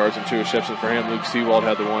 35 yards and 2 receptions for him. Luke Seawald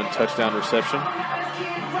had the 1 touchdown reception.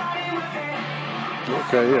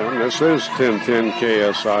 Okay, yeah, this is 1010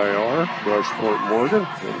 KSIR, Brush Fort Morgan,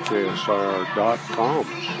 and KSIR.com.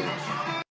 So